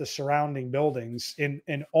fire at the surrounding buildings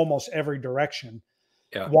in almost every direction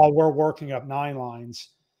while we're working up 9 lines.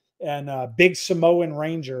 And big Samoan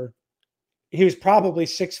ranger, he was probably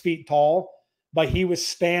 6 feet tall, but he was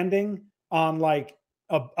standing on like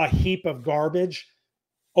a heap of garbage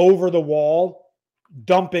over the wall,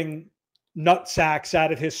 dumping nut sacks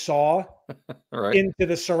out of his saw into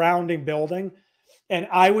the surrounding building. And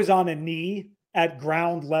I was on a knee at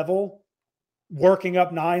ground level working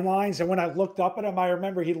up 9 lines. And when I looked up at him, I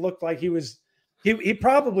remember he looked like he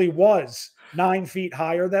probably was 9 feet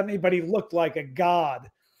higher than me, but he looked like a god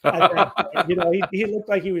at that point. You know, he looked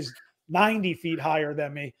like he was 90 feet higher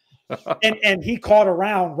than me. And he caught a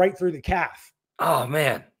round right through the calf. Oh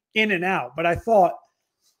man. In and out. But I thought,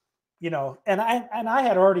 you know, and I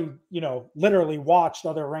had already, you know, literally watched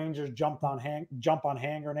other Rangers jump on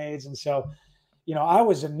hand grenades. And so, you know, I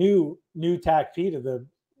was a new TAC-P to the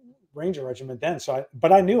Ranger Regiment then.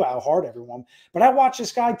 But I knew how hard everyone. But I watched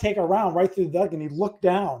this guy take a round right through the dug, and he looked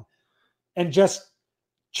down and just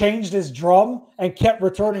changed his drum and kept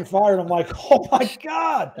returning fire. And I'm like, oh my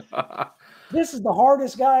God, this is the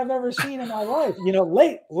hardest guy I've ever seen in my life. You know,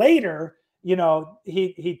 later, you know,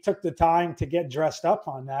 he took the time to get dressed up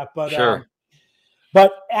on that. But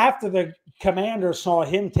but after the commander saw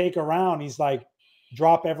him take a round, he's like,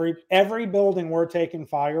 drop every building we're taking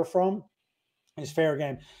fire from is fair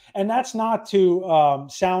game. And that's not to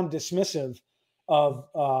sound dismissive of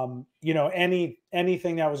you know,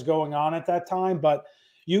 anything that was going on at that time, but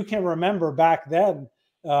you can remember back then,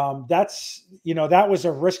 that's, you know, that was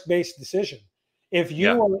a risk-based decision. If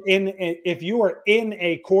you were in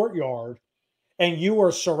a courtyard and you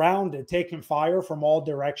were surrounded, taking fire from all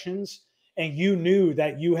directions, and you knew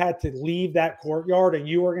that you had to leave that courtyard and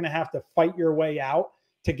you were going to have to fight your way out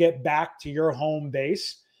to get back to your home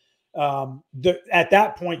base, at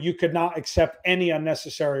that point, you could not accept any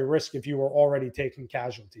unnecessary risk if you were already taking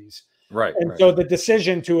casualties. Right. And so the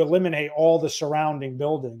decision to eliminate all the surrounding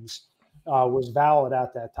buildings was valid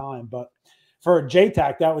at that time. But for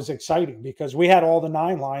JTAC, that was exciting because we had all the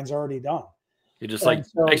 9 lines already done. You just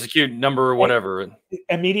execute number or whatever.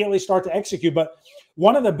 Immediately start to execute. But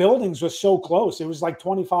one of the buildings was so close. It was like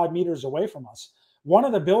 25 meters away from us. One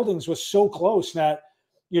of the buildings was so close that,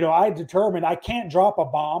 you know, I determined I can't drop a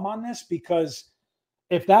bomb on this, because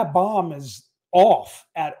if that bomb is off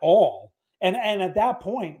at all, and at that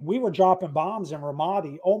point, we were dropping bombs in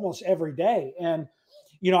Ramadi almost every day. And,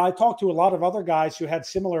 you know, I talked to a lot of other guys who had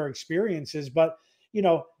similar experiences, but, you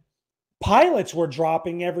know, pilots were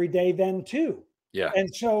dropping every day then too. Yeah.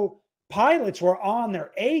 And so pilots were on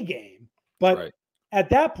their A game. But at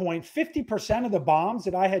that point, 50% of the bombs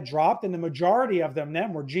that I had dropped, and the majority of them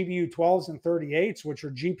then were GBU 12s and 38s, which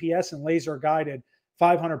are GPS and laser guided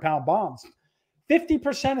 500-pound bombs.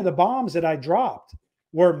 50% of the bombs that I dropped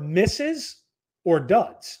were misses or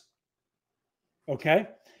duds. Okay.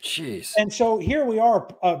 Jeez. And so here we are,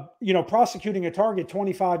 you know, prosecuting a target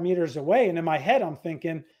 25 meters away. And in my head, I'm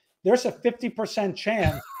thinking there's a 50%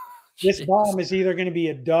 chance this bomb is either going to be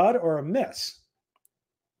a dud or a miss.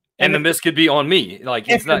 And the miss could be on me. Like,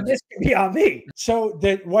 it's not. The miss could be on me. So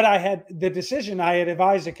the decision I had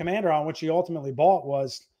advised the commander on, which he ultimately bought,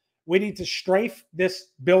 was we need to strafe this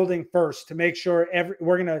building first to make sure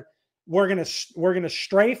we're gonna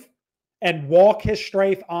strafe and walk his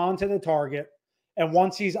strafe onto the target. And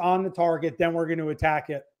once he's on the target, then we're going to attack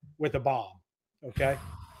it with a bomb. Okay.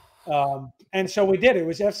 And so we did. It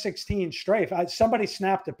was F-16 strafe. Somebody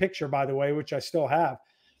snapped a picture, by the way, which I still have,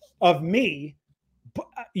 of me.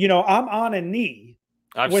 You know, I'm on a knee.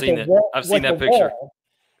 I've seen it. I've seen that picture.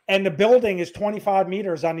 And the building is 25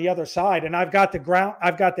 meters on the other side. And I've got the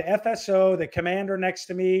FSO, the commander next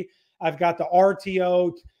to me. I've got the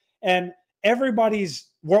RTO, and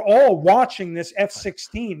we're all watching this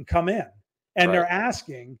F-16 come in. And they're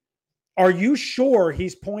asking, are you sure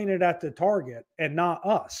he's pointed at the target and not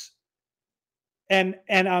us? And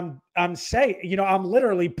I'm saying, you know, I'm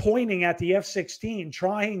literally pointing at the F-16,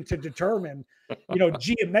 trying to determine, you know,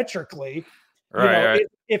 geometrically,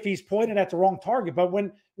 if he's pointed at the wrong target. But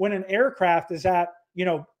when an aircraft is at, you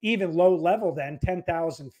know, even low level, then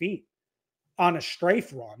 10,000 feet on a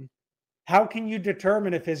strafe run, how can you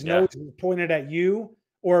determine if his nose is pointed at you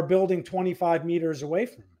or a building 25 meters away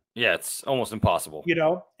from him? Yeah, it's almost impossible. You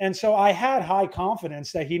know, and so I had high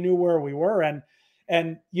confidence that he knew where we were.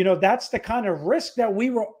 And you know, that's the kind of risk that we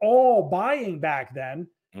were all buying back then,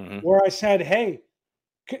 where I said, hey,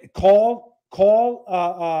 call call,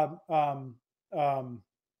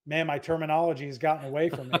 man, my terminology has gotten away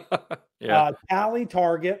from me. Yeah. Tally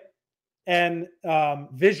target and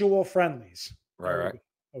visual friendlies. Right.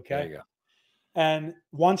 Okay. There you go. And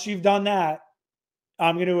once you've done that,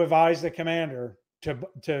 I'm going to advise the commander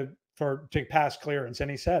to pass clearance. And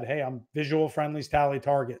he said, hey, I'm visual friendlies, tally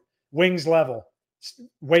target, wings level,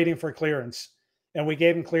 waiting for clearance. And we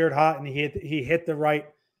gave him cleared hot, and he hit the right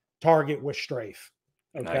target with strafe.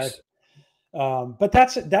 Okay. Nice. But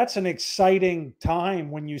that's an exciting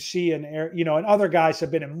time when you see an air, and other guys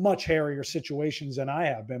have been in much hairier situations than I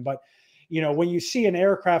have been. But, when you see an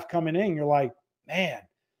aircraft coming in, you're like, man,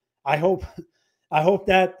 I hope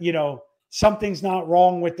that, something's not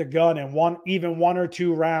wrong with the gun and even one or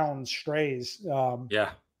two rounds strays.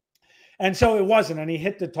 Yeah. And so it wasn't, and he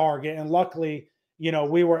hit the target, and luckily,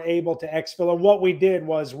 we were able to exfil. And what we did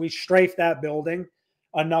was we strafed that building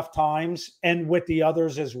enough times, and with the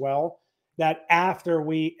others as well, that after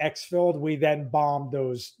we exfilled, we then bombed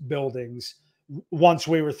those buildings once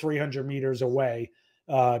we were 300 meters away,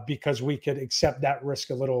 because we could accept that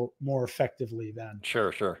risk a little more effectively then.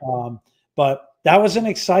 Sure. But that was an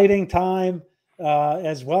exciting time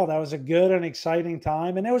as well. That was a good and exciting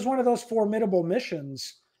time. And it was one of those formidable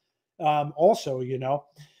missions also,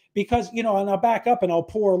 because, and I'll back up and I'll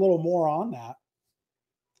pour a little more on that.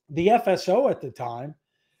 The FSO at the time,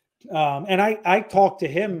 and I talked to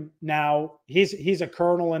him now. He's a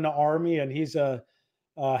colonel in the Army, and he's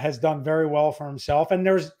has done very well for himself.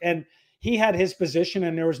 And he had his position,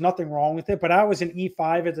 and there was nothing wrong with it. But I was an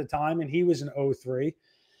E5 at the time, and he was an O3.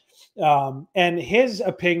 And his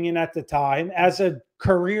opinion at the time, as a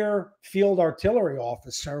career field artillery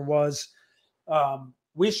officer, was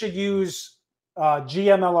we should use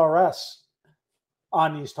GMLRS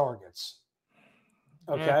on these targets.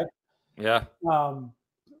 Okay. Yeah.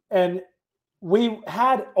 And we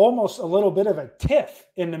had almost a little bit of a tiff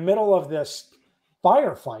in the middle of this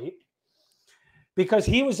firefight, because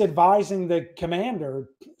he was advising the commander,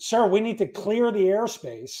 sir, we need to clear the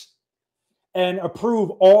airspace and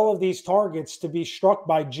approve all of these targets to be struck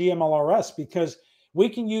by GMLRS, because we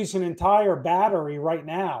can use an entire battery right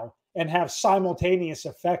now and have simultaneous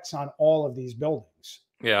effects on all of these buildings.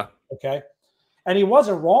 Yeah. Okay. And he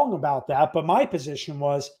wasn't wrong about that. But my position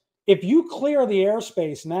was, if you clear the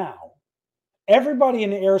airspace now, everybody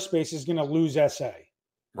in the airspace is going to lose SA.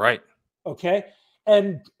 Right. Okay.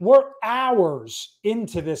 And we're hours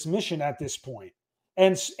into this mission at this point.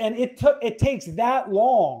 And it takes that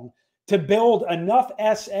long to build enough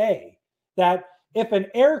SA that if an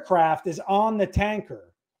aircraft is on the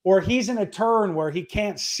tanker, or he's in a turn where he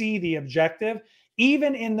can't see the objective,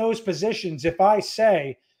 even in those positions, if I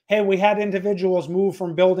say, hey, we had individuals move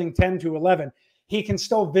from building 10 to 11, he can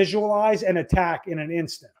still visualize and attack in an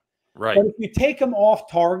instant. Right. But if you take him off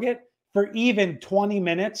target for even 20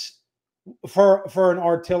 minutes for an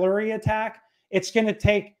artillery attack, it's going to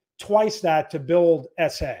take twice that to build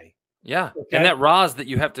SA. Yeah. Okay? And that ROS that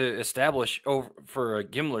you have to establish for a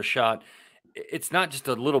Gimler shot, it's not just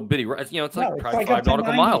a little bitty, it's like probably 5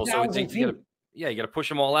 nautical miles. So you got to push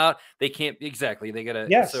them all out. They can't exactly. They got to.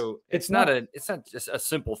 Yes, so it's not just a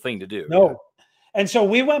simple thing to do. No. Yeah. And so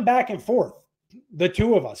we went back and forth, the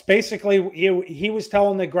two of us. Basically, he was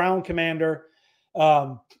telling the ground commander,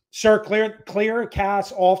 sir, clear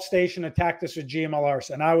CAS off station, attack this with GMLRs.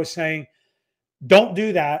 And I was saying, don't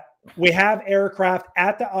do that. We have aircraft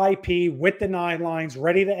at the IP with the 9 lines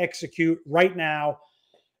ready to execute right now.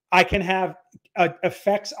 I can have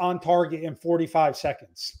effects on target in 45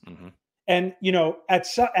 seconds. Mm-hmm. And,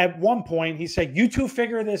 at one point he said, you two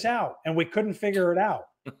figure this out. And we couldn't figure it out.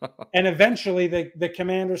 And eventually the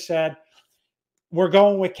commander said, we're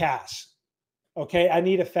going with CAS. Okay. I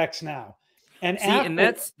need effects now. And and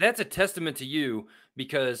that's a testament to you,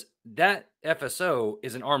 because that FSO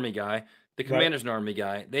is an Army guy. The commander's an Army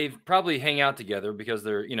guy. They probably hang out together because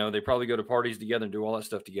they're, they probably go to parties together and do all that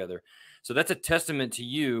stuff together. So that's a testament to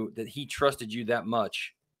you that he trusted you that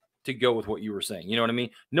much to go with what you were saying. You know what I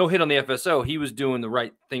mean? No hit on the FSO. He was doing the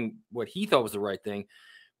right thing, what he thought was the right thing.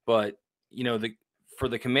 But, for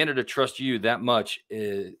the commander to trust you that much,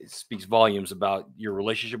 it speaks volumes about your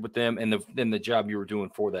relationship with them and the job you were doing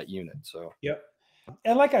for that unit. So, yep.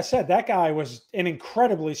 And like I said, that guy was an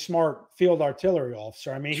incredibly smart field artillery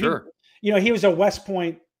officer. I mean, sure. He was a West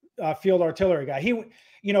Point field artillery guy.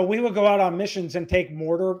 We would go out on missions and take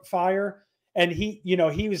mortar fire. And he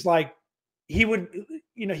was like, he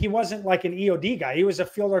wasn't like an EOD guy. He was a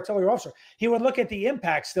field artillery officer. He would look at the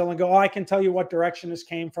impact still and go, oh, I can tell you what direction this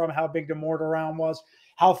came from, how big the mortar round was,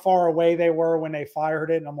 how far away they were when they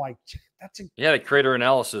fired it. And I'm like, that's the crater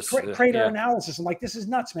analysis. Crater analysis. I'm like, this is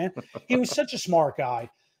nuts, man. He was such a smart guy.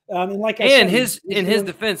 And like I And said, in his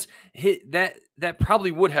defense, that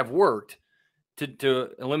probably would have worked to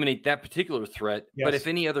eliminate that particular threat. yes. But if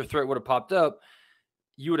any other threat would have popped up,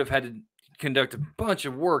 you would have had to conduct a bunch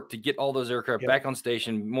of work to get all those aircraft back on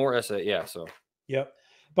station, more SA. Yeah. So, yep.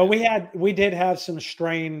 But we did have some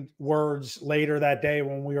strained words later that day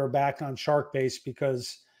when we were back on Shark Base,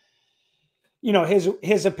 because, you know,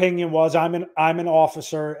 his opinion was, I'm an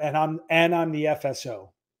officer and I'm the FSO.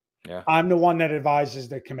 Yeah. I'm the one that advises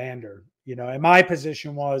the commander, you know, and my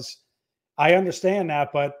position was, I understand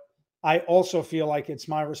that, but I also feel like it's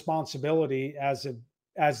my responsibility as the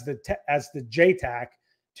JTAC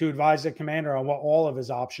to advise the commander on what all of his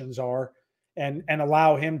options are, and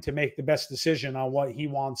allow him to make the best decision on what he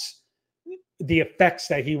wants, the effects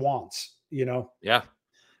that he wants, you know? Yeah.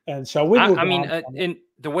 And so we I mean, in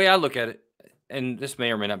the way I look at it, and this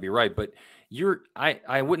may or may not be right, but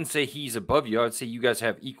I wouldn't say he's above you. I would say you guys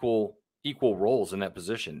have equal roles in that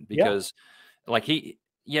position, because like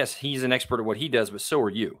yes, he's an expert at what he does, but so are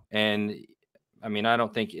you. And I mean, I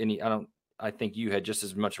think you had just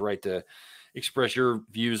as much right to express your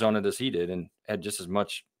views on it as he did, and had just as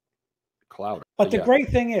much clout. But the great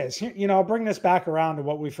thing is, you know, I'll bring this back around to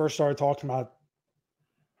what we first started talking about.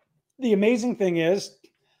 The amazing thing is,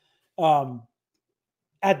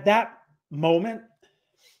 at that moment,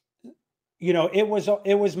 you know, it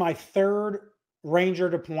was my third Ranger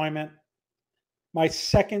deployment, my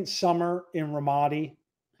second summer in Ramadi,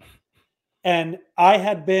 and I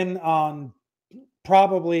had been on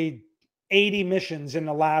probably 80 missions in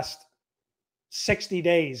the last 60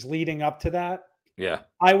 days leading up to that. Yeah.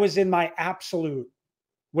 I was in my absolute,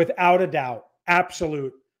 without a doubt,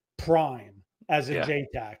 absolute prime as a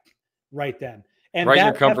JTAC right then. And right in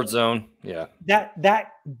your comfort zone. Yeah.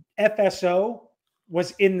 That FSO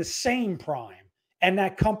was in the same prime. And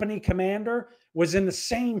that company commander was in the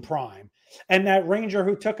same prime. And that Ranger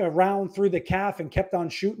who took a round through the calf and kept on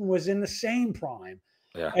shooting was in the same prime.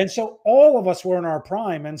 Yeah. And so all of us were in our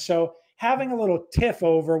prime. And so having a little tiff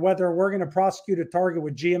over whether we're going to prosecute a target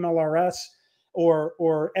with GMLRS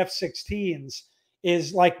or F-16s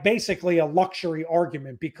is like basically a luxury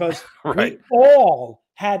argument, because we all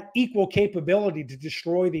had equal capability to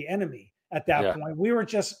destroy the enemy at that point. We were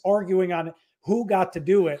just arguing on who got to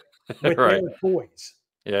do it with their toys.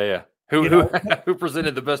 Yeah, yeah. Who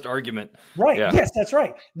presented the best argument? Right. Yeah. Yes, that's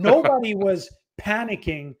right. Nobody was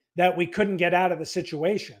panicking that we couldn't get out of the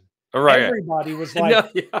situation. Right. Everybody was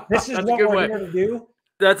like, this is what we're here to do.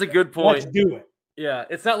 That's a good point. Let's do it. Yeah.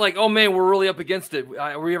 It's not like, oh man, we're really up against it.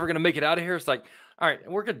 Are we ever going to make it out of here? It's like, all right,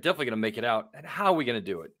 we're definitely going to make it out. And how are we going to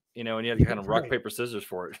do it? You know, and you have to kind of rock, paper, scissors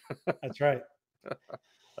for it. That's right.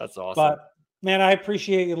 That's awesome. But man, I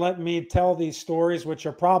appreciate you letting me tell these stories, which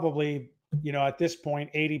are probably, you know, at this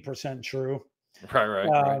point, 80% true.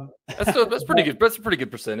 Right. That's pretty good. That's a pretty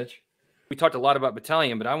good percentage. We talked a lot about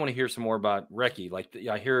battalion, but I want to hear some more about Recce. Like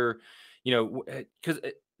I hear, you know, because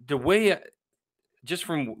the way, just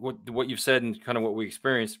from what you've said and kind of what we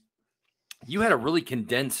experienced, you had a really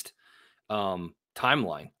condensed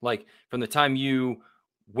timeline. Like from the time you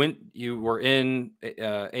were in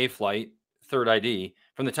A flight, third ID,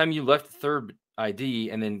 from the time you left third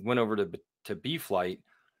ID and then went over to B flight,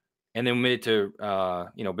 and then made it to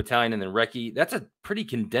battalion and then Recce. That's a pretty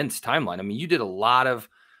condensed timeline. I mean, you did a lot of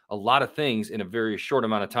things in a very short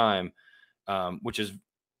amount of time, which is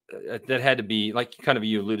that had to be, like kind of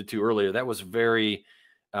you alluded to earlier, that was very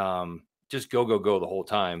just go the whole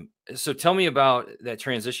time. So tell me about that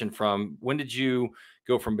transition from when did you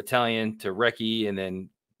go from battalion to Recce, and then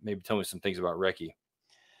maybe tell me some things about Recce.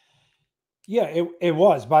 Yeah, it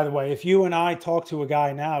was, by the way, if you and I talk to a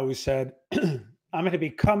guy now who said, I'm going to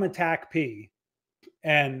become a TAC P,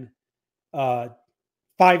 and 5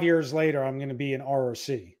 years later, I'm going to be an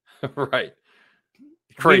ROC. Right.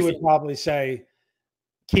 Crazy. He would probably say,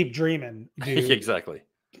 keep dreaming, dude. Exactly.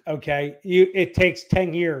 Okay. It takes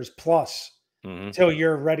 10 years plus till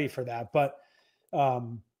you're ready for that. But,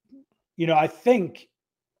 you know, I think,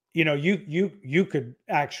 you know, you could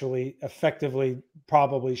actually effectively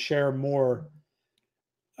probably share more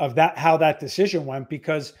of that, how that decision went,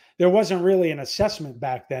 because there wasn't really an assessment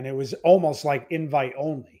back then. It was almost like invite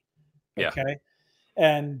only. Okay. Yeah.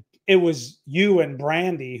 And it was you and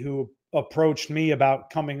Brandy who approached me about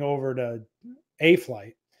coming over to A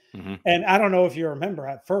flight. And I don't know if you remember,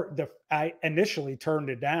 at first, I initially turned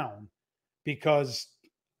it down because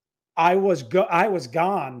I was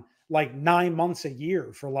gone like 9 months a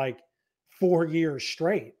year for like 4 years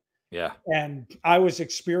straight. Yeah. And I was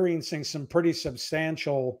experiencing some pretty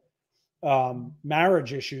substantial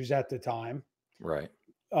marriage issues at the time. Right.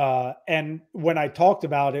 And when I talked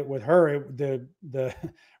about it with her, the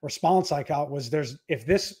response I got was, if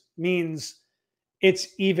this means it's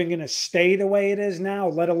even going to stay the way it is now,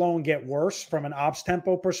 let alone get worse from an ops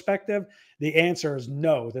tempo perspective, the answer is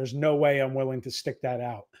no. There's no way I'm willing to stick that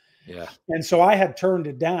out. Yeah. And so I had turned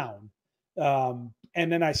it down. And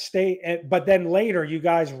then I stayed, but then later you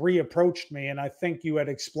guys reapproached me, and I think you had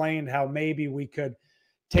explained how maybe we could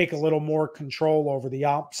take a little more control over the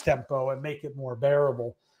ops tempo and make it more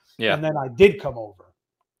bearable. Yeah. And then I did come over.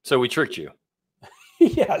 So we tricked you.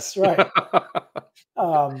 Yes, right.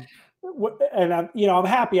 And I'm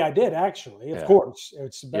happy I did, actually. Of course,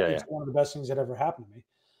 it's one of the best things that ever happened to me.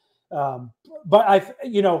 But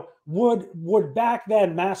would back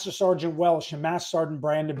then Master Sergeant Welsh and Master Sergeant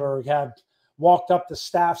Brandenburg have walked up to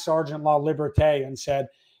Staff Sergeant Laliberte and said,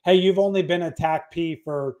 "Hey, you've only been a TAC P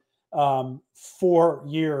for 4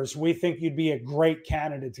 years. We think you'd be a great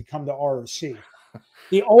candidate to come to ROC."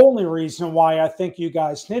 The only reason why I think you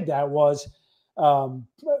guys did that was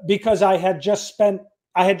because I had just done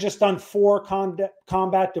 4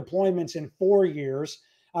 combat deployments in 4 years.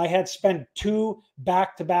 I had spent 2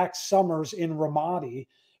 back-to-back summers in Ramadi,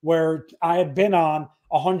 where I had been on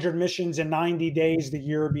 100 missions in 90 days the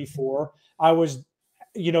year before. I was,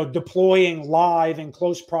 deploying live in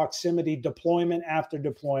close proximity, deployment after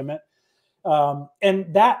deployment.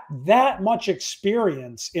 And that much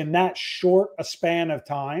experience in that short a span of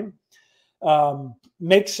time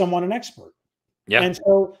makes someone an expert. Yeah. And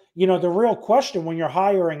so, the real question when you're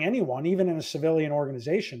hiring anyone, even in a civilian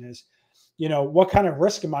organization, is, what kind of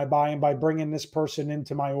risk am I buying by bringing this person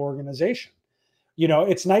into my organization?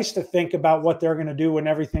 It's nice to think about what they're going to do when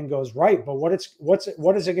everything goes right, but what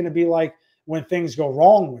is it going to be like when things go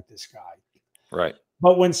wrong with this guy? Right.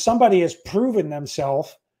 But when somebody has proven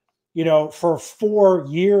themselves, for 4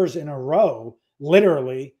 years in a row,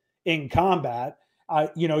 literally in combat,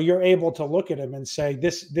 you're able to look at him and say,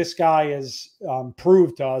 this guy has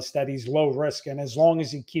proved to us that he's low risk. And as long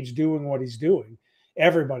as he keeps doing what he's doing,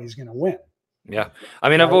 everybody's going to win. Yeah. I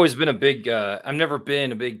mean, I've always been I've never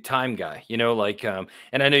been a big time guy, and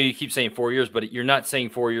I know you keep saying 4 years, but you're not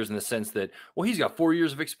saying 4 years in the sense that, well, he's got 4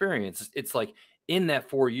 years of experience. It's like, in that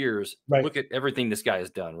 4 years, right, look at everything this guy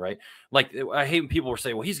has done, right? Like, I hate when people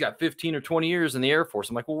say, well, he's got 15 or 20 years in the Air Force.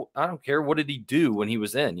 I'm like, well, I don't care. What did he do when he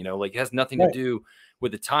was in? It has nothing to do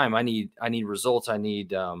with the time. I need results. I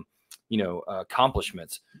need,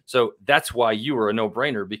 accomplishments. So that's why you were a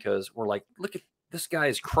no-brainer, because we're like, look at this guy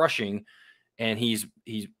is crushing, and he's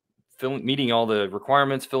meeting all the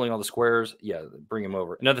requirements, filling all the squares. Yeah, bring him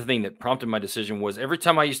over. Another thing that prompted my decision was every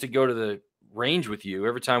time I used to go to the range with you,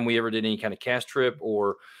 every time we ever did any kind of cast trip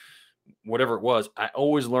or whatever it was, I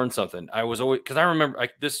always learned something. I was always, because I remember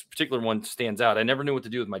this particular one stands out. I never knew what to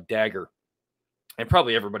do with my dagger, and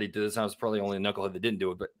probably everybody did this. I was probably only a knucklehead that didn't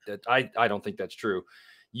do it, but I don't think that's true.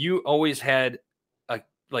 You always had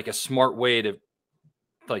a smart way to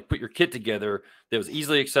put your kit together that was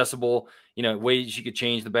easily accessible, ways you could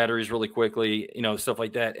change the batteries really quickly, stuff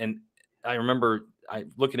like that. And I remember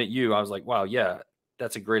looking at you, I was like, wow, yeah,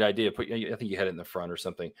 that's a great idea. I think you had it in the front or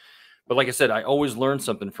something. But like I said, I always learned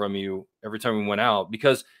something from you every time we went out,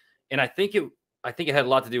 and I think it had a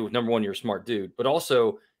lot to do with, number one, you're a smart dude, but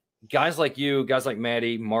also guys like you, guys like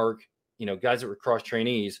Maddie, Mark, guys that were cross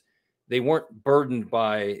trainees, they weren't burdened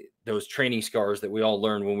by those training scars that we all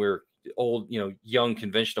learned when we were old, young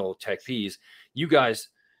conventional tech Ps. You guys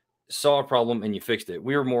saw a problem and you fixed it.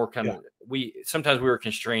 We were more sometimes we were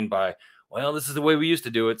constrained by, well, this is the way we used to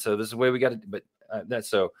do it, so this is the way we got it. But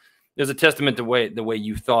there's a testament to the way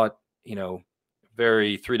you thought,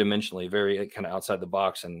 very three-dimensionally, very kind of outside the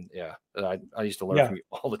box. And I used to learn from you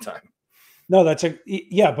all the time. No, but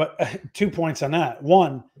 2 points on that.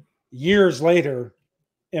 One, years later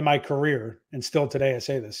in my career, and still today I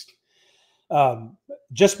say this,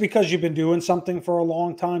 just because you've been doing something for a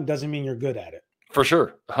long time doesn't mean you're good at it. For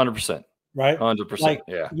sure. 100%. Right. 100%.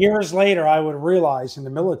 Yeah. Years later, I would realize in the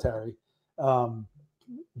military,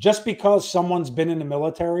 just because someone's been in the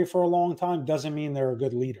military for a long time doesn't mean they're a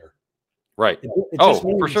good leader. Right. It just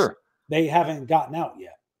means for sure. They haven't gotten out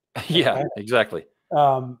yet. Yeah, okay? Exactly.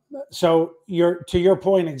 So to your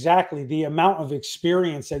point, exactly, the amount of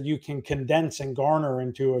experience that you can condense and garner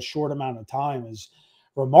into a short amount of time is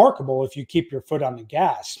remarkable if you keep your foot on the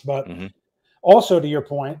gas. But also, to your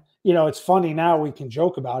point, it's funny now, we can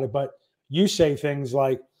joke about it, but you say things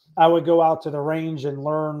like, I would go out to the range and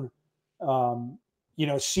learn,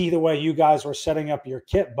 see the way you guys were setting up your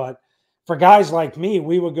kit. But for guys like me,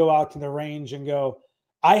 we would go out to the range and go,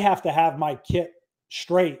 I have to have my kit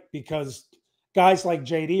straight, because guys like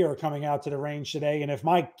JD are coming out to the range today. And if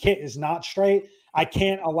my kit is not straight, I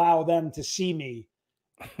can't allow them to see me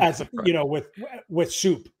as Right. with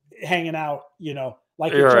soup hanging out,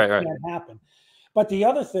 like it You're just right, right. can't happen. But the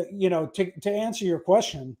other thing, to answer your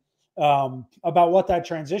question about what that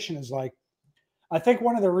transition is like, I think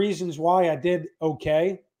one of the reasons why I did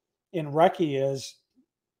okay in recce is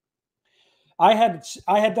I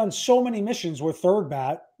had done so many missions with third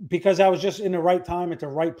bat because I was just in the right time at the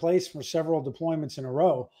right place for several deployments in a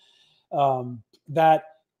row, that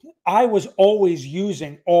I was always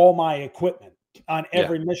using all my equipment on Yeah.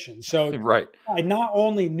 every mission. So Right. I not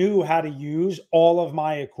only knew how to use all of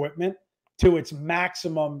my equipment to its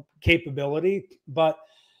maximum capability, but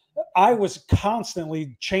I was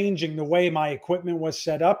constantly changing the way my equipment was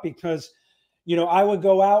set up because, I would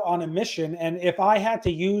go out on a mission, and if I had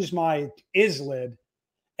to use my ISLID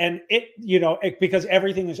and because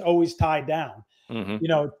everything is always tied down, Hmm.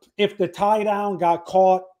 if the tie down got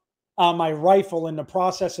caught on my rifle in the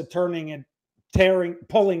process of turning and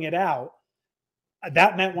pulling it out,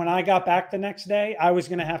 that meant when I got back the next day, I was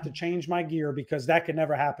going to have to change my gear because that could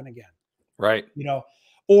never happen again. Right. you know,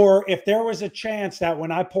 or if there was a chance that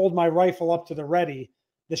when I pulled my rifle up to the ready,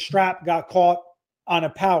 the strap got caught on a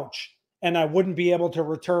pouch and I wouldn't be able to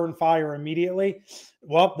return fire immediately.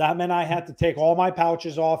 Well, that meant I had to take all my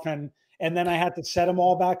pouches off and then I had to set them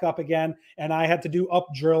all back up again and I had to do up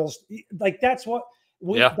drills. Like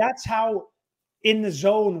Yeah. that's how in the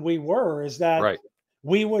zone we were, is that Right.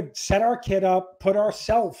 we would set our kit up, put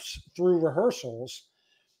ourselves through rehearsals,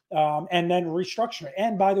 and then restructure it.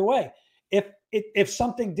 And by the way, if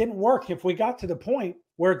something didn't work, if we got to the point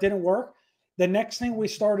where it didn't work, the next thing we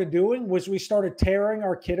started doing was we started tearing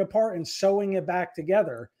our kit apart and sewing it back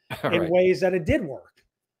together in Right. ways that it did work.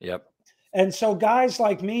 Yep. And so guys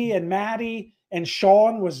like me and Maddie and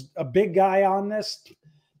Sean was a big guy on this.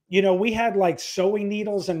 We had like sewing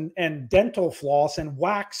needles and dental floss and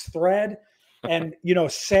wax thread and,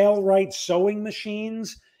 Sailrite sewing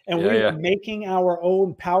machines. And Yeah. we were Yeah. making our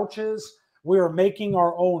own pouches. We were making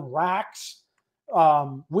our own racks.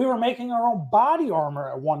 We were making our own body armor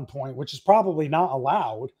at one point, which is probably not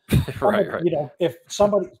allowed. Right. Right. If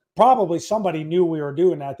somebody knew we were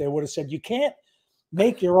doing that, they would have said, you can't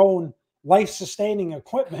make your own life-sustaining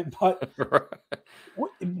equipment. But Right.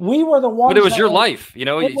 we were the But it ones was that your were, life, it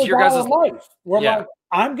it's was your guys' our life. We're yeah. like,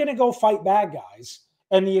 I'm going to go fight bad guys.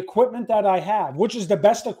 And the equipment that I have, which is the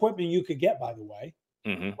best equipment you could get, by the way,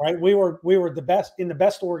 Hmm. right? We were the best in the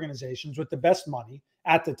best organizations with the best money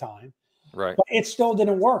at the time, Right. but it still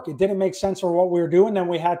didn't work. It didn't make sense for what we were doing. Then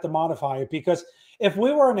we had to modify it because if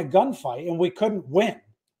we were in a gunfight and we couldn't win,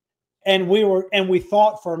 and we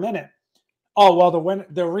thought for a minute, oh well,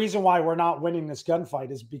 the reason why we're not winning this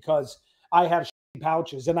gunfight is because I have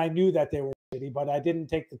pouches, and I knew that they were shitty, but I didn't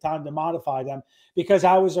take the time to modify them because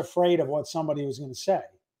I was afraid of what somebody was going to say.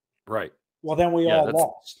 Right. Well, then we Yeah. all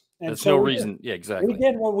lost, and That's no so reason. Yeah. we Exactly.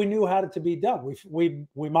 did what we knew had to be done. We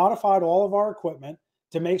modified all of our equipment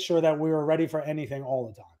to make sure that we were ready for anything all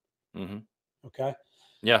the time. Hmm. Okay,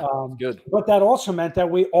 Yeah. It's good. but that also meant that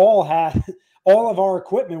we all had all of our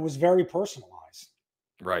equipment was very personalized.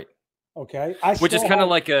 Right. Okay, I Which is still kind of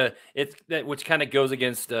have. like which kind of goes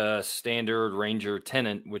against standard Ranger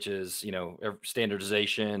tenant, which is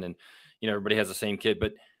standardization, and everybody has the same kit.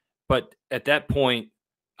 But at that point,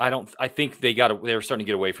 I think they were starting to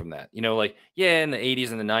get away from that. Like, yeah, in the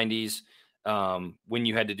 80s and the 90s, when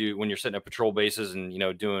you're setting up patrol bases and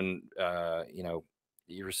doing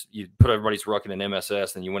you put everybody's ruck in an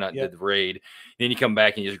MSS, and you went out and Yep. did the raid, and then you come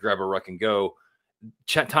back and you just grab a ruck and go.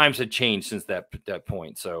 Times had changed since that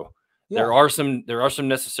point, so Yeah. there are some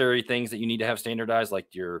necessary things that you need to have standardized,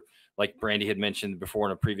 like Brandy had mentioned before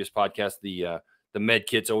in a previous podcast. The med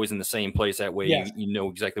kit's always in the same place. That way, Yes. you know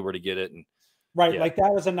exactly where to get it. And Right. yeah, Like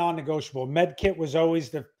that was a non-negotiable. Med kit was always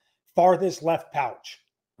the farthest left pouch.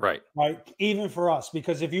 right, Right. Even for us,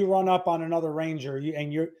 because if you run up on another ranger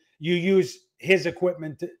you use his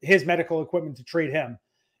equipment, his medical equipment to treat him,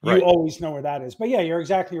 you right, always know where that is. But yeah, you're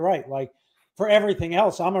exactly right. Like for everything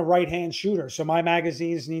else, I'm a right-hand shooter, so my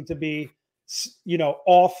magazines need to be,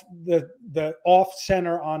 off the off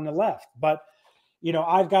center on the left. But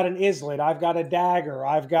I've got an islet, I've got a dagger,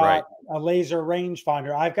 I've right. got a laser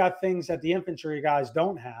rangefinder, I've got things that the infantry guys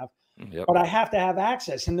don't have, Yep. but I have to have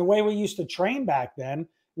access. And the way we used to train back then,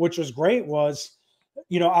 which was great, was,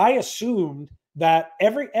 I assumed that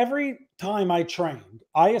every time I trained,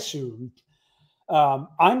 I assumed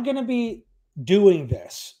I'm going to be doing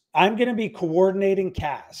this. I'm going to be coordinating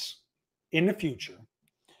CAS in the future.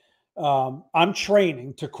 I'm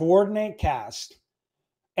training to coordinate CAS,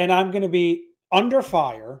 and I'm going to be under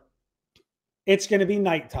fire. It's going to be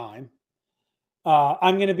nighttime.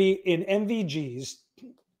 I'm going to be in MVGs.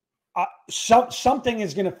 Something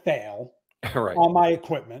is going to fail. Right. on my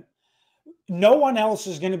equipment. No one else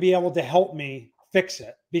is going to be able to help me fix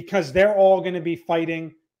it because they're all going to be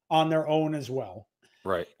fighting on their own as well.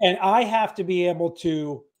 Right. And I have to be able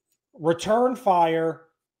to return fire,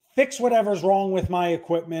 fix whatever's wrong with my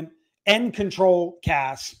equipment, and control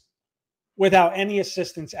CAS without any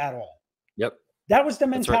assistance at all. Yep. That was the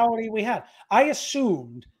That's right. mentality we had. I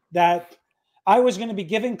assumed that I was going to be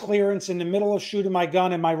giving clearance in the middle of shooting my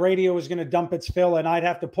gun and my radio was going to dump its fill and I'd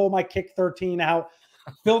have to pull my Kick 13 out,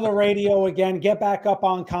 fill the radio again, get back up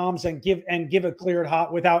on comms and give it cleared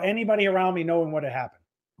hot without anybody around me knowing what had happened.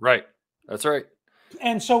 Right. That's right.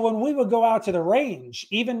 And so when we would go out to the range,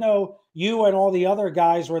 even though you and all the other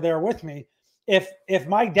guys were there with me, if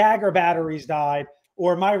my dagger batteries died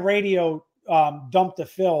or my radio dumped a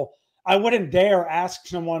fill, I wouldn't dare ask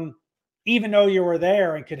someone, even though you were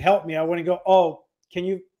there and could help me. I wouldn't go, oh, can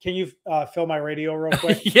you fill my radio real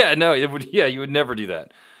quick? Yeah, no, it would. Yeah, you would never do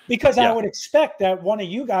that because I would expect that one of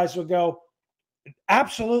you guys would go,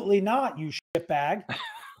 absolutely not, you shitbag.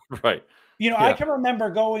 Right. I can remember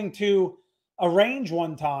going to a range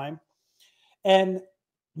one time and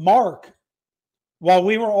Mark, while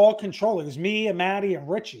we were all controlling, it was me and Maddie and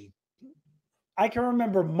Richie. I can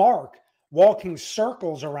remember Mark walking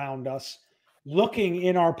circles around us, looking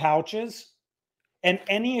in our pouches, and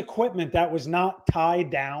any equipment that was not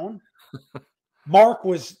tied down, Mark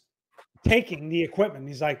was taking the equipment.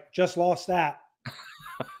 He's like, just lost that.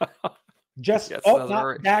 Just,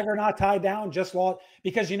 dagger not tied down, just lost.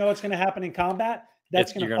 Because you know what's going to happen in combat?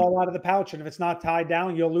 That's going to fall out of the pouch. And if it's not tied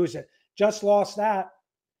down, you'll lose it. Just lost that.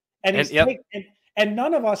 And he's and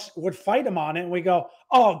none of us would fight him on it. And we go,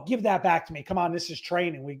 oh, give that back to me. Come on, this is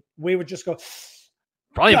training. We would just go.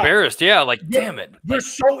 Probably embarrassed. Yeah. Like, damn it. They're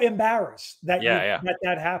so embarrassed that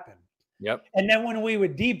that happened. Yep. And then when we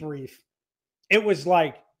would debrief, it was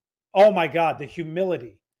like, oh my God, the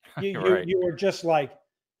humility. You were just like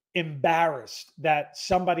embarrassed that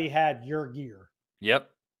somebody had your gear. Yep.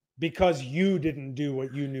 Because you didn't do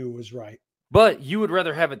what you knew was right. But you would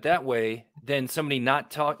rather have it that way than somebody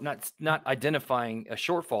not identifying a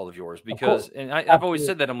shortfall of yours. Because, and I've always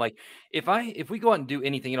said that, I'm like, if we go out and do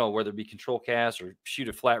anything at all, whether it be control CAS or shoot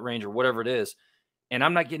a flat range or whatever it is, and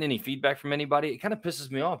I'm not getting any feedback from anybody, it kind of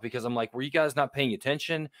pisses me off because I'm like, were you guys not paying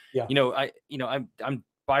attention? Yeah. I'm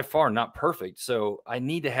by far not perfect, so I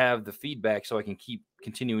need to have the feedback so I can keep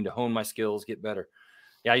continuing to hone my skills, get better.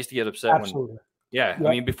 Yeah, I used to get upset Absolutely. I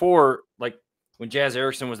mean, before, like when Jazz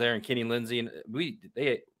Erickson was there and Kenny Lindsay, and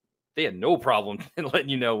they had no problem in letting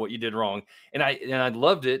you know what you did wrong, and I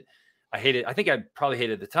loved it. I hated. I think I probably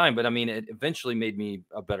hated at the time, but I mean, it eventually made me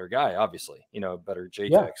a better guy. Obviously, a better JTech.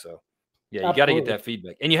 Yeah. So yeah, you got to get that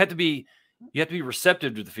feedback, and you have to be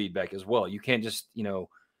receptive to the feedback as well. You can't just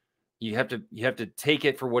you have to take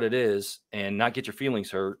it for what it is and not get your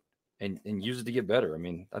feelings hurt and use it to get better. I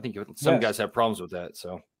mean, I think some guys have problems with that.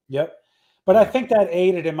 So yep. But I think that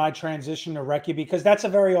aided in my transition to recce because that's a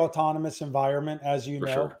very autonomous environment, as you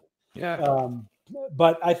know. Sure. Yeah.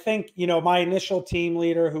 But I think, my initial team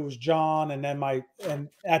leader, who was John, and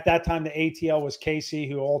at that time, the ATL was Casey,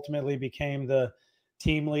 who ultimately became the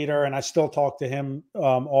team leader. And I still talk to him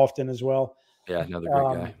often as well. Yeah, another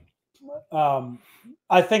great guy.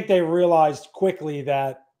 I think they realized quickly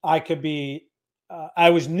that I could be, I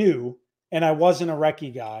was new and I wasn't a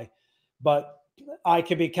recce guy, but I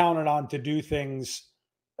could be counted on to do things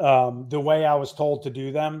the way I was told to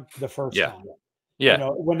do them the first time. Yeah.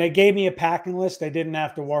 When they gave me a packing list, they didn't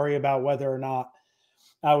have to worry about whether or not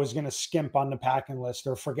I was going to skimp on the packing list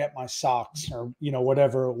or forget my socks or,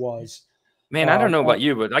 whatever it was. Man, I don't know about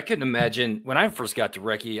you, but I couldn't imagine when I first got to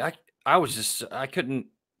recce, I couldn't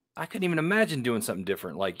even imagine doing something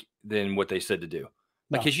different than what they said to do.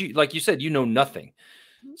 Because like you said, nothing.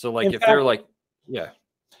 So if they're like, yeah.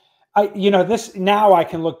 This now I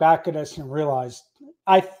can look back at this and realize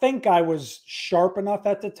I think I was sharp enough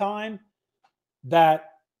at the time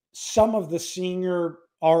that some of the senior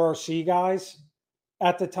RRC guys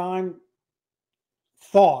at the time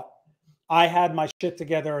thought I had my shit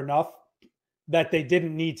together enough that they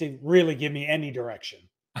didn't need to really give me any direction.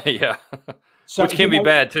 Yeah. So which can be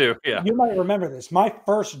bad too. Yeah. You might remember this. My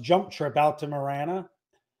first jump trip out to Marana,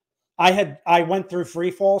 I went through free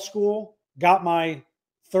fall school, got my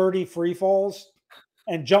 30 free falls,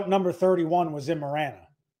 and jump number 31 was in Marana.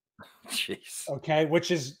 Jeez. Okay. Which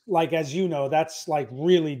is as you know, that's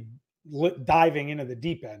really diving into the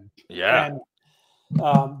deep end. Yeah.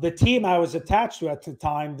 And the team I was attached to at the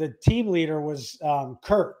time, the team leader was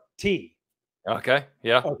Kurt T. Okay.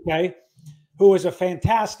 Yeah. Okay. Who was a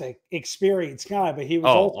fantastic, experienced guy, but he was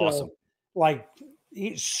also awesome.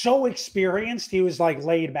 He's so experienced. He was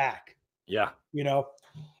laid back. Yeah.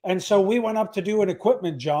 And so we went up to do an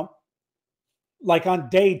equipment jump like on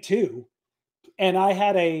day 2, and I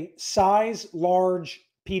had a size large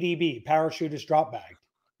PDB, parachutist drop bag.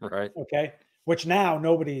 Right. Okay. Which now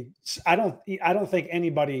nobody, I don't think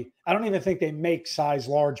anybody, I don't even think they make size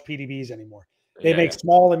large PDBs anymore. They make Yeah.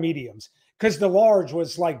 small and mediums, because the large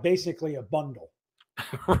was like basically a bundle.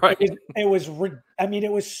 Right. It was, I mean,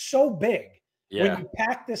 it was so big. When Yeah. you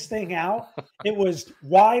pack this thing out, it was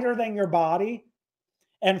wider than your body.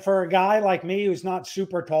 And for a guy like me who's not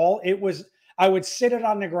super tall, I would sit it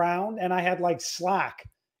on the ground and I had like slack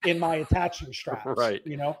in my attaching straps, Right.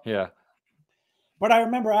 you know? Yeah. But I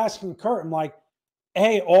remember asking Kurt, I'm like,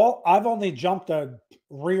 hey, I've only jumped a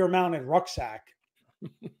rear mounted rucksack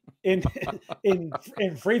in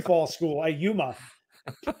in free fall school at Yuma.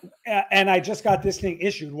 And I just got this thing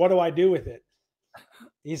issued. What do I do with it?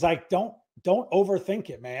 He's like, don't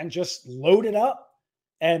overthink it, man. Just load it up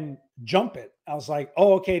and jump it. I was like,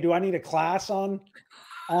 oh, okay. Do I need a class on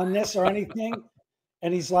this or anything?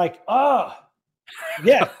 And he's like, oh,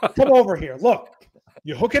 yeah, come over here. Look,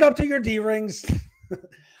 you hook it up to your D-rings.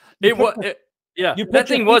 Yeah, that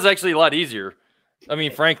thing was actually a lot easier. I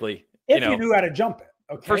mean, frankly, if you knew how to jump it.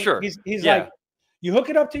 Okay. For sure. He's like, you hook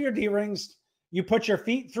it up to your D-rings, you put your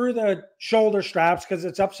feet through the shoulder straps because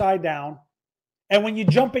it's upside down. And when you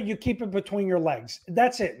jump it, you keep it between your legs.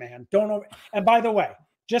 That's it, man. And by the way,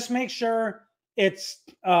 just make sure it's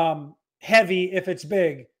heavy if it's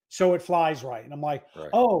big, so it flies right. And I'm like,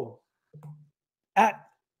 oh,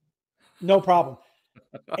 no problem.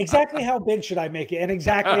 Exactly how big should I make it? And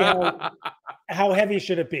exactly how heavy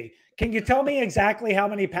should it be? Can you tell me exactly how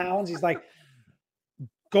many pounds? He's like,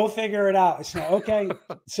 go figure it out. So, okay.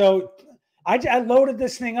 So I loaded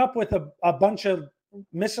this thing up with a bunch of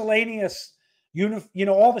miscellaneous,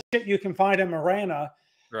 all the shit you can find in Marana.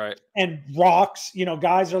 Right. And rocks,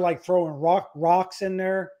 guys are like throwing rocks in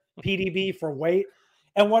their PDB for weight.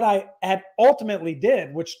 And what I had ultimately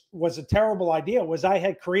did, which was a terrible idea, was I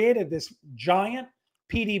had created this giant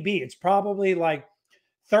PDB. It's probably like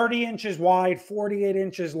 30 inches wide, 48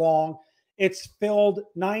 inches long. It's filled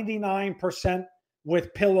 99%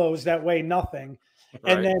 with pillows that weigh nothing.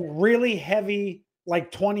 Right. And then really heavy,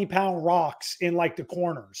 like 20-pound rocks in like the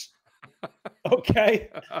corners. Okay.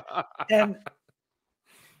 And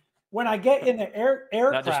when I get in the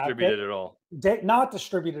aircraft, not distributed at all. Not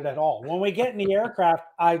distributed at all. When we get in the aircraft,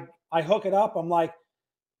 I hook it up. I'm like,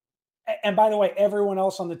 and by the way, everyone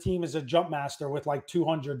else on the team is a jump master with like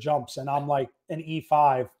 200 jumps, and I'm like an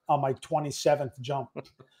E5 on my 27th jump.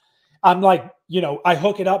 I'm like, I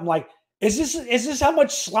hook it up. I'm like, is this how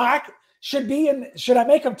much slack should be? And should I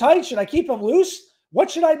make them tight? Should I keep them loose? What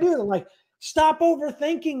should I do? I'm like, stop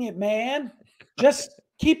overthinking it, man. Just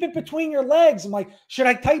keep it between your legs. I'm like, should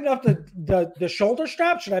I tighten up the shoulder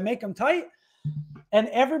strap? Should I make them tight? And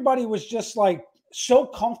everybody was just like so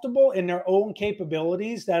comfortable in their own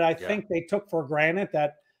capabilities that I think they took for granted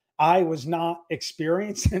that I was not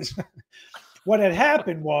experienced. What had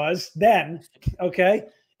happened was then, okay,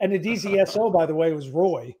 and the DZSO, by the way, was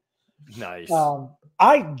Roy. Nice.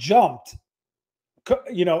 I jumped,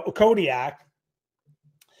 Kodiak.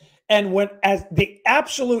 And as the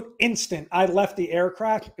absolute instant I left the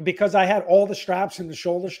aircraft, because I had all the straps and the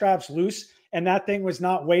shoulder straps loose, and that thing was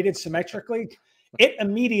not weighted symmetrically, it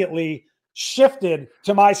immediately shifted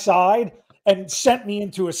to my side and sent me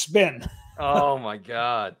into a spin. Oh my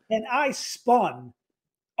God. And I spun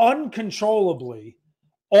uncontrollably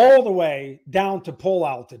all the way down to pull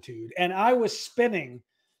altitude. And I was spinning.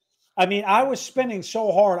 I mean, I was spinning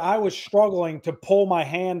so hard, I was struggling to pull my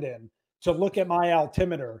hand in to look at my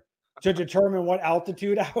altimeter to determine what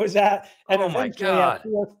altitude I was at. And eventually at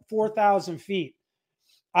 4,000 feet,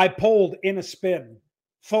 I pulled in a spin,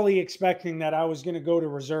 fully expecting that I was going to go to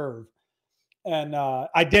reserve. And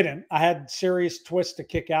I didn't. I had serious twists to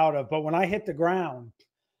kick out of. But when I hit the ground,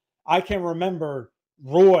 I can remember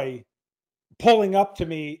Roy pulling up to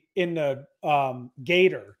me in the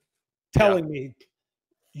gator, telling me,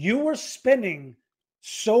 you were spinning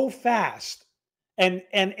so fast and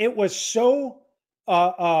it was so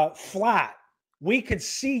flat. We could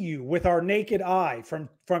see you with our naked eye from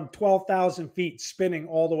 12,000 feet spinning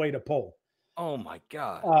all the way to pull. Oh my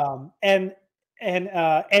God. And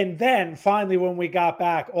then finally, when we got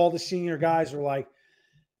back, all the senior guys were like,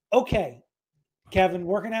 okay, Kevin,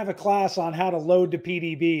 we're going to have a class on how to load the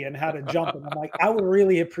PDB and how to jump. And I'm like, I would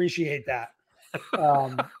really appreciate that.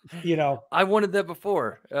 I wanted that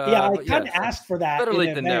before. I kind of asked for that. Better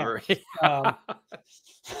late than never.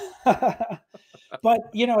 But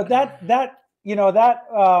that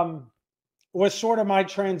was sort of my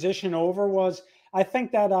transition over. Was I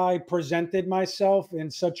think that I presented myself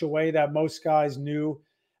in such a way that most guys knew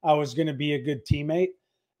I was going to be a good teammate.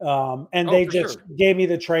 And Oh, they for just sure. gave me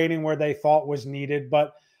the training where they thought was needed.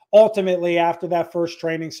 But ultimately, after that first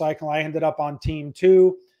training cycle, I ended up on team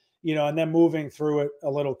 2, and then moving through it a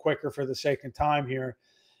little quicker for the sake of time here.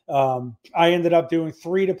 I ended up doing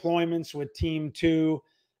 3 deployments with team 2.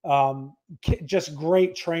 Just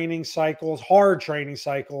great training cycles, hard training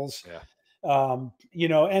cycles. Yeah.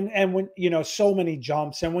 And when, so many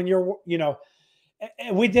jumps, and when you're,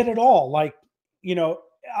 and we did it all. Like,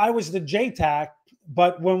 I was the JTAC,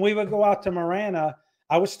 but when we would go out to Marana,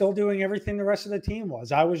 I was still doing everything the rest of the team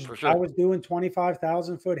was. I was For I sure. was doing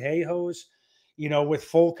 25,000-foot hay hose, with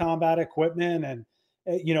full combat equipment, and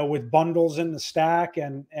with bundles in the stack,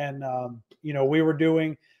 and we were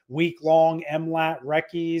doing week-long MLAT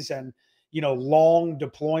recce's, and long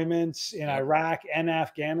deployments in Yep. Iraq and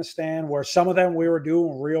Afghanistan, where some of them we were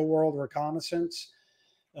doing real-world reconnaissance.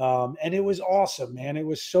 And it was awesome, man. It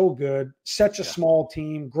was so good. Such a Yeah. small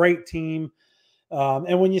team, great team.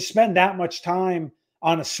 And when you spend that much time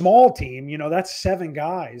on a small team, that's 7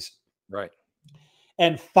 guys, Right.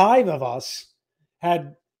 and 5 of us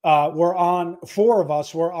had were on 4 of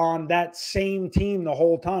us were on that same team the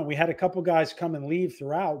whole time. We had a couple guys come and leave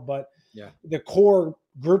throughout, but Yeah. the core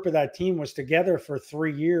group of that team was together for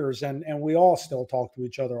 3 years, and we all still talk to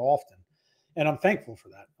each other often. And I'm thankful for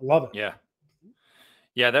that. I love it. Yeah.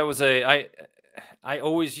 Yeah. That was I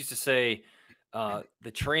always used to say,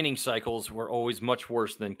 the training cycles were always much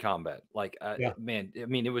worse than combat. Like, Yeah. man, I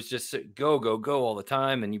mean, it was just go, go, go all the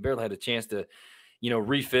time. And you barely had a chance to,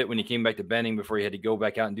 refit when you came back to Benning before you had to go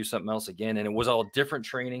back out and do something else again. And it was all different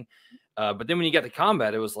training. But then when you got to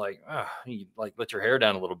combat, it was like, you like let your hair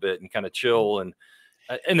down a little bit and kind of chill. And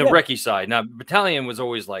the Yeah. recce side. Now, battalion was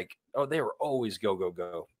always like, oh, they were always go, go,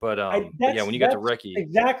 go. But yeah, when you got to That's recce,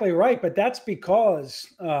 exactly right, but that's because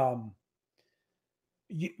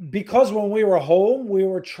because when we were home, we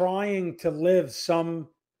were trying to live some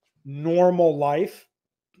normal life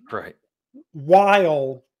right.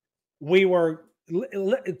 while we were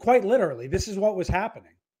quite literally. This is what was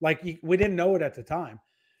happening. Like, we didn't know it at the time.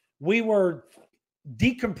 We were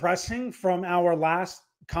decompressing from our last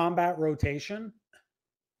combat rotation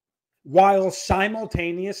while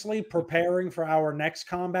simultaneously preparing for our next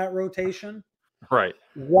combat rotation, Right.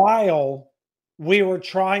 while we were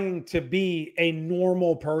trying to be a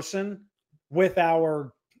normal person with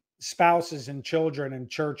our spouses and children and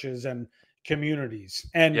churches and communities.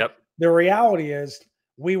 And Yep. the reality is,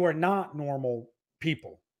 we were not normal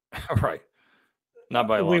people. Right. Not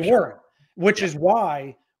by a We long shot. weren't, which Yeah. is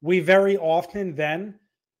why we very often then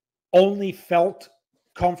only felt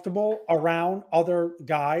comfortable around other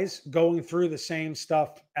guys going through the same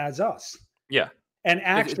stuff as us. Yeah. And It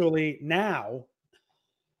actually, now,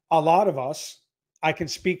 a lot of us, I can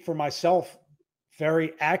speak for myself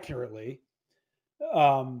very accurately.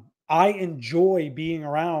 I enjoy being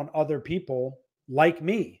around other people like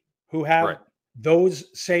me who right. have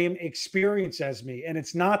those same experience as me. And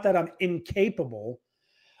it's not that I'm incapable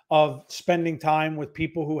of spending time with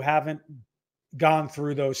people who haven't gone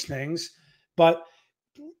through those things, but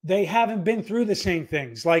they haven't been through the same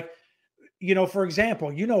things. Like, for example,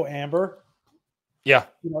 Amber, Yeah.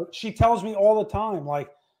 she tells me all the time, like,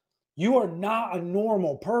 you are not a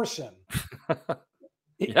normal person,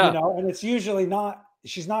 Yeah. and it's usually not,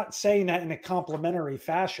 she's not saying that in a complimentary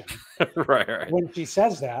fashion Right. Right. when she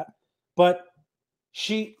says that, but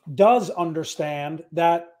she does understand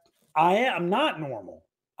that I am not normal.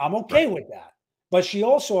 I'm okay Right. with that. But she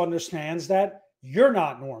also understands that you're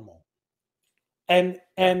not normal. And Yeah.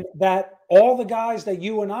 and that all the guys that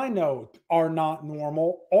you and I know are not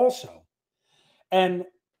normal also. And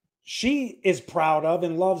she is proud of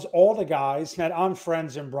and loves all the guys that I'm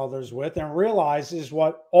friends and brothers with, and realizes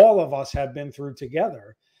what all of us have been through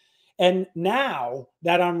together. And now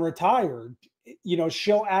that I'm retired,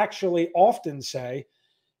 she'll actually often say,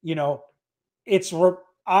 you know, it's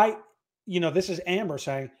I, this is Amber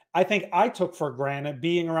saying, I think I took for granted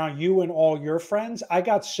being around you and all your friends. I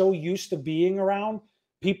got so used to being around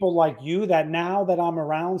people like you that now that I'm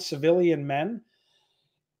around civilian men,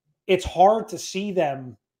 it's hard to see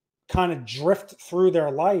them kind of drift through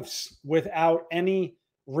their lives without any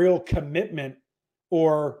real commitment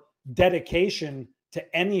or dedication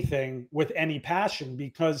to anything with any passion,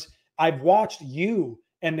 because I've watched you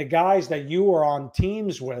and the guys that you were on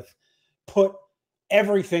teams with put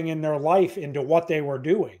everything in their life into what they were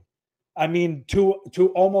doing. I mean, to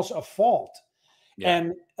almost a fault.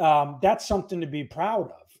 Yeah. And that's something to be proud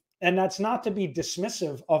of. And that's not to be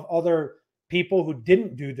dismissive of other people who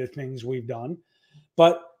didn't do the things we've done,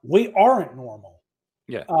 but we aren't normal.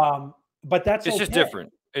 Yeah. but that's It's just okay.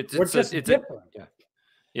 different. It's We're it's a just it's a different. yeah.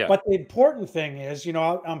 Yeah. But the important thing is,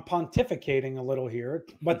 I'm pontificating a little here,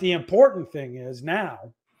 but the important thing is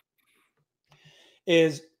now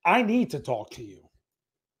is I need to talk to you.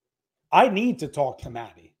 I need to talk to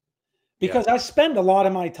Maddie Yeah. because I spend a lot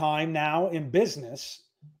of my time now in business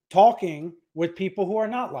talking with people who are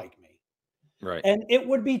not like me. Right. And it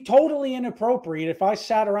would be totally inappropriate if I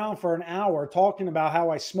sat around for an hour talking about how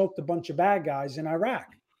I smoked a bunch of bad guys in Iraq.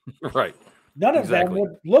 Right. None of them Exactly.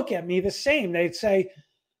 would look at me the same. They'd say,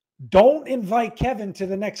 don't invite Kevin to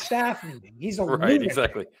the next staff meeting. He's a Right. lunatic.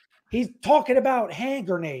 Exactly. He's talking about hand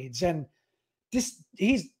grenades and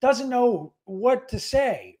he doesn't know what to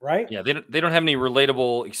say, right? Yeah. They don't have any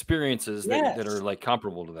relatable experiences that are Yes. like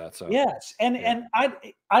comparable to that. So Yes. And yeah. and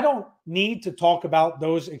I don't need to talk about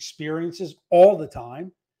those experiences all the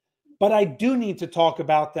time, but I do need to talk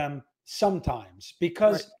about them sometimes Right.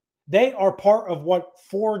 because they are part of what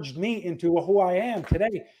forged me into who I am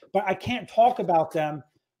today. But I can't talk about them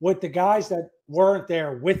with the guys that weren't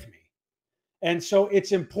there with me. And so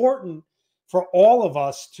it's important for all of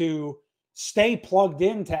us to stay plugged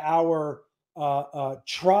into our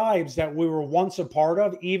tribes that we were once a part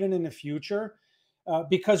of, even in the future,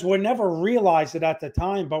 because we'll never realize it at the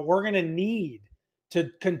time, but we're going to need to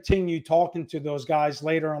continue talking to those guys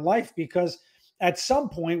later in life because at some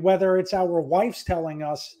point, whether it's our wives telling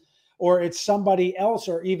us or it's somebody else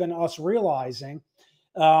or even us realizing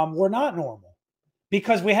we're not normal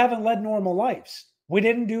because we haven't led normal lives. We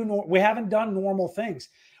haven't done normal things.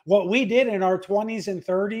 What we did in our 20s and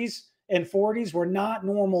 30s and 40s were not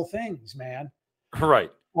normal things, man. Right.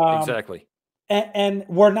 Um, Exactly. and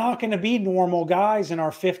we're not going to be normal guys in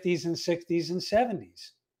our 50s and 60s and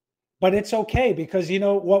 70s. But it's okay because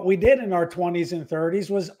what we did in our 20s and 30s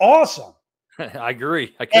was awesome. I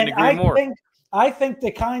agree. I couldn't And agree more. I think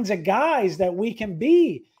the kinds of guys that we can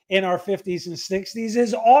be in our 50s and 60s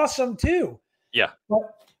is awesome too. Yeah.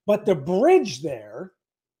 But the bridge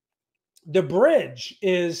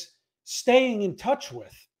is staying in touch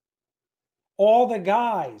with all the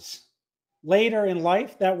guys later in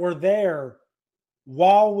life that were there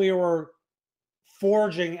while we were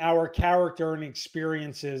forging our character and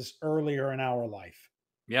experiences earlier in our life.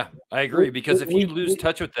 Yeah. I agree because if you lose We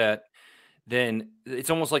touch with that, then it's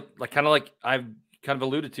almost like kind of like I've kind of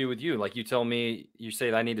alluded to with you. Like you tell me, you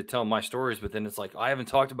say that I need to tell my stories, but then it's like I haven't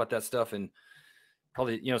talked about that stuff and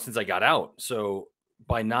probably since I got out. So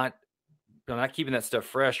by not keeping that stuff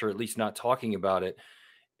fresh or at least not talking about it,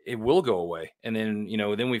 it will go away. And then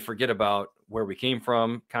then we forget about where we came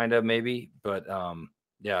from, kind of maybe. But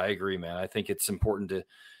yeah, I agree, man. I think it's important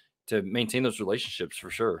to maintain those relationships for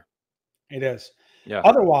sure. It is. Yeah.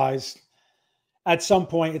 Otherwise, at some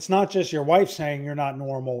point, it's not just your wife saying you're not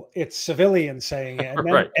normal; it's civilians saying it,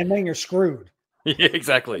 Right. and then you're screwed. Yeah,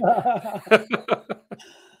 exactly.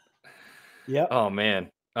 Yep. Oh man.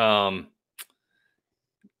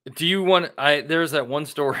 Do you want there's that one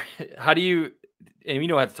story. How do you and you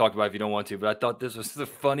don't have to talk about it if you don't want to, but I thought this was the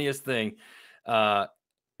funniest thing. Uh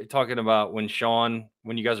Talking about when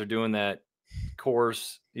you guys are doing that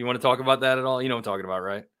course. You want to talk about that at all? You know what I'm talking about,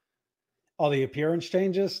 right? All the appearance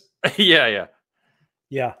changes. Yeah, yeah.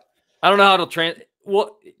 Yeah. I don't know how to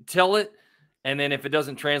well, tell it, and then if it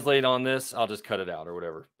doesn't translate on this, I'll just cut it out or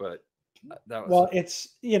whatever. But that was Well,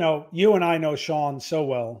 it's you and I know Sean so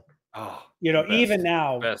well. oh, the Even best.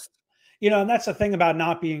 now, Best. and that's the thing about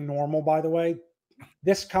not being normal. By the way,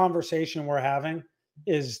 this conversation we're having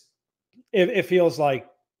is it feels like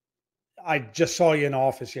I just saw you in the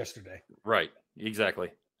office yesterday. Right.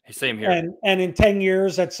 Exactly. Same here. And in 10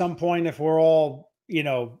 years, at some point, if we're all,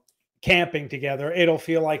 camping together, it'll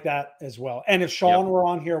feel like that as well. And if Yep. Sean were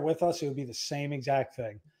on here with us, it would be the same exact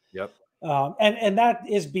thing. Yep. And that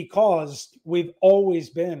is because we've always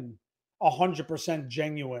been 100%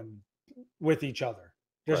 genuine with each other.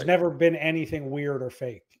 There's Right. never been anything weird or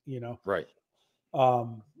fake. Right.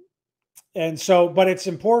 And so, but it's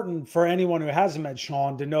important for anyone who hasn't met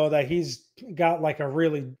Sean to know that he's got like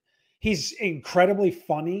he's incredibly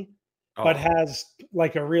funny, but Oh, has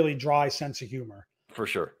like a really dry sense of humor for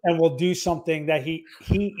sure. and will do something that he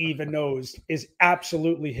even knows is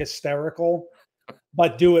absolutely hysterical,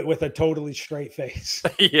 but do it with a totally straight face.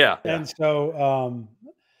 Yeah. Yeah. And so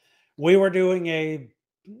we were doing a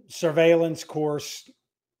surveillance course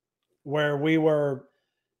where we were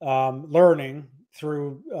learning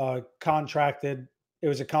through it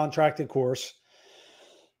was a contracted course,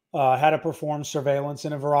 how to perform surveillance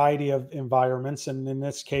in a variety of environments. And in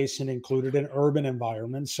this case, it included an urban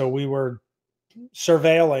environment. So we were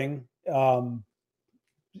surveilling, a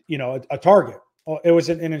target. It was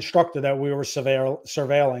an instructor that we were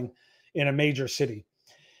surveilling in a major city.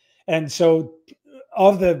 And so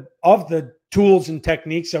of the tools and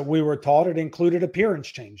techniques that we were taught, it included appearance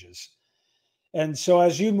changes. And so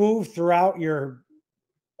as you move throughout your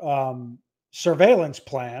surveillance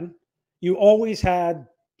plan, you always had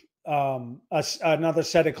another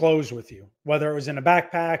set of clothes with you, whether it was in a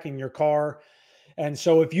backpack, in your car. And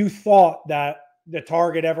so if you thought that the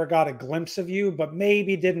target ever got a glimpse of you, but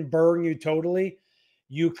maybe didn't burn you totally,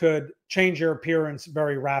 you could change your appearance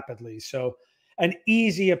very rapidly. So an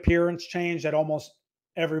easy appearance change that almost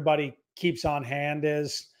everybody keeps on hand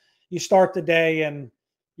is you start the day in,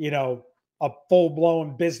 a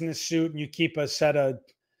full-blown business suit, and you keep a set of,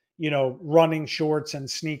 running shorts and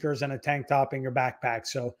sneakers and a tank top in your backpack.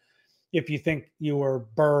 So if you think you were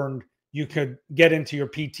burned, you could get into your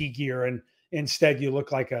PT gear, and instead you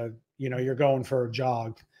look like you're going for a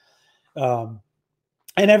jog. And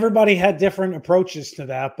everybody had different approaches to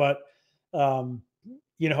that. But,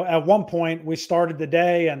 at one point we started the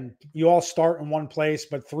day, and you all start in one place,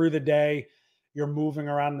 but through the day, you're moving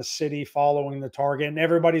around the city, following the target, and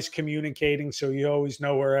everybody's communicating. So you always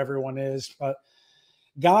know where everyone is. But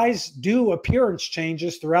guys do appearance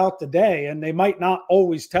changes throughout the day, and they might not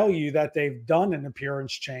always tell you that they've done an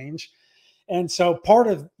appearance change. And so part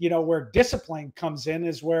of, where discipline comes in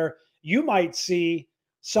is where you might see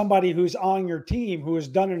somebody who's on your team who has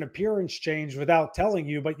done an appearance change without telling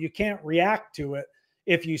you, but you can't react to it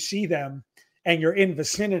if you see them and you're in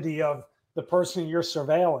vicinity of the person you're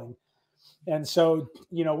surveilling. And so,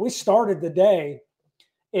 we started the day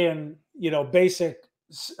in, basic,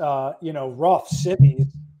 rough cities.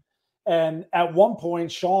 And at one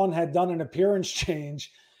point, Sean had done an appearance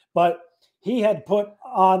change, but he had put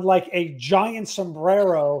on like a giant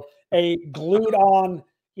sombrero, a glued on,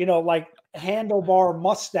 like handlebar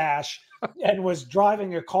mustache, and was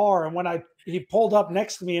driving a car. And when he pulled up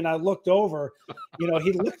next to me and I looked over, he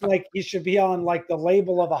looked like he should be on like the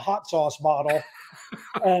label of a hot sauce bottle.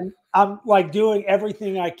 And I'm like doing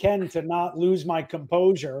everything I can to not lose my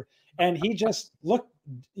composure. And he just looked,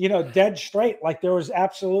 dead straight, like there was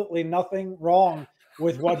absolutely nothing wrong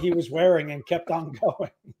with what he was wearing, and kept on going.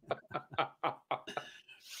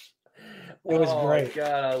 It was great.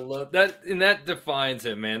 God, I love that. And that defines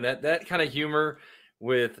him, man. That kind of humor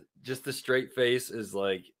with just the straight face is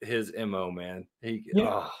like his MO, man.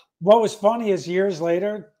 What was funny is years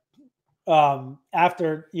later,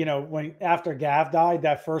 after Gav died,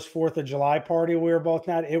 that first 4th of July party we were both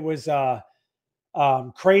at, it was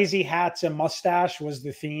crazy hats and mustache was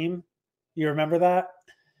the theme. You remember that?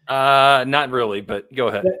 Not really, but go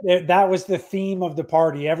ahead. That was the theme of the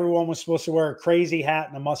party. Everyone was supposed to wear a crazy hat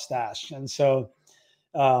and a mustache. And so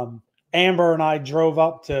Amber and I drove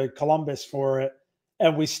up to Columbus for it,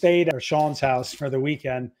 and we stayed at Sean's house for the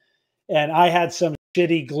weekend. And I had some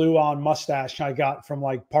shitty glue-on mustache I got from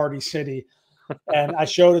like Party City. And I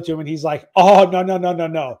showed it to him, and he's like, "Oh,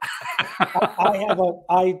 no.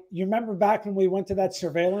 You remember back when we went to that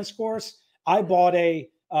surveillance course? I bought a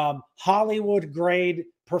Hollywood grade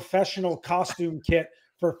professional costume kit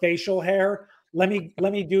for facial hair. Let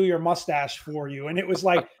me do your mustache for you." And it was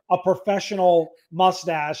like a professional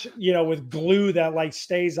mustache, with glue that like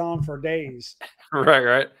stays on for days.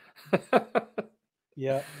 Right.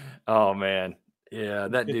 Yeah. Oh man. Yeah,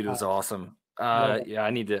 that dude was awesome. Yeah,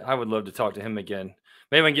 I would love to talk to him again.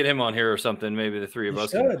 Maybe I can get him on here or something. Maybe the three of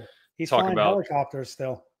us can He's talk flying about helicopters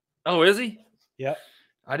still. Oh, is he? Yep.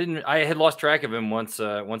 I had lost track of him once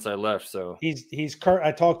I left. So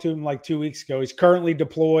I talked to him like 2 weeks ago. He's currently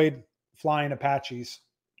deployed flying Apaches.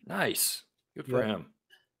 Nice. Good for him.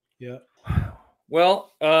 Yeah.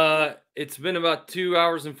 Well, it's been about 2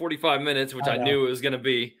 hours and 45 minutes, which I knew it was going to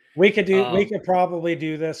be. We could probably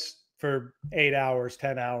do this for 8 hours,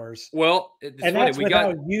 10 hours. Well, that's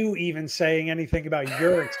without you even saying anything about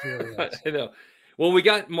your experience. I know. Well, we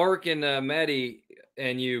got Mark and Maddie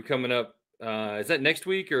and you coming up. Is that next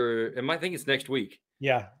week, or I think it's next week?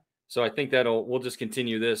 Yeah. So I think we'll just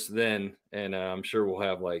continue this then, and I'm sure we'll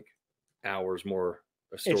have like hours more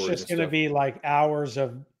of stories. It's just going to be like hours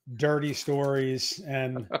of dirty stories,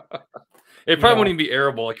 and it probably won't even be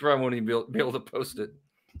airable. I probably won't even be able to post it.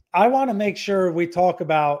 I want to make sure we talk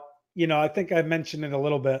about, I think I mentioned it a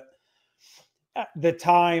little bit, the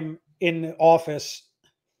time in the office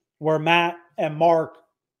where Matt and Mark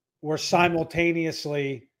were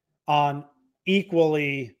simultaneously on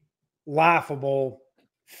equally laughable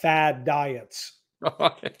fad diets.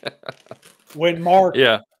 When Mark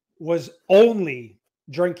was only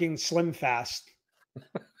drinking Slim Fast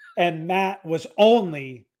and Matt was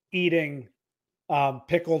only eating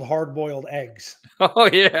pickled hard-boiled eggs. Oh,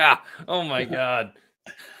 yeah. Oh, my God.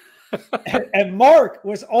 And Mark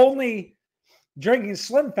was only drinking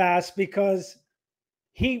Slim Fast because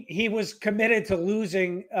he was committed to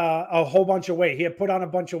losing a whole bunch of weight. He had put on a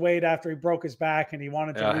bunch of weight after he broke his back, and he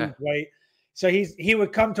wanted to lose weight. So he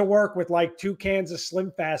would come to work with like 2 cans of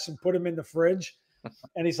Slim Fast and put them in the fridge.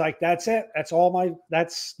 And he's like, that's it. That's all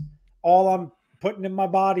I'm putting in my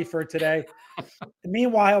body for today.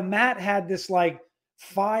 Meanwhile, Matt had this like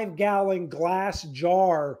 5-gallon glass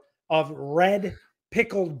jar of red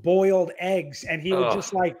pickled boiled eggs. And he would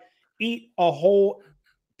just like eat a whole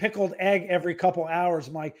pickled egg every couple hours.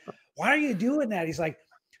 I'm like, why are you doing that? He's like,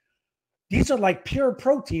 these are like pure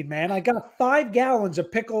protein, man. I got 5 gallons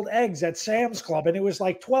of pickled eggs at Sam's Club and it was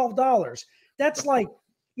like $12. That's like,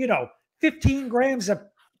 15 grams of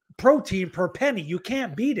protein per penny. You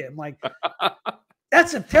can't beat it. I'm like,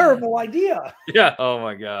 that's a terrible idea. Yeah. Oh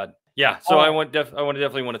my God. Yeah. So I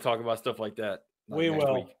definitely want to talk about stuff like that. We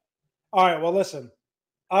will. Week. All right. Well, listen,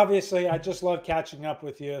 obviously I just love catching up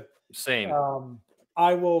with you. Same.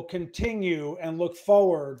 I will continue and look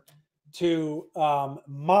forward to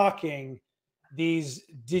mocking these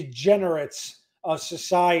degenerates of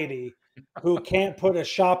society who can't put a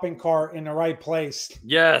shopping cart in the right place.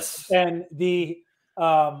 Yes. And the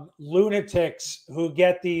lunatics who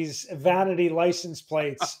get these vanity license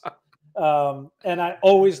plates. And I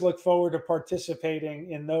always look forward to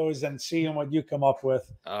participating in those and seeing what you come up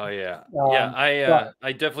with. Oh yeah.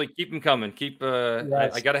 I definitely keep them coming.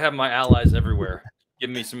 Yes. I got to have my allies everywhere. Give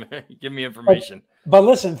me information. But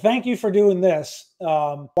listen, thank you for doing this.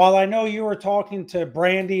 While I know you were talking to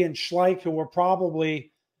Brandy and Schleich, who were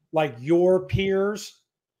probably like your peers.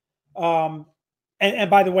 And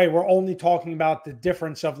by the way, we're only talking about the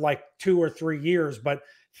difference of like 2 or 3 years, but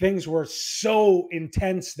things were so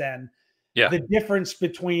intense then. Yeah. The difference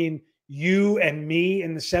between you and me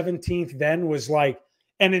in the 17th then was like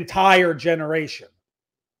an entire generation.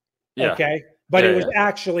 Yeah. Okay. But it was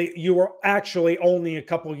you were actually only a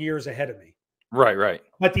couple years ahead of me. Right.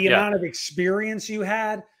 But the amount of experience you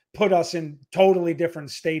had put us in totally different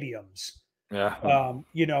stadiums. Yeah.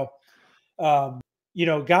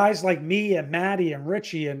 Guys like me and Maddie and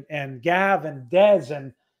Richie and Gav and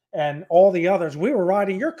Dez and all the others, we were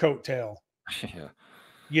riding your coattail. Yeah.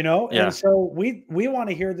 And so we want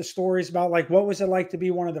to hear the stories about like, what was it like to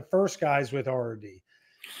be one of the first guys with ROD?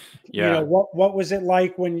 Yeah. What was it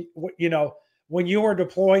like when you were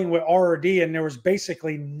deploying with ROD and there was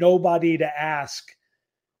basically nobody to ask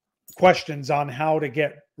questions on how to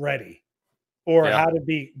get ready or how to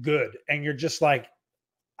be good. And you're just like,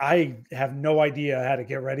 I have no idea how to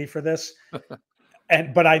get ready for this.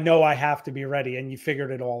 But I know I have to be ready. And you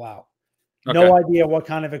figured it all out. Okay. No idea what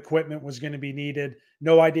kind of equipment was going to be needed.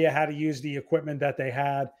 No idea how to use the equipment that they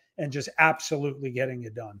had and just absolutely getting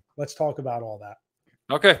it done. Let's talk about all that.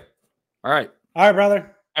 Okay. All right. All right,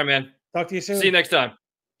 brother. All right, man. Talk to you soon. See you next time.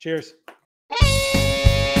 Cheers.